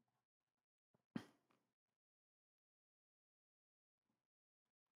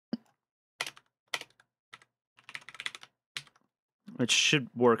 It should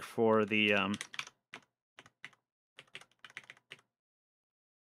work for the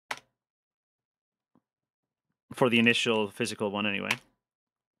initial physical one anyway.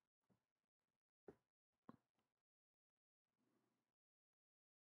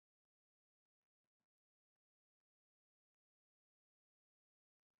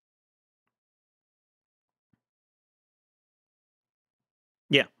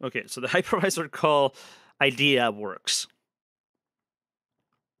 Yeah, okay, so the hypervisor call idea works.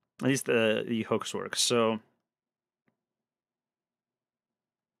 At least the hooks work. So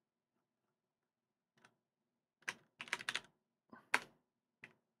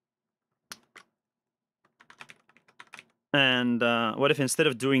and what if instead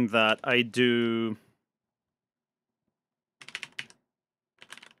of doing that, I do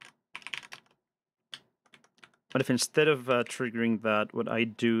triggering that, what I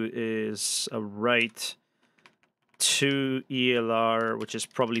do is a write to ELR, which is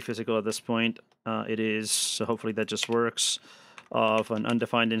probably physical at this point. It is, so hopefully that just works, of an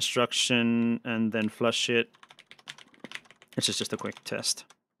undefined instruction and then flush it. This is just a quick test.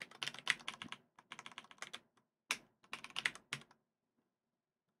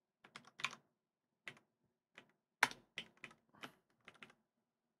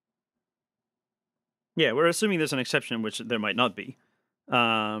 Yeah, we're assuming there's an exception, which there might not be.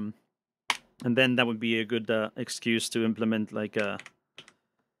 And then that would be a good excuse to implement like a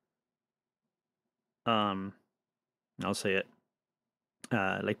I'll say it,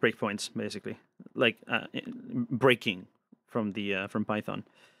 like breakpoints, basically, like breaking from the from Python.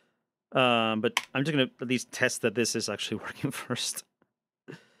 But I'm just gonna at least test that this is actually working first.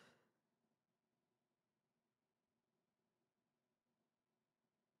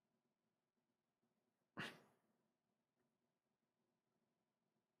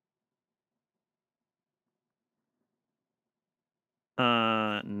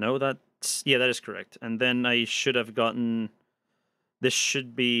 No, that is correct. And then I should have gotten, this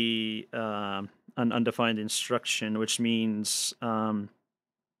should be an undefined instruction, which means that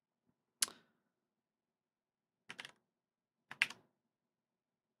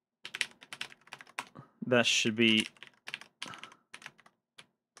should be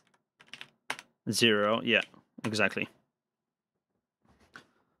 0. Yeah, exactly.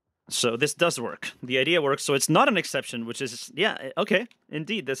 So this does work. The idea works. So it's not an exception, which is, yeah, okay.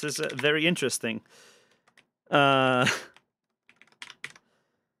 Indeed, this is very interesting. Then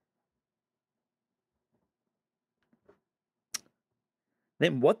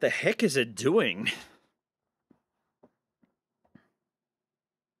what the heck is it doing?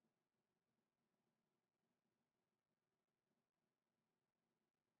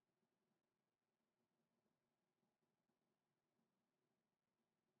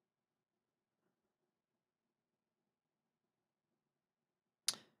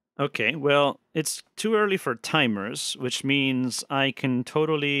 Okay, well, it's too early for timers, which means I can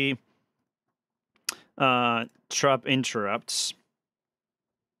totally trap interrupts,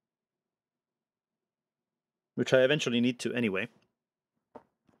 which I eventually need to anyway.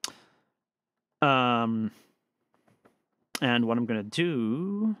 And what I'm going to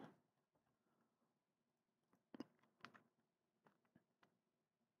do...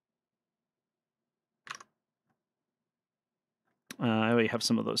 I already have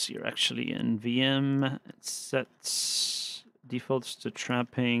some of those here, actually, in VM. It sets defaults to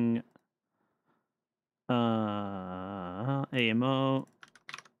trapping AMO.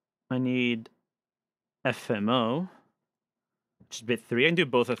 I need FMO, which is bit 3. I can do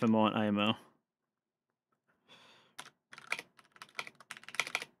both FMO and IMO.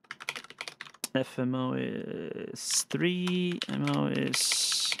 FMO is 3, MO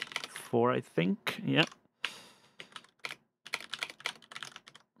is 4, I think. Yep.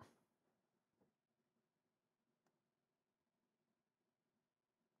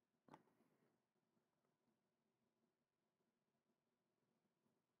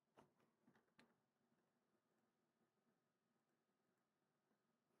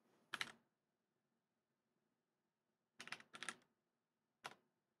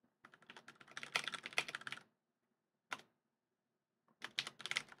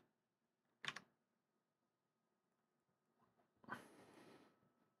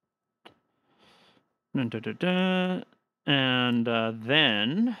 And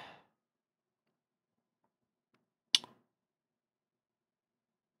then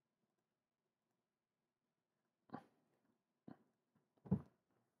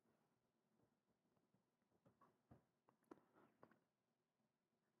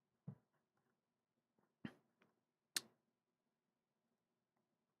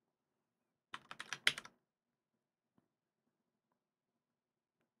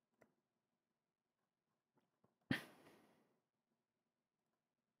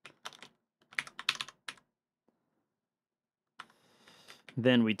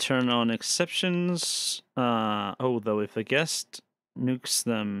Then we turn on exceptions. Though if a guest nukes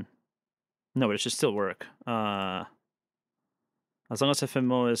them, no, it should still work. As long as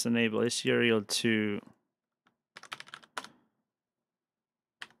FMO is enabled, is serial to.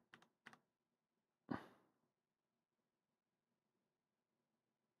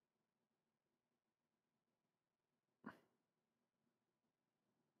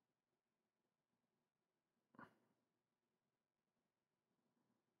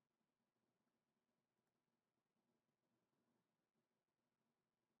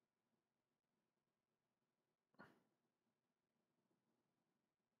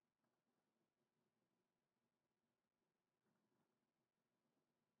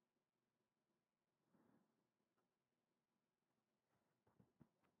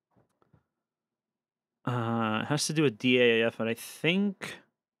 It has to do with DAAF, but I think.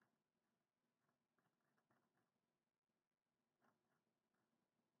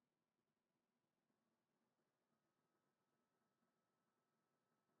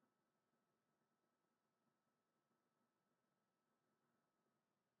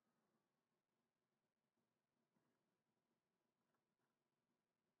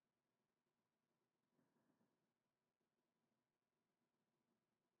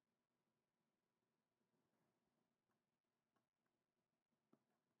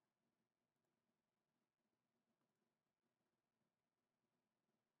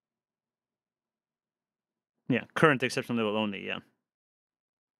 Yeah, current exception level only, yeah.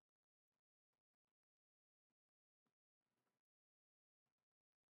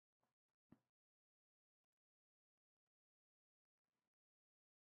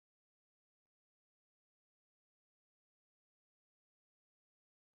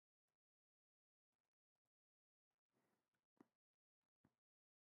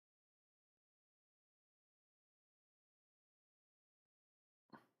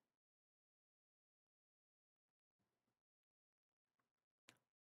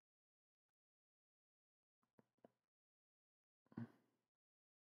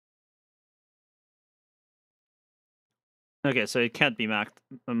 Okay, so it can't be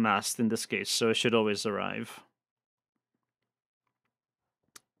masked in this case, so it should always arrive.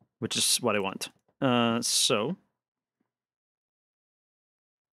 Which is what I want. So.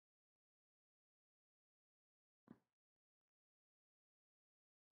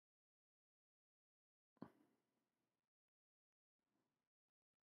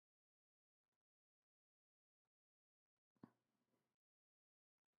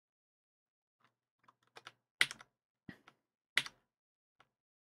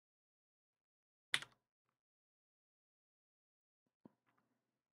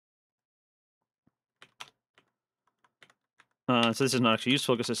 So this is not actually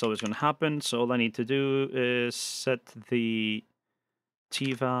useful because it's always going to happen. So all I need to do is set the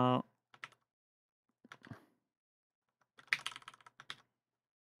tval.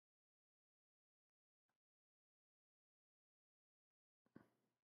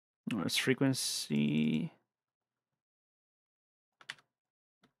 Or its frequency.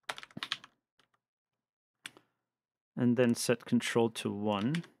 And then set control to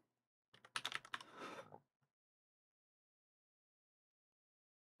 1.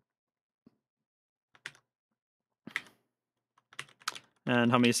 And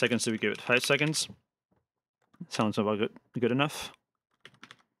how many seconds do we give it? 5 seconds? Sounds about good enough.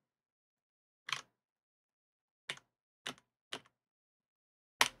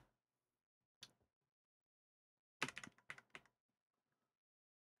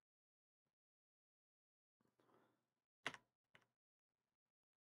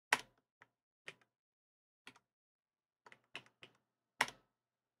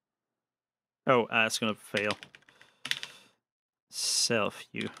 Oh, it's going to fail. Self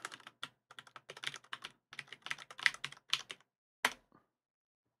you.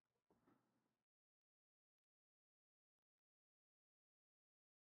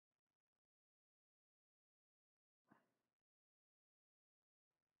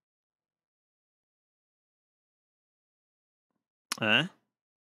 Eh?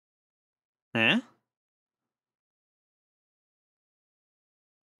 Eh?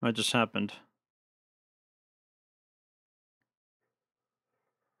 What just happened?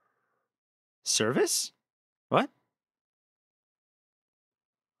 Service? What?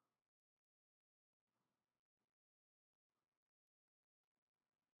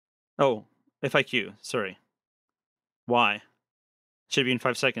 Oh, FIQ. Sorry. Why? Should be in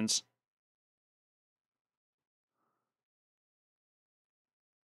 5 seconds.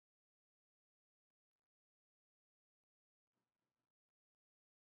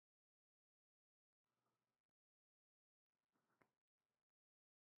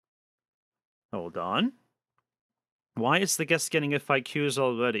 Hold on. Why is the guest getting FIQs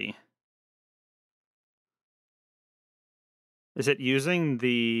already? Is it using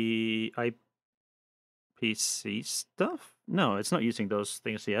the IPC stuff? No, it's not using those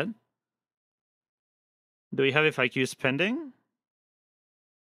things yet. Do we have FIQs pending?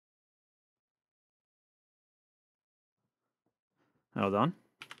 Hold on.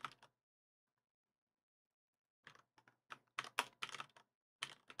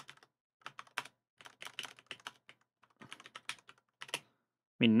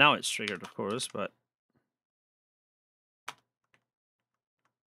 I mean, now it's triggered, of course, but...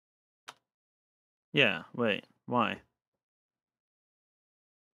 Yeah, wait, why?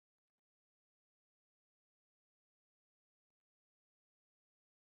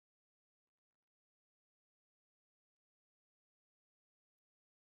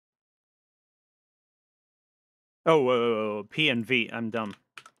 Oh, P and V, I'm dumb.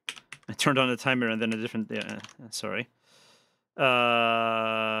 I turned on the timer and then a different... Yeah, sorry.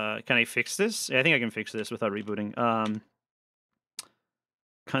 Can I fix this? Yeah, I think I can fix this without rebooting.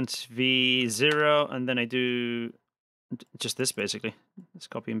 Cunt V0, and then I do just this, basically. Let's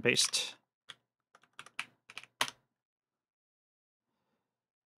copy and paste.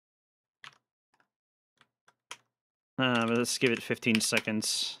 But let's give it 15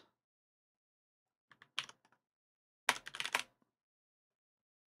 seconds.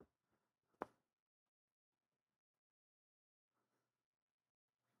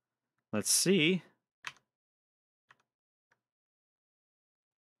 Let's see.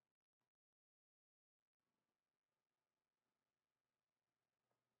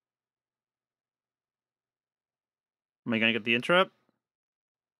 Am I gonna get the interrupt?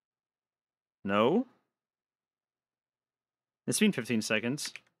 No. It's been 15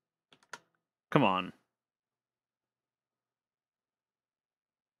 seconds. Come on.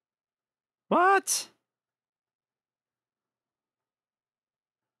 What?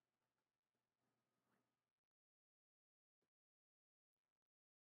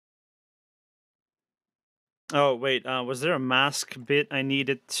 Oh, wait. Was there a mask bit I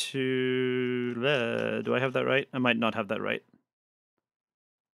needed to... do I have that right? I might not have that right.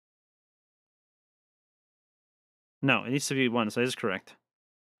 No, it needs to be 1, so it is correct.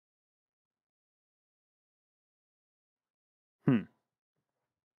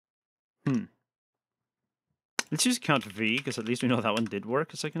 Let's use count V, because at least we know that one did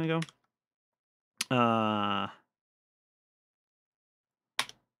work a second ago.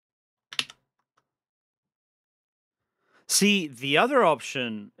 See, the other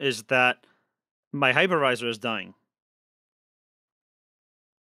option is that my hypervisor is dying.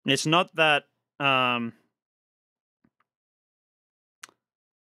 It's not that...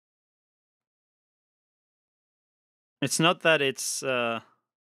 it's not that it's... that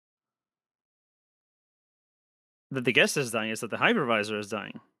the guest is dying, it's that the hypervisor is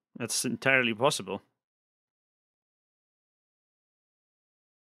dying. That's entirely possible.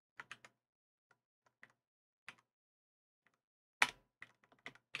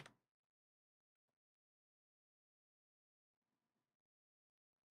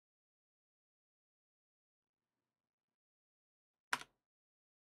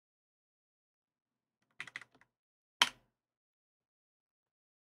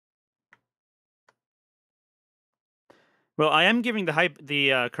 Well, I am giving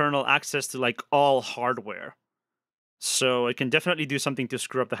the kernel access to like all hardware, so it can definitely do something to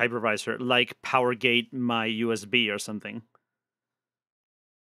screw up the hypervisor, like power gate my USB or something.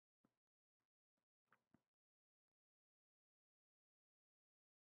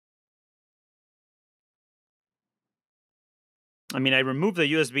 I mean, I removed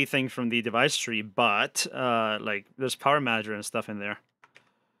the USB thing from the device tree, but like there's power manager and stuff in there.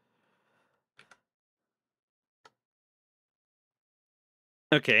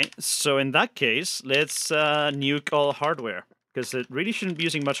 Okay, so in that case, let's nuke all hardware, because it really shouldn't be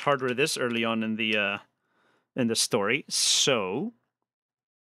using much hardware this early on in the story. So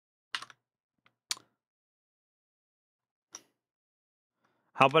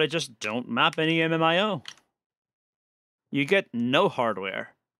how about I just don't map any MMIO? You get no hardware.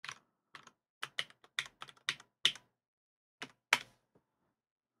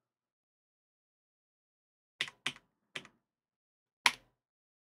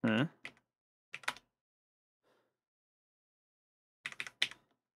 Huh?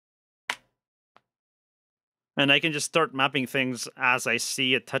 And I can just start mapping things as I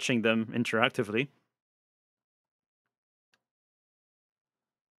see it touching them interactively.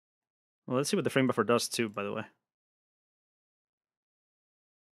 Well, let's see what the frame buffer does too, by the way.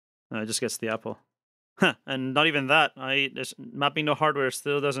 It just gets the apple. Huh, and not even that. Mapping no hardware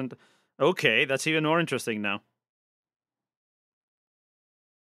still doesn't Okay, that's even more interesting now.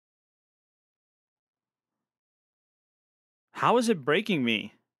 How is it breaking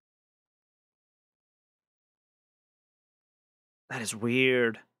me? That is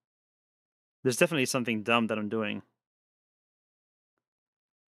weird. There's definitely something dumb that I'm doing.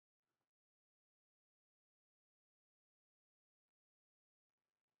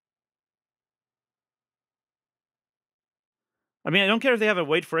 I mean, I don't care if they have a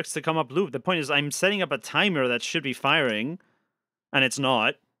wait for X to come up loop. The point is I'm setting up a timer that should be firing, and it's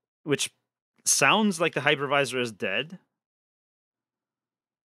not, which sounds like the hypervisor is dead.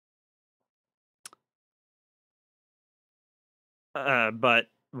 But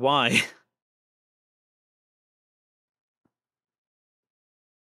why?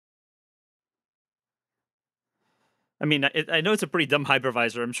 I mean, I know it's a pretty dumb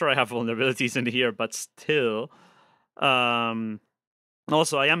hypervisor. I'm sure I have vulnerabilities in here, but still.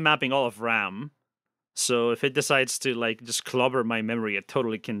 Also, I am mapping all of RAM. So if it decides to like just clobber my memory, it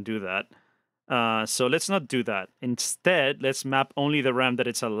totally can do that. So let's not do that. Instead, let's map only the RAM that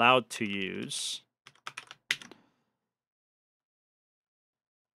it's allowed to use.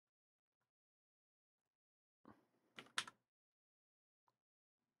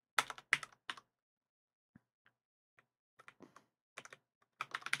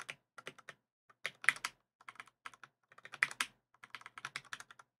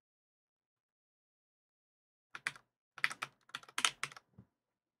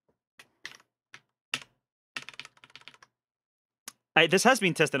 This has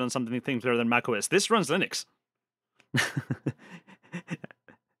been tested on something things better than macOS. This runs Linux.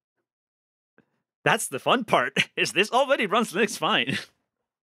 That's the fun part. Is this already runs Linux fine?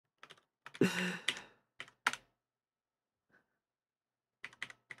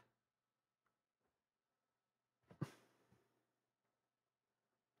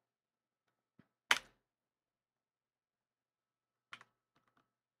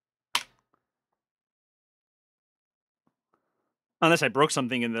 Unless I broke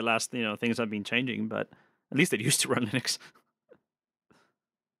something in the last, things I've been changing, but at least it used to run Linux.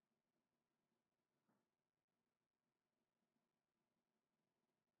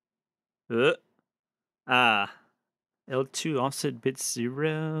 uh, ah, L2 offset bit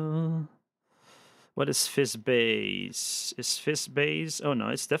 0. What is fizz base? Is fizz base? Oh no,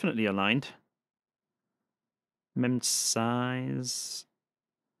 it's definitely aligned. Mem size.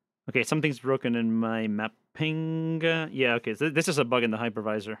 Okay, something's broken in my mapping. Yeah, okay, this is a bug in the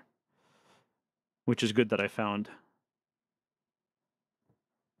hypervisor, which is good that I found.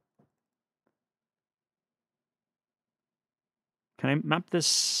 Can I map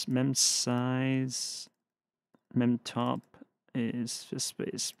this mem size? Mem top is fizz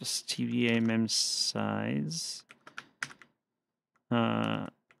space plus TVA mem size.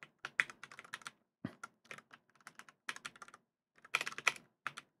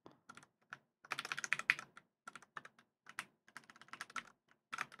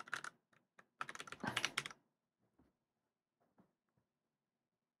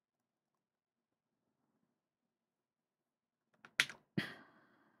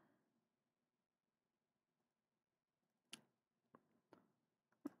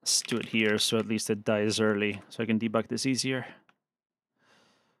 Let's do it here so at least it dies early so I can debug this easier.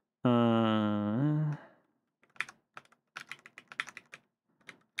 I'm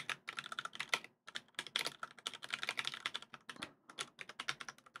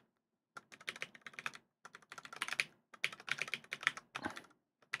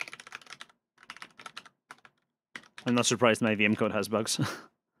not surprised my VM code has bugs.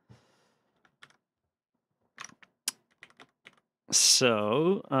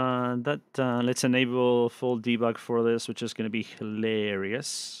 So let's enable full debug for this, which is going to be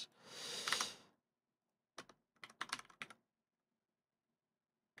hilarious.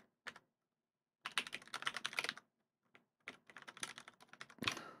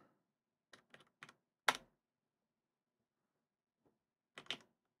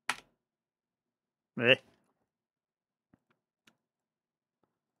 Eh.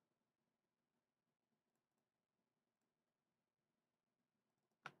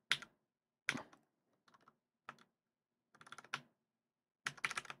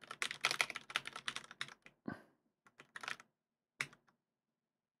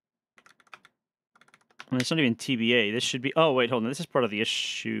 And it's not even TBA. This should be. Oh wait, hold on. This is part of the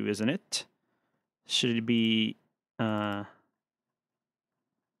issue, isn't it? Should it be? That's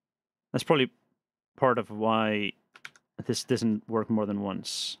probably part of why this doesn't work more than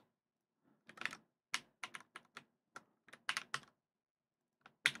once.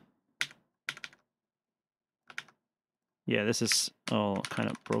 Yeah, this is all kind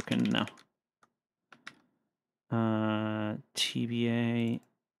of broken now. TBA.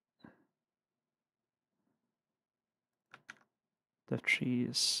 Def tree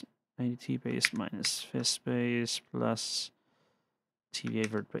is IDT base minus FIS base plus TBA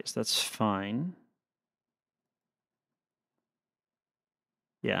vert base. That's fine.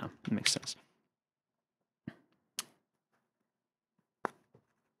 Yeah, it makes sense.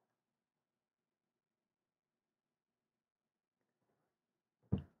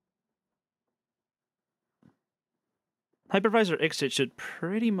 Hypervisor exit should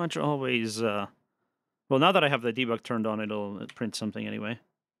pretty much always... well, now that I have the debug turned on, it'll print something anyway.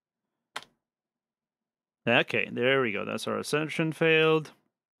 Okay, there we go. That's our assertion failed.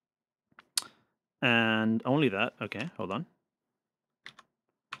 And only that. Okay, hold on.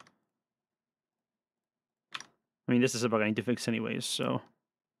 I mean, this is a bug I need to fix anyways, so...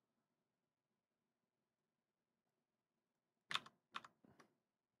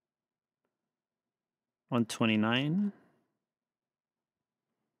 129.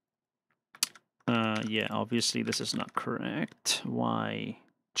 Yeah, obviously this is not correct. Y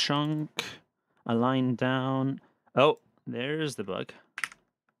chunk, align down. Oh, there's the bug.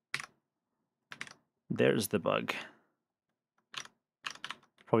 There's the bug.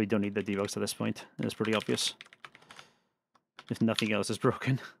 Probably don't need the debugs at this point. It's pretty obvious. If nothing else is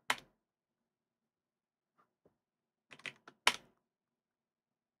broken.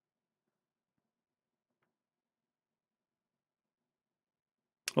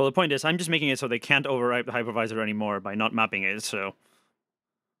 Well, the point is, I'm just making it so they can't overwrite the hypervisor anymore by not mapping it, so...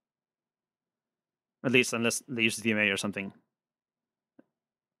 At least, unless they use DMA or something.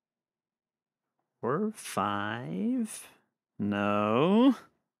 4, 5... No...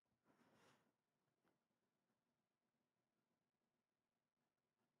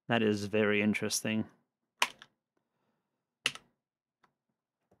 That is very interesting.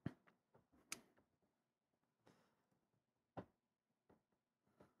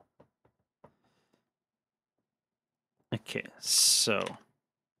 Okay, so...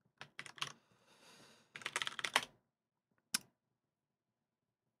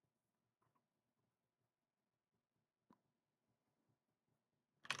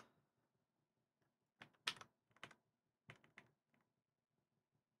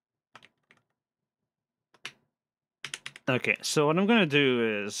 Okay, so what I'm going to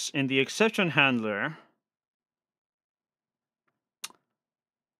do is, in the exception handler...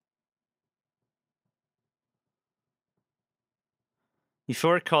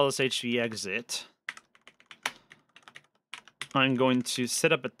 Before it calls HV exit, I'm going to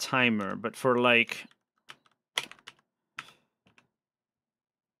set up a timer, but for like...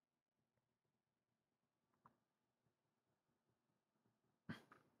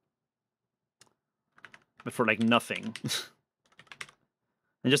 But for like nothing.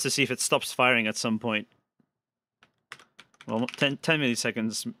 And just to see if it stops firing at some point. Well, 10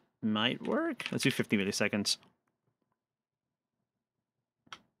 milliseconds might work. Let's do 50 milliseconds.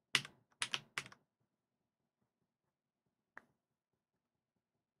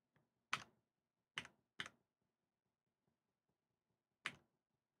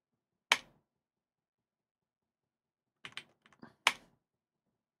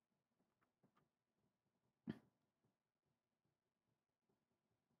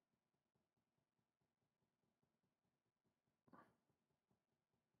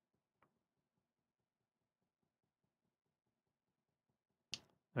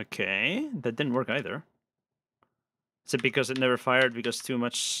 Okay, that didn't work either. Is it because it never fired because too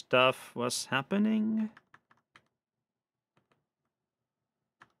much stuff was happening?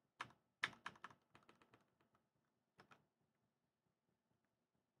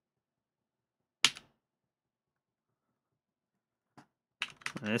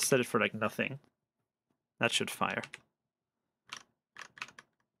 I set it for like nothing. That should fire.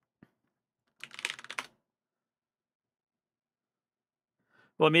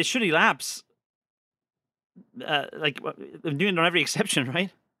 Well, I mean, it should elapse. Like, I'm doing it on every exception, right?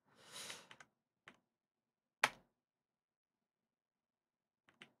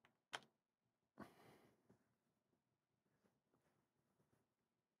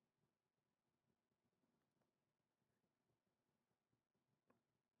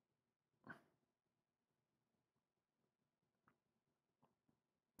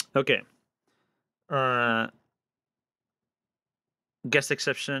 Okay. Guest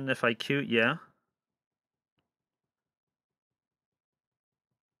exception, FIQ, yeah.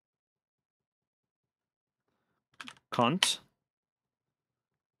 Cont.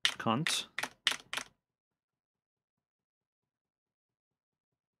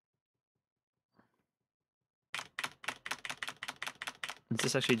 Is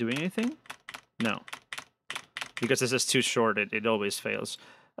this actually doing anything? No. Because this is too short, it always fails.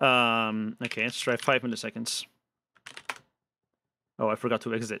 Okay, let's try 5 milliseconds. Oh, I forgot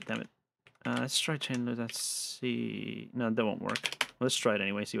to exit, damn it. Let's try chain loop, let's see. No, that won't work. Let's try it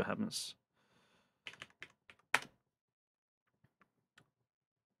anyway, see what happens.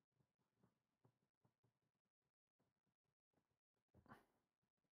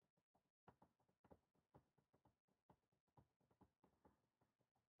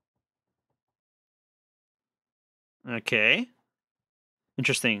 Okay.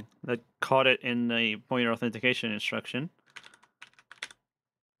 Interesting. That caught it in a pointer authentication instruction.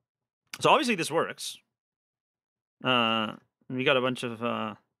 So obviously this works. We got a bunch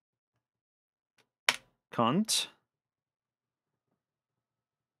of cont.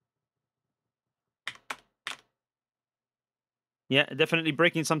 Yeah, definitely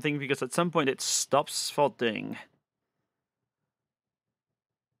breaking something because at some point it stops faulting.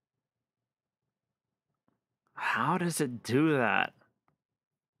 How does it do that?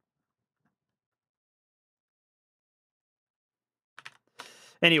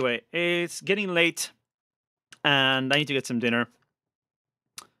 Anyway, it's getting late and I need to get some dinner.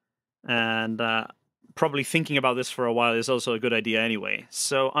 And probably thinking about this for a while is also a good idea anyway.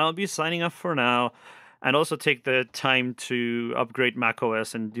 So I'll be signing off for now and also take the time to upgrade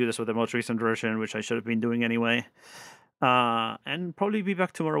macOS and do this with the most recent version, which I should have been doing anyway. And probably be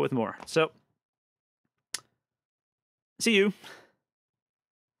back tomorrow with more. So, see you.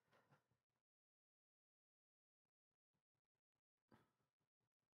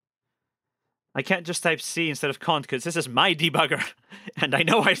 I can't just type C instead of cont because this is my debugger. And I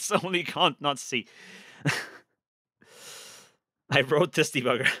know it's only cont, not C. I wrote this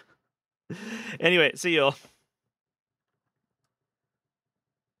debugger. Anyway, see you all.